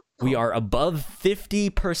are above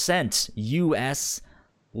 50% US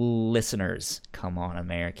listeners. Come on,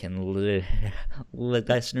 American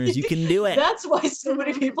listeners, you can do it. That's why so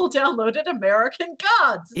many people downloaded American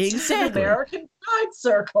Gods. It's just an Exactly. American God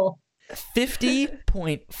circle.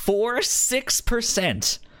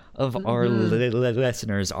 50.46% of our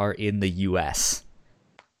listeners are in the US,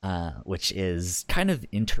 which is kind of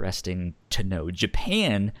interesting to know.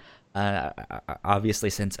 Japan, obviously,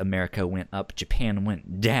 since America went up, Japan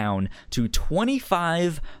went down to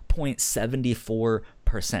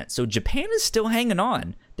 25.74%. So Japan is still hanging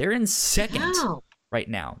on. They're in second right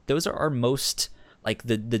now. Those are our most, like,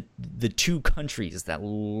 the two countries that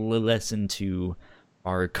listen to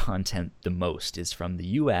our content the most is from the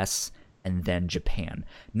US and then Japan.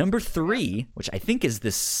 Number 3, which I think is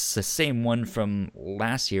the same one from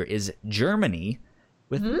last year, is Germany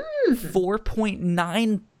with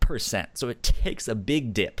 4.9%. So it takes a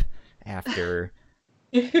big dip after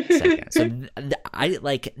second. So I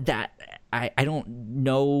like that. I don't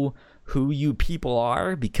know who you people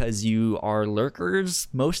are because you are lurkers,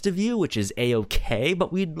 most of you, which is a-okay,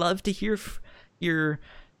 but we'd love to hear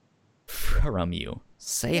from you.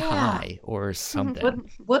 Say hi or something.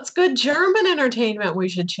 What's good German entertainment we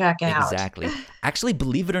should check out? Exactly. Actually,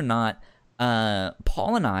 believe it or not,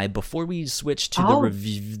 Paul and I, before we switched to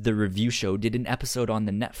the review show, did an episode on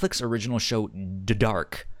the Netflix original show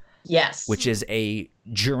Dark. Yes. Which is a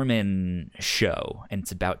German show, and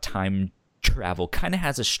it's about time travel. Kind of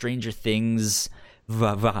has a Stranger Things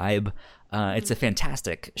vibe. It's a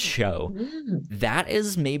fantastic show. That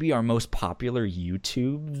is maybe our most popular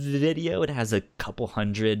YouTube video. It has a couple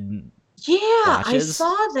hundred watches. I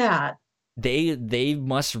saw that. They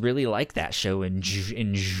must really like that show in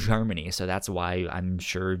Germany, so that's why I'm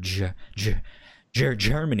sure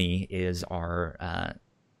Germany is our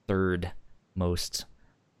third most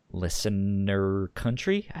listener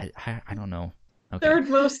country. I don't know. Okay. Third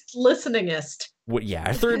most listeningest.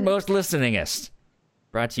 Our third most listeningest.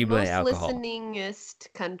 Brought to you by Most alcohol.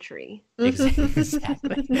 listeningest country.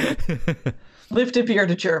 Exactly. Lift a beer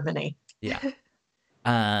to Germany. Yeah.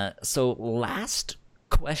 So last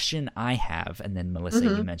question I have, and then Melissa,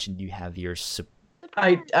 you mentioned you have your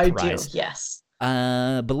I do, surprise. yes.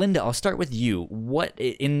 Belinda, I'll start with you. What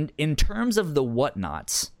in terms of the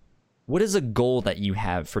Whatnauts, what is a goal that you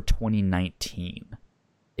have for 2019?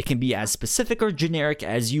 It can be as specific or generic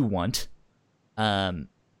as you want.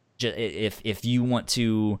 If you want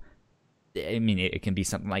to, I mean, it can be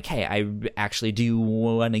something like, hey, I actually do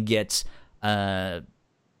want to get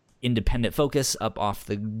independent focus up off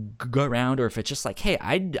the ground, or if it's just like, hey,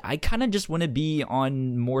 I kind of just want to be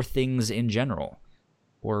on more things in general,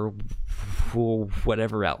 or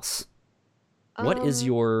whatever else. What is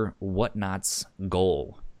your Whatnauts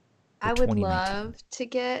goal for I would 2019? love to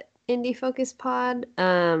get Indie Focus Pod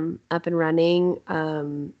up and running.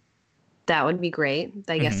 That would be great.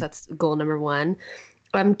 I guess that's goal number 1.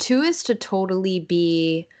 2 is to totally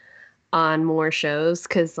be on more shows,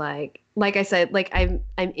 because like I said, like I'm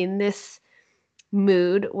in this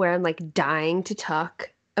mood where I'm like dying to talk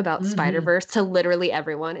about Spider-Verse to literally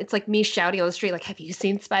everyone. It's like me shouting on the street, like, have you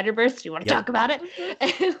seen Spider-Verse? Do you want to talk about it?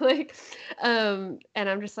 And like, and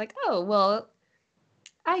I'm just like, oh, well,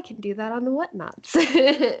 I can do that on the Whatnauts.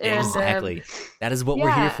 Exactly. That is what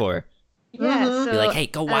we're here for. Yeah. So, be like, hey,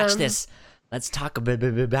 go watch this. Let's talk a bit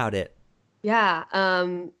about it. Yeah.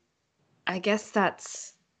 I guess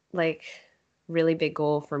that's like really big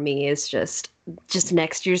goal for me is just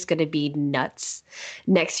next year's going to be nuts.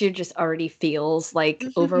 Next year just already feels like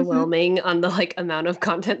overwhelming on the like amount of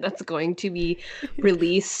content that's going to be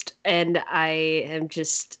released. And I am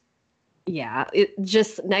just,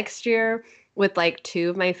 just next year with like 2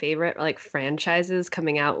 of my favorite like franchises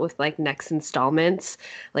coming out with like next installments,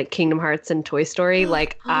 like Kingdom Hearts and Toy Story.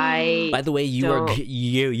 Like By the way, you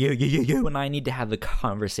and I need to have a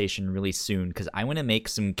conversation really soon, because I want to make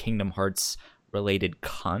some Kingdom Hearts related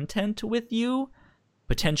content with you,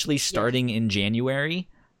 potentially starting in January.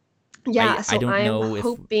 Yeah, so I don't know I'm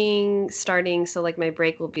hoping starting, so like my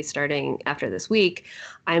break will be starting after this week.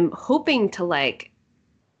 I'm hoping to like,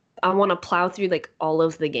 I want to plow through like all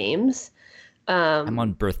of the games. I'm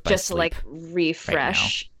on Birth by just to Sleep like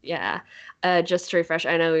refresh. Right, just to refresh.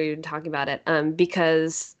 I know you're talking about it.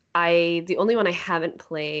 Because the only one I haven't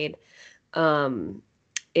played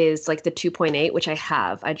is like the 2.8, which I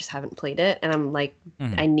have. I just haven't played it, and I'm like,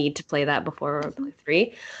 I need to play that before I play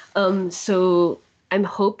 3. So I'm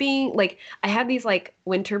hoping, like, I have these like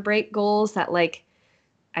winter break goals that like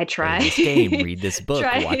I try. Play this game, read this book,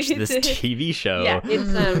 Try watch this to- TV show. Yeah,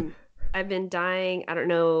 it's I've been dying. I don't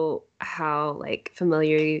know how like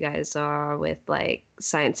familiar you guys are with like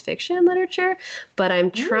science fiction literature, but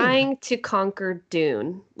I'm trying to conquer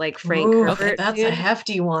Dune, like Frank Ooh, Herbert. that's Dune. a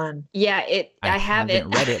hefty one. Yeah, I have it.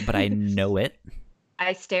 haven't read it, but I know it.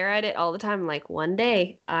 I stare at it all the time. Like one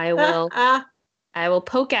day I will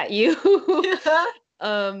poke at you.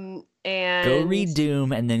 And Go read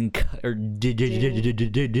Doom and then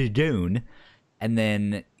Dune, and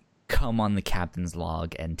then come on the captain's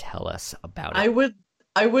log and tell us about it.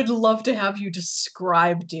 I would love to have you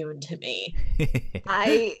describe Dune to me.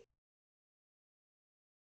 I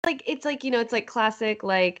like it's like, you know, it's like classic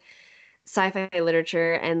like sci-fi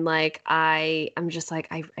literature, and like I'm just like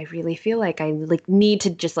I really feel like I like need to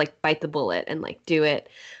just like bite the bullet and like do it.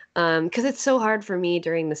 Because it's so hard for me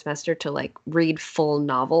during the semester to like read full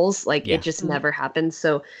novels. Like Yeah. it just never happens.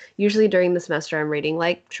 So usually during the semester I'm reading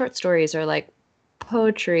like short stories or like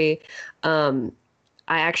poetry.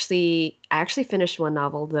 I actually finished one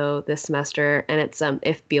novel though this semester, and it's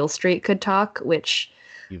If Beale Street Could Talk, which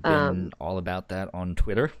You've been all about that on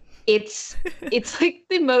Twitter. it's like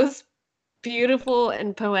the most beautiful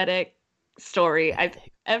and poetic story I've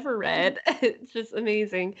ever read. It's just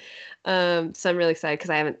amazing. So I'm really excited because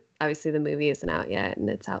I haven't, obviously the movie isn't out yet and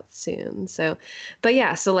it's out soon. So, but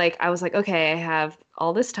yeah, so like I was like, okay, I have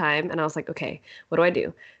all this time, and I was like, okay, what do I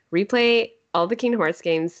do? Replay all the Kingdom Hearts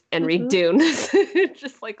games and read Dune.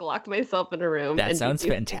 Just like lock myself in a room. That and sounds do-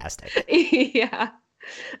 fantastic. Yeah.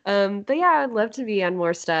 But yeah, I'd love to be on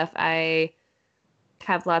more stuff. I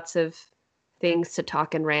have lots of things to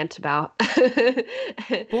talk and rant about.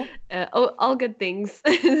 Cool. All good things.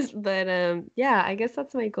 But yeah, I guess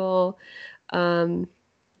that's my goal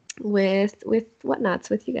with Whatnauts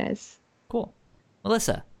with you guys. Cool.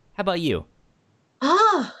 Melissa, how about you?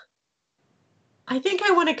 I think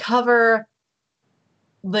I want to cover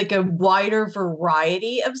like a wider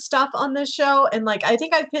variety of stuff on this show. And like I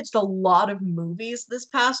think I've pitched a lot of movies this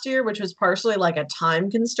past year, which was partially like a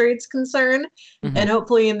time constraints concern. Mhm. And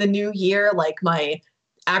hopefully in the new year, like my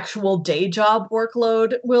actual day job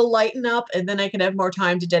workload will lighten up, and then I can have more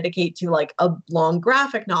time to dedicate to like a long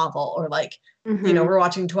graphic novel, or like, you know, we're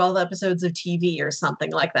watching 12 episodes of TV or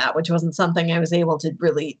something like that, which wasn't something I was able to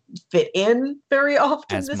really fit in very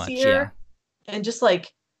often As this much, year. And just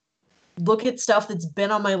like look at stuff that's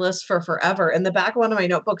been on my list for forever. In the back of one of my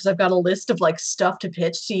notebooks, I've got a list of like stuff to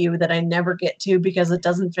pitch to you that I never get to because it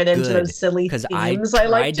doesn't fit into Good, those silly 'cause themes I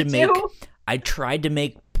like to do. I tried to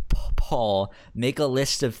make Paul make a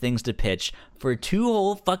list of things to pitch for 2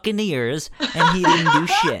 whole fucking years, and he didn't do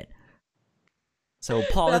shit. So,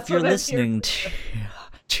 Paul, That's if you're what I'm here listening for.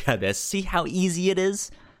 to this, see how easy it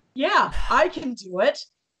is? Yeah, I can do it.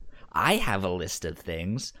 I have a list of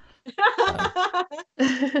things. So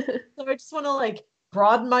I just want to like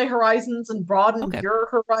broaden my horizons and broaden Okay. your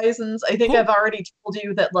horizons. I think Cool. I've already told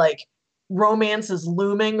you that like romance is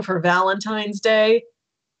looming for Valentine's Day.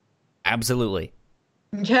 Absolutely.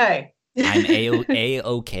 Okay. I'm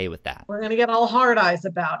A-okay with that. We're gonna get all hard eyes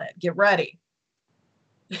about it. Get ready.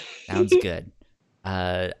 Sounds good.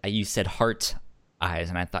 You said heart eyes,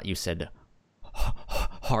 and I thought you said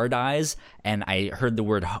hard eyes, and I heard the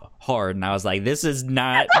word hard, and I was like, this is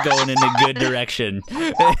not going in a good direction.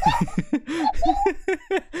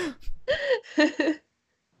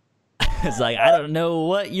 It's like, I don't know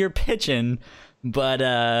what you're pitching, but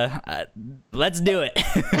let's do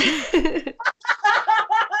it.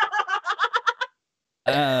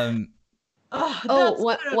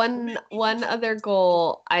 One other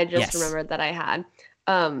goal I just Yes. remembered that I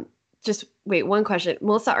had. Just wait, one question.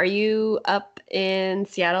 Melissa, are you up in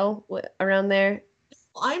Seattle around there?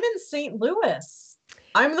 I'm in St. Louis.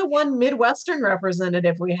 I'm the one Midwestern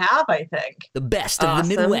representative we have, I think. The best of Awesome.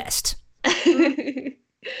 the Midwest.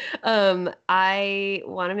 I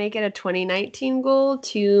want to make it a 2019 goal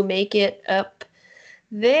to make it up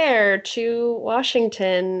there to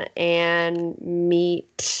Washington and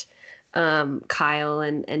meet Kyle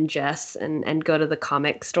and Jess and go to the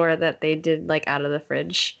comic store that they did like out of the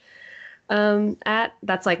fridge at.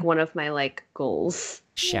 That's like one of my like goals.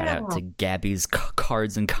 Shout out to Gabby's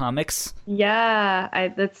Cards and Comics. Yeah,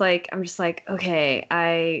 that's like, I'm just like, okay,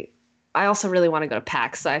 I also really want to go to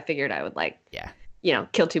PAX, so I figured I would like, you know,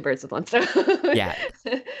 kill 2 birds with one stone. Yeah.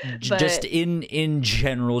 Just in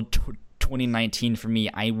general, 2019 for me,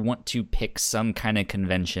 I want to pick some kind of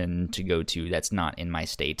convention to go to that's not in my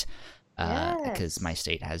state, because my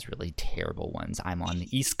state has really terrible ones. I'm on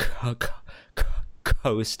the East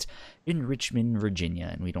Coast in Richmond, Virginia,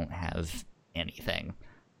 and we don't have anything.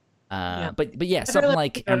 But yeah, something really like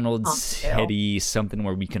like to go to Emerald cocktail. City, something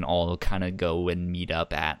where we can all kind of go and meet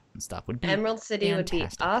up at and stuff would be Emerald City would be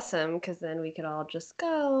fantastic. awesome because then we could all just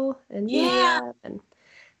go and meet Yeah. up, and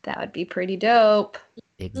that would be pretty dope.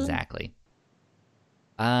 Exactly.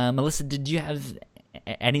 Melissa, did you have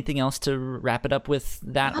anything else to wrap it up with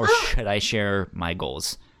that, or should I share my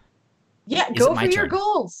goals? Yeah, Is go it my for your turn?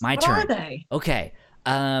 goals. My what turn. are they? Okay.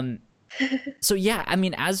 So yeah, I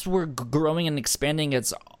mean, as we're growing and expanding,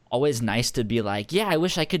 it's always nice to be like, yeah, I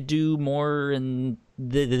wish I could do more and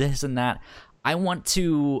this and that. I want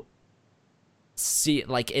to see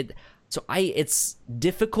like it. So it's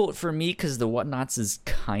difficult for me because the Whatnauts is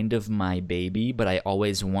kind of my baby, but I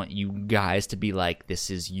always want you guys to be like, this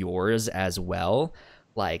is yours as well.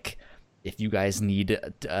 Like, if you guys need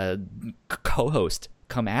a co-host,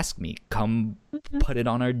 come ask me. Come put it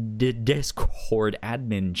on our Discord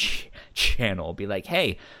admin channel. Be like,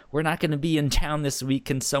 hey, we're not going to be in town this week.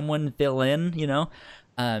 Can someone fill in? You know.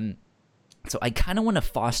 So I kind of want to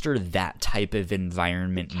foster that type of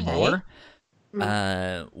environment more.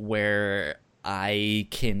 Where I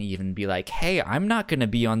can even be like, hey, I'm not going to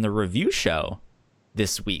be on the review show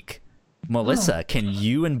this week. Melissa, can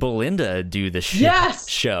you and Belinda do the Yes!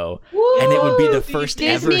 show? Woo! And it would be the first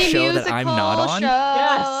ever Disney show that I'm not on. Show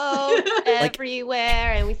Yes.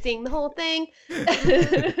 everywhere, and we sing the whole thing.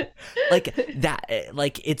 Like that,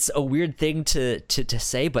 like it's a weird thing to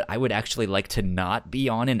say, but I would actually like to not be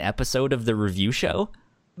on an episode of the review show.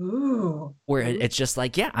 Ooh. Where it's just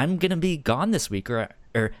like, yeah, I'm gonna be gone this week, or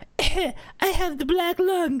I have the black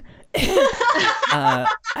lung.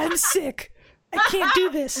 I'm sick. I can't do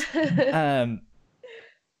this.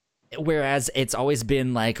 Whereas it's always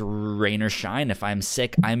been like rain or shine. If I'm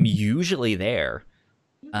sick, I'm usually there,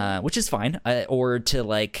 which is fine. Or to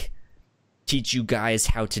like teach you guys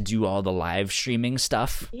how to do all the live streaming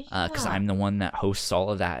stuff, because I'm the one that hosts all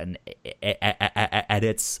of that and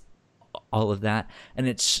edits all of that. And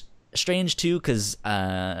it's strange too because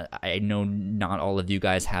I know not all of you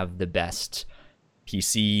guys have the best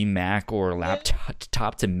PC, Mac, or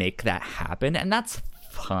laptop to make that happen, and that's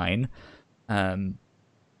fine.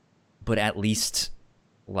 But at least,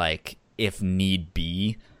 like, if need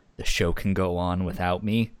be, the show can go on without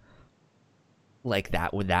me. Like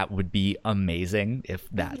that would be amazing if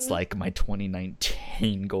that's like my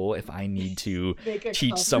 2019 goal. If I need to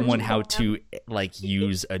teach someone how to like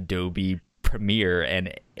use Adobe Premiere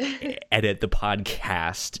and edit the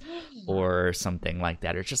podcast or something like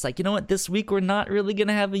that. Or it's just like, you know what, this week we're not really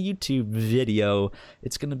gonna have a YouTube video.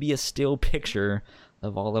 It's gonna be a still picture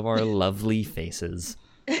of all of our lovely faces.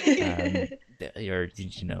 Or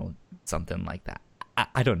you know, something like that.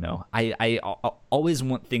 I don't know. I always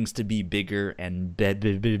want things to be bigger and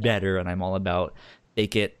better, and I'm all about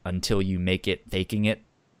fake it until you make it faking it.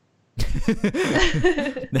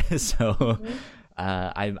 So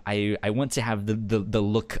I want to have the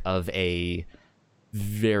look of a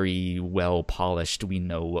very well polished, we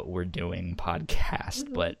know what we're doing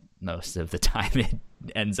podcast, but most of the time it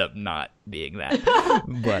ends up not being that.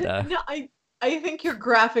 But No, I think your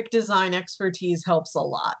graphic design expertise helps a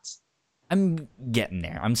lot. I'm getting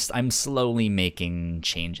there. I'm slowly making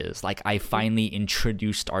changes. Like I finally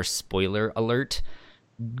introduced our spoiler alert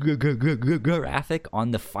graphic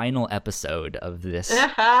on the final episode of this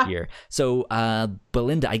year. So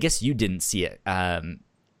Belinda, I guess you didn't see it.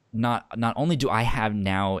 Not only do I have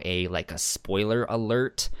now a spoiler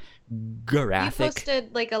alert graphic. You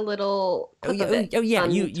posted like a little clip of it yeah,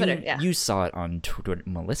 on you Twitter. you saw it on Twitter.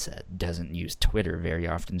 Melissa doesn't use Twitter very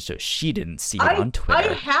often, so she didn't see it on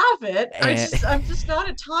Twitter. I have it. I'm just not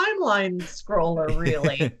a timeline scroller,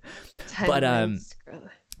 really. But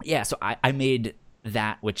yeah, so I made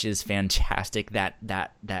that, which is fantastic. That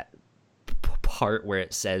part where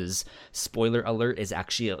it says spoiler alert is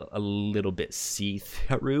actually a little bit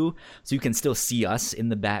see-through, so you can still see us in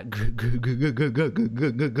the background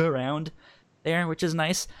there, which is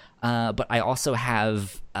nice. But I also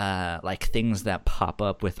have like things that pop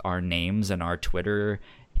up with our names and our Twitter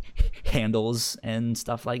handles and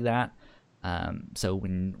stuff like that. So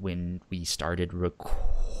when we started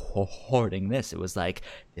recording this, it was like,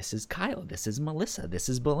 this is Kyle, this is Melissa, this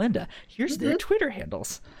is Belinda, here's their Twitter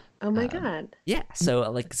handles. Oh my god. Yeah, so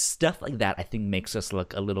like stuff like that I think makes us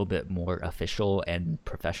look a little bit more official and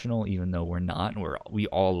professional, even though we're not. We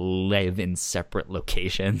all live in separate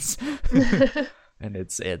locations. And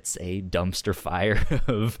it's a dumpster fire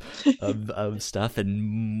of stuff,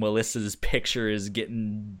 and Melissa's picture is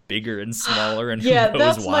getting bigger and smaller, and yeah, who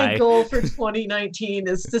knows that's why. my goal for 2019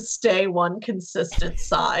 is to stay one consistent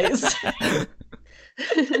size.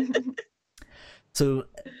 So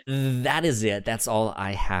that is it. That's all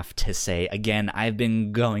I have to say. Again, I've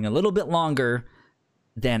been going a little bit longer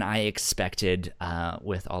than I expected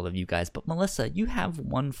with all of you guys. But Melissa, you have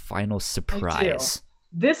one final surprise.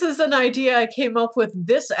 This is an idea I came up with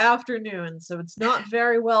this afternoon, so it's not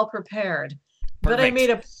very well prepared. But I made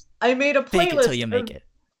a playlist. Fake it till you make it.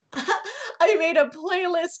 I made a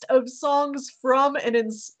playlist of songs from and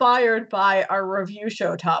inspired by our review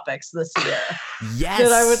show topics this year. Yes.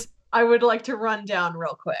 That I would like to run down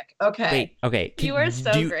real quick. Okay. Wait, okay. You are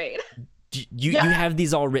so great. You have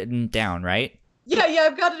these all written down, right? Yeah,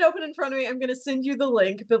 I've got it open in front of me. I'm going to send you the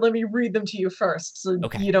link, but let me read them to you first so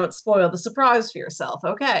you don't spoil the surprise for yourself.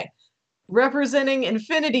 Okay. Representing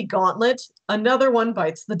Infinity Gauntlet, Another One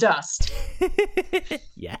Bites the Dust.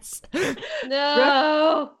 Yes.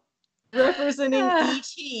 No. Representing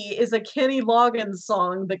E.T. is a Kenny Loggins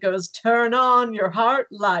song that goes, "Turn on your heart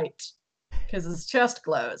light," because his chest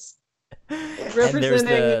glows. Representing...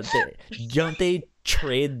 And there's don't they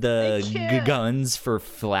trade the guns for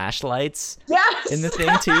flashlights? Yes! In the thing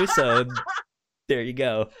too, so there you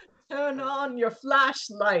go. Turn on your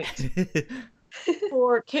flashlight.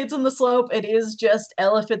 For Kids on the Slope, it is just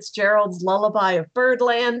Ella Fitzgerald's Lullaby of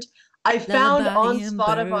Birdland. I found on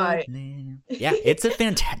Spotify. Yeah, it's a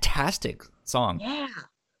fantastic song. Yeah.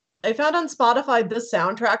 I found on Spotify the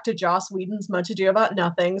soundtrack to Joss Whedon's Much Ado About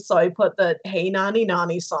Nothing, so I put the Hey Nani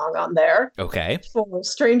Nani song on there. Okay. For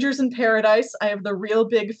Strangers in Paradise, I have the Real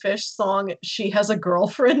Big Fish song, She Has a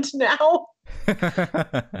Girlfriend Now.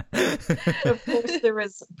 Of course, there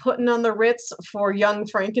is Puttin' on the Ritz for Young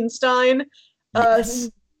Frankenstein. Yes.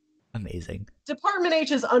 Amazing. Department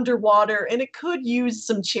H is underwater, and it could use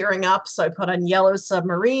some cheering up, so I put on Yellow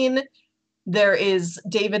Submarine. There is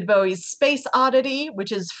David Bowie's Space Oddity,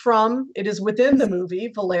 which is within the movie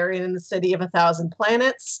Valerian and the City of a Thousand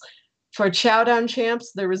Planets. For Chowdown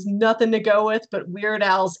Champs, there was nothing to go with but Weird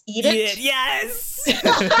Al's Eat It. Yes!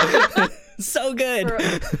 So good.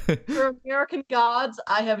 For American Gods,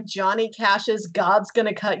 I have Johnny Cash's God's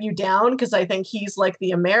Gonna Cut You Down, because I think he's like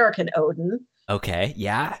the American Odin. Okay,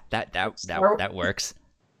 yeah, that works.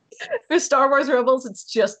 For Star Wars Rebels, it's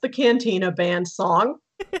just the Cantina Band song.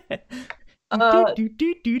 And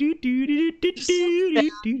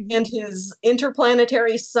his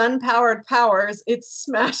interplanetary sun-powered powers, it's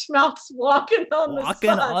Smash Mouth's Walking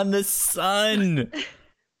on the Sun.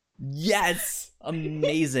 Yes.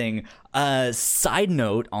 Amazing. Side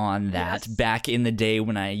note on that, back in the day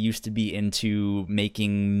when I used to be into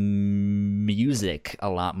making music a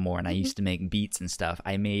lot more and I used to make beats and stuff,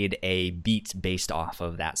 I made a beat based off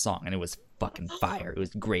of that song and it was fucking fire. It was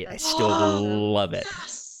great. I still love it.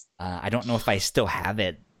 I don't know if I still have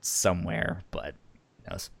it somewhere, but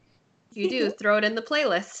who knows? You do. Throw it in the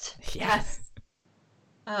playlist. Yes.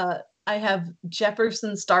 I have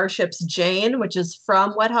Jefferson Starship's Jane, which is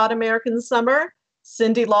from Wet Hot American Summer.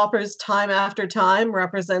 Cyndi Lauper's Time After Time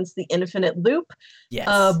represents the infinite loop.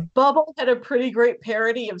 Yes. Bubble had a pretty great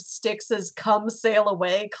parody of Styx's Come Sail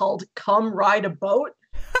Away called Come Ride a Boat.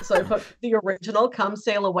 So I put the original Come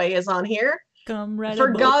Sail Away is on here. Come ride For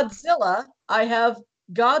a boat. Godzilla, I have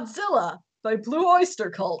Godzilla by Blue Oyster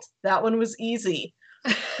Cult. That one was easy.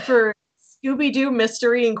 For Scooby-Doo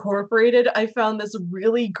Mystery Incorporated, I found this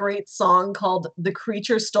really great song called The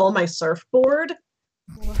Creature Stole My Surfboard.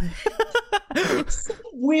 It's a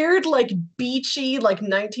weird, like beachy, like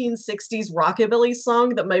 1960s rockabilly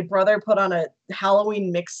song that my brother put on a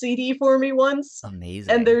Halloween mix CD for me once.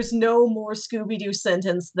 Amazing. And there's no more Scooby-Doo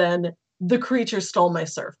sentence than The Creature Stole My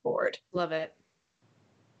Surfboard. Love it.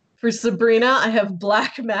 For Sabrina, I have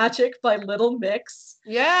Black Magic by Little Mix.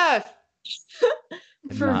 Yes.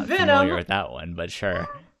 I'm For not Venom, familiar with that one, but sure.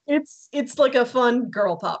 it's like a fun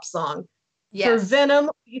girl pop song. Yes. For Venom,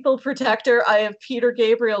 Lethal Protector, I have Peter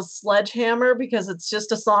Gabriel's Sledgehammer because it's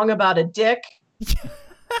just a song about a dick.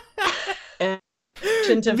 And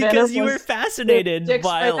to Because Venom you were was fascinated dick's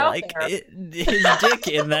by right out like there. his dick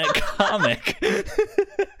in that comic.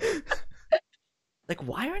 Like,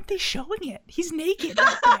 why aren't they showing it? He's naked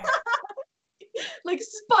right there. Like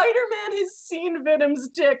Spider-Man has seen Venom's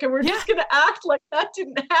dick, and we're just gonna act like that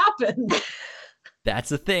didn't happen. That's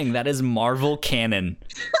the thing. That is Marvel canon.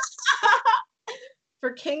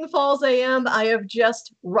 For King Falls AM, I have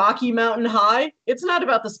just Rocky Mountain High. It's not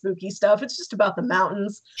about the spooky stuff, it's just about the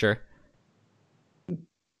mountains. Sure.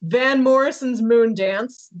 Van Morrison's Moon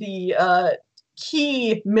Dance, the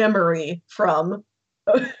key memory from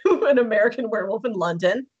An American Werewolf in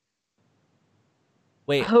London.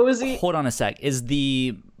 Wait, Hosey. hold on a sec. Is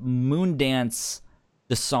the Moon Dance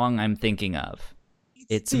the song I'm thinking of?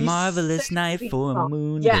 It's a the marvelous sexy night for a song.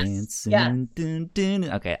 moon Yes, dance. yes. Dun, dun,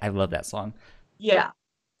 dun. Okay, I love that song. Yeah.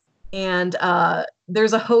 And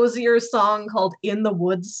there's a Hosier song called In the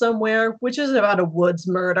Woods Somewhere, which is about a woods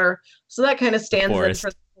murder. So that kind of stands in for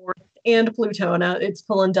the forest and Plutona. It's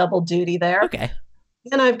pulling double duty there. Okay.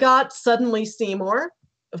 And I've got Suddenly Seymour,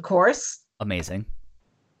 of course. Amazing.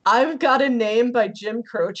 I've got a name by Jim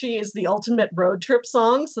Croce as the ultimate road trip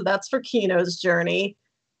song. So that's for Kino's Journey.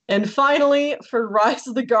 And finally, for Rise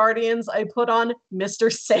of the Guardians, I put on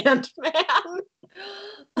Mr. Sandman.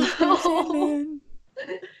 Mr. Sandman.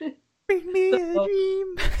 Bring me a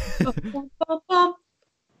dream.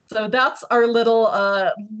 So that's our little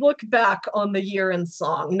look back on the year in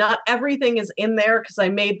song. Not everything is in there because I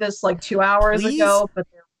made this like 2 hours ago, but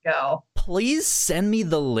there we go. Please send me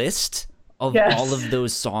the list of all of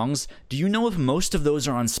those songs. Do you know if most of those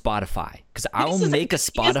are on Spotify? Because I'll make a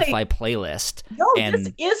Spotify playlist. No,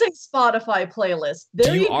 this is a Spotify playlist.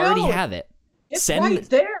 There you go. already have it? It's right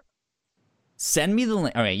there. Send me the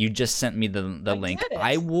link. All right, you just sent me the link.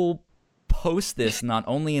 I will post this not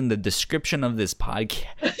only in the description of this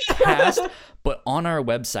podcast, but on our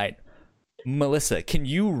website. Melissa, can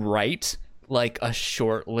you write like a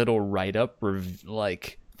short little write-up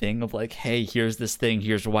like thing of like, hey, here's this thing,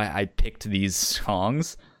 here's why I picked these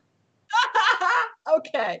songs?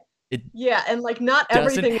 Okay. And like not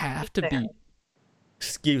everything doesn't have to be.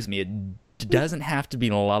 Excuse me. It doesn't have to be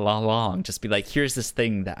long. Just be like, here's this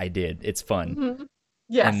thing that I did. It's fun. Mm-hmm.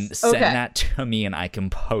 Yes. And send that to me, and I can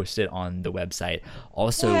post it on the website.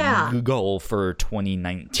 Also, goal for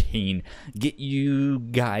 2019: get you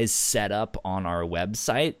guys set up on our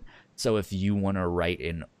website. So if you want to write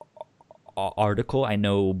an article, I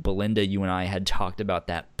know Belinda, you and I had talked about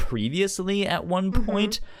that previously at one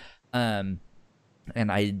point. And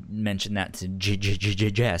I mentioned that to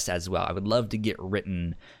Jess as well. I would love to get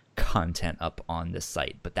written content up on this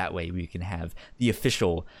site, but that way we can have the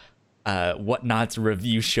official Whatnauts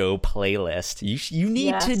review show playlist. You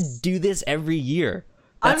need to do this every year.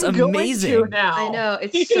 That's amazing. Going to now. I know,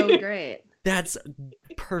 it's so great. That's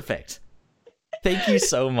perfect. Thank you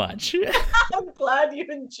so much. I'm glad you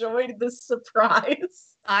enjoyed this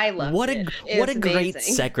surprise. I love it. What a great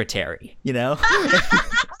secretary, you know?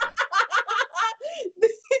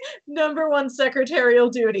 Number one secretarial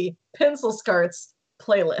duty: pencil skirts,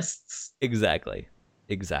 playlists. Exactly.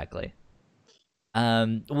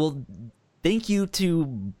 Well, thank you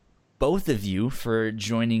to both of you for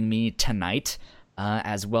joining me tonight,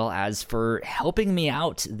 as well as for helping me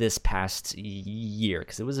out this past year,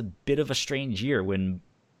 because it was a bit of a strange year when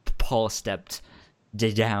Paul stepped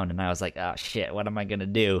down, and I was like, oh shit, what am I gonna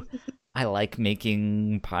do? I like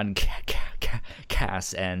making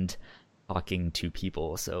podcasts and talking to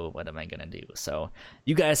people, so what am I gonna do? So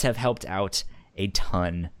you guys have helped out a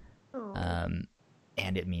ton, and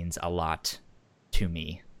it means a lot to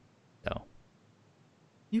me. So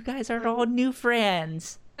you guys are all new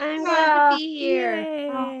friends. I'm glad to be here.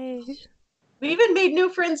 Yay. We even made new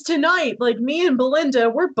friends tonight. Like me and Belinda,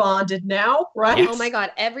 we're bonded now, right? Oh my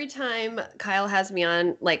god, every time Kyle has me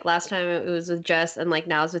on, like last time it was with Jess and like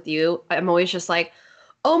now it's with you, I'm always just like,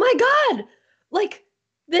 oh my god, like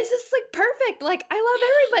this is like perfect. Like I love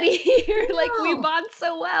everybody here. Like we bond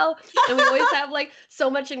so well. And we always have like so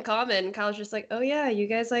much in common. Kyle's just like, oh yeah, you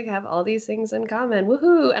guys like have all these things in common.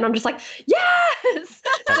 Woohoo. And I'm just like, yes!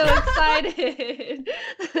 So excited.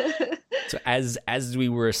 So as we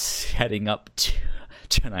were setting up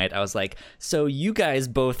tonight, I was like, so you guys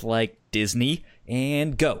both like Disney,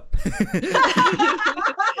 and go.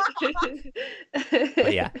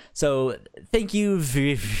 But yeah, so thank you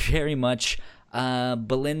very much.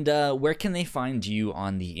 Belinda, where can they find you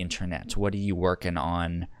on the internet? What are you working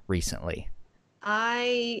on recently?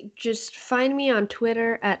 I just find me on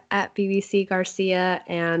Twitter at BBC Garcia,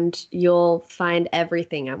 and you'll find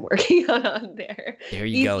everything I'm working on there. There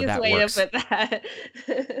you go. That works. To put that.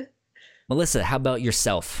 Melissa, how about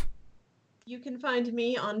yourself? You can find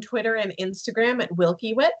me on Twitter and Instagram at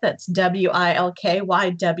Wilkywit. That's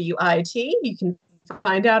WILKYWIT. You can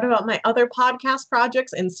find out about my other podcast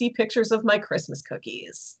projects and see pictures of my Christmas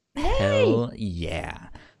cookies. Hell yeah.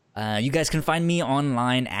 You guys can find me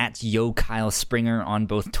online at Yo Kyle Springer on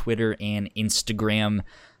both Twitter and Instagram.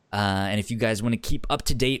 And if you guys want to keep up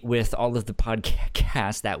to date with all of the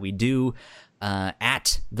podcasts that we do,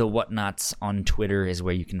 at the Whatnauts on Twitter is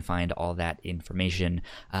where you can find all that information.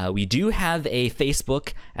 We do have a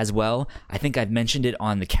Facebook as well. I think I've mentioned it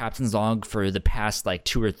on the Captain's Log for the past like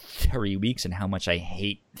 2 or 3 weeks and how much I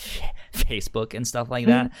hate Facebook and stuff like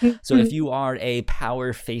that. So if you are a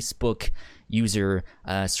power Facebook user,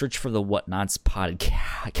 search for the Whatnauts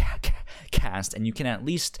podcast, and you can at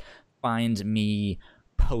least find me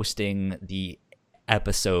posting the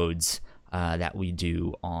episodes that we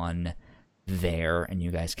do on there, and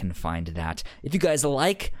you guys can find that. If you guys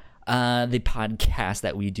like the podcast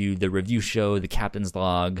that we do, the review show, the Captain's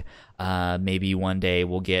Log, maybe one day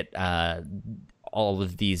we'll get all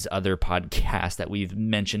of these other podcasts that we've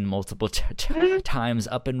mentioned multiple times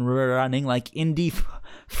up and running, like Indie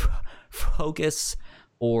Focus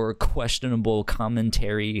or Questionable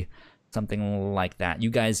Commentary, something like that. You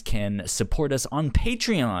guys can support us on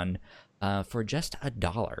Patreon for just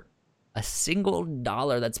 $1. A single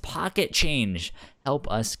 $1, that's pocket change.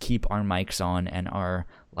 Help us keep our mics on and our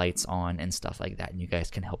lights on and stuff like that. And you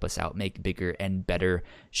guys can help us out, make bigger and better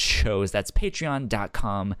shows. That's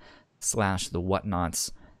patreon.com/the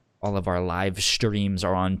Whatnauts. All of our live streams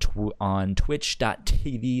are on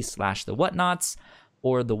twitch.tv/the Whatnauts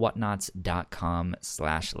or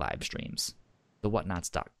thewhatnauts.com/live streams.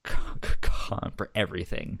 Thewhatnauts.com for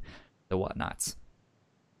everything. The Whatnauts.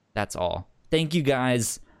 That's all. Thank you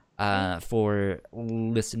guys for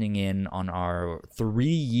listening in on our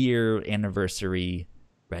 3-year anniversary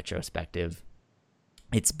retrospective.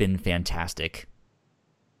 It's been fantastic.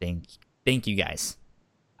 Thank you guys.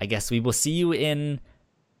 I guess we will see you in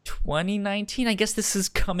 2019. I guess this is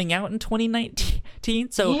coming out in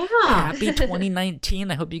 2019. So happy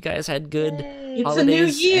 2019. I hope you guys had good It's holidays a new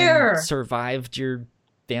year. and survived your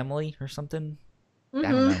family or something. I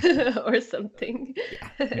don't know. Or something.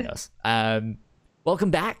 Yeah, who knows?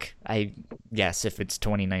 Welcome back. I guess if it's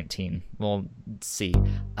 2019, we'll see.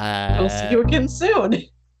 We'll see you again soon.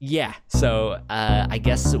 Yeah. So I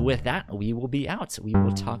guess with that, we will be out. We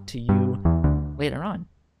will talk to you later on.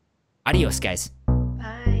 Adios, guys.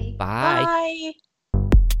 Bye. Bye. Bye.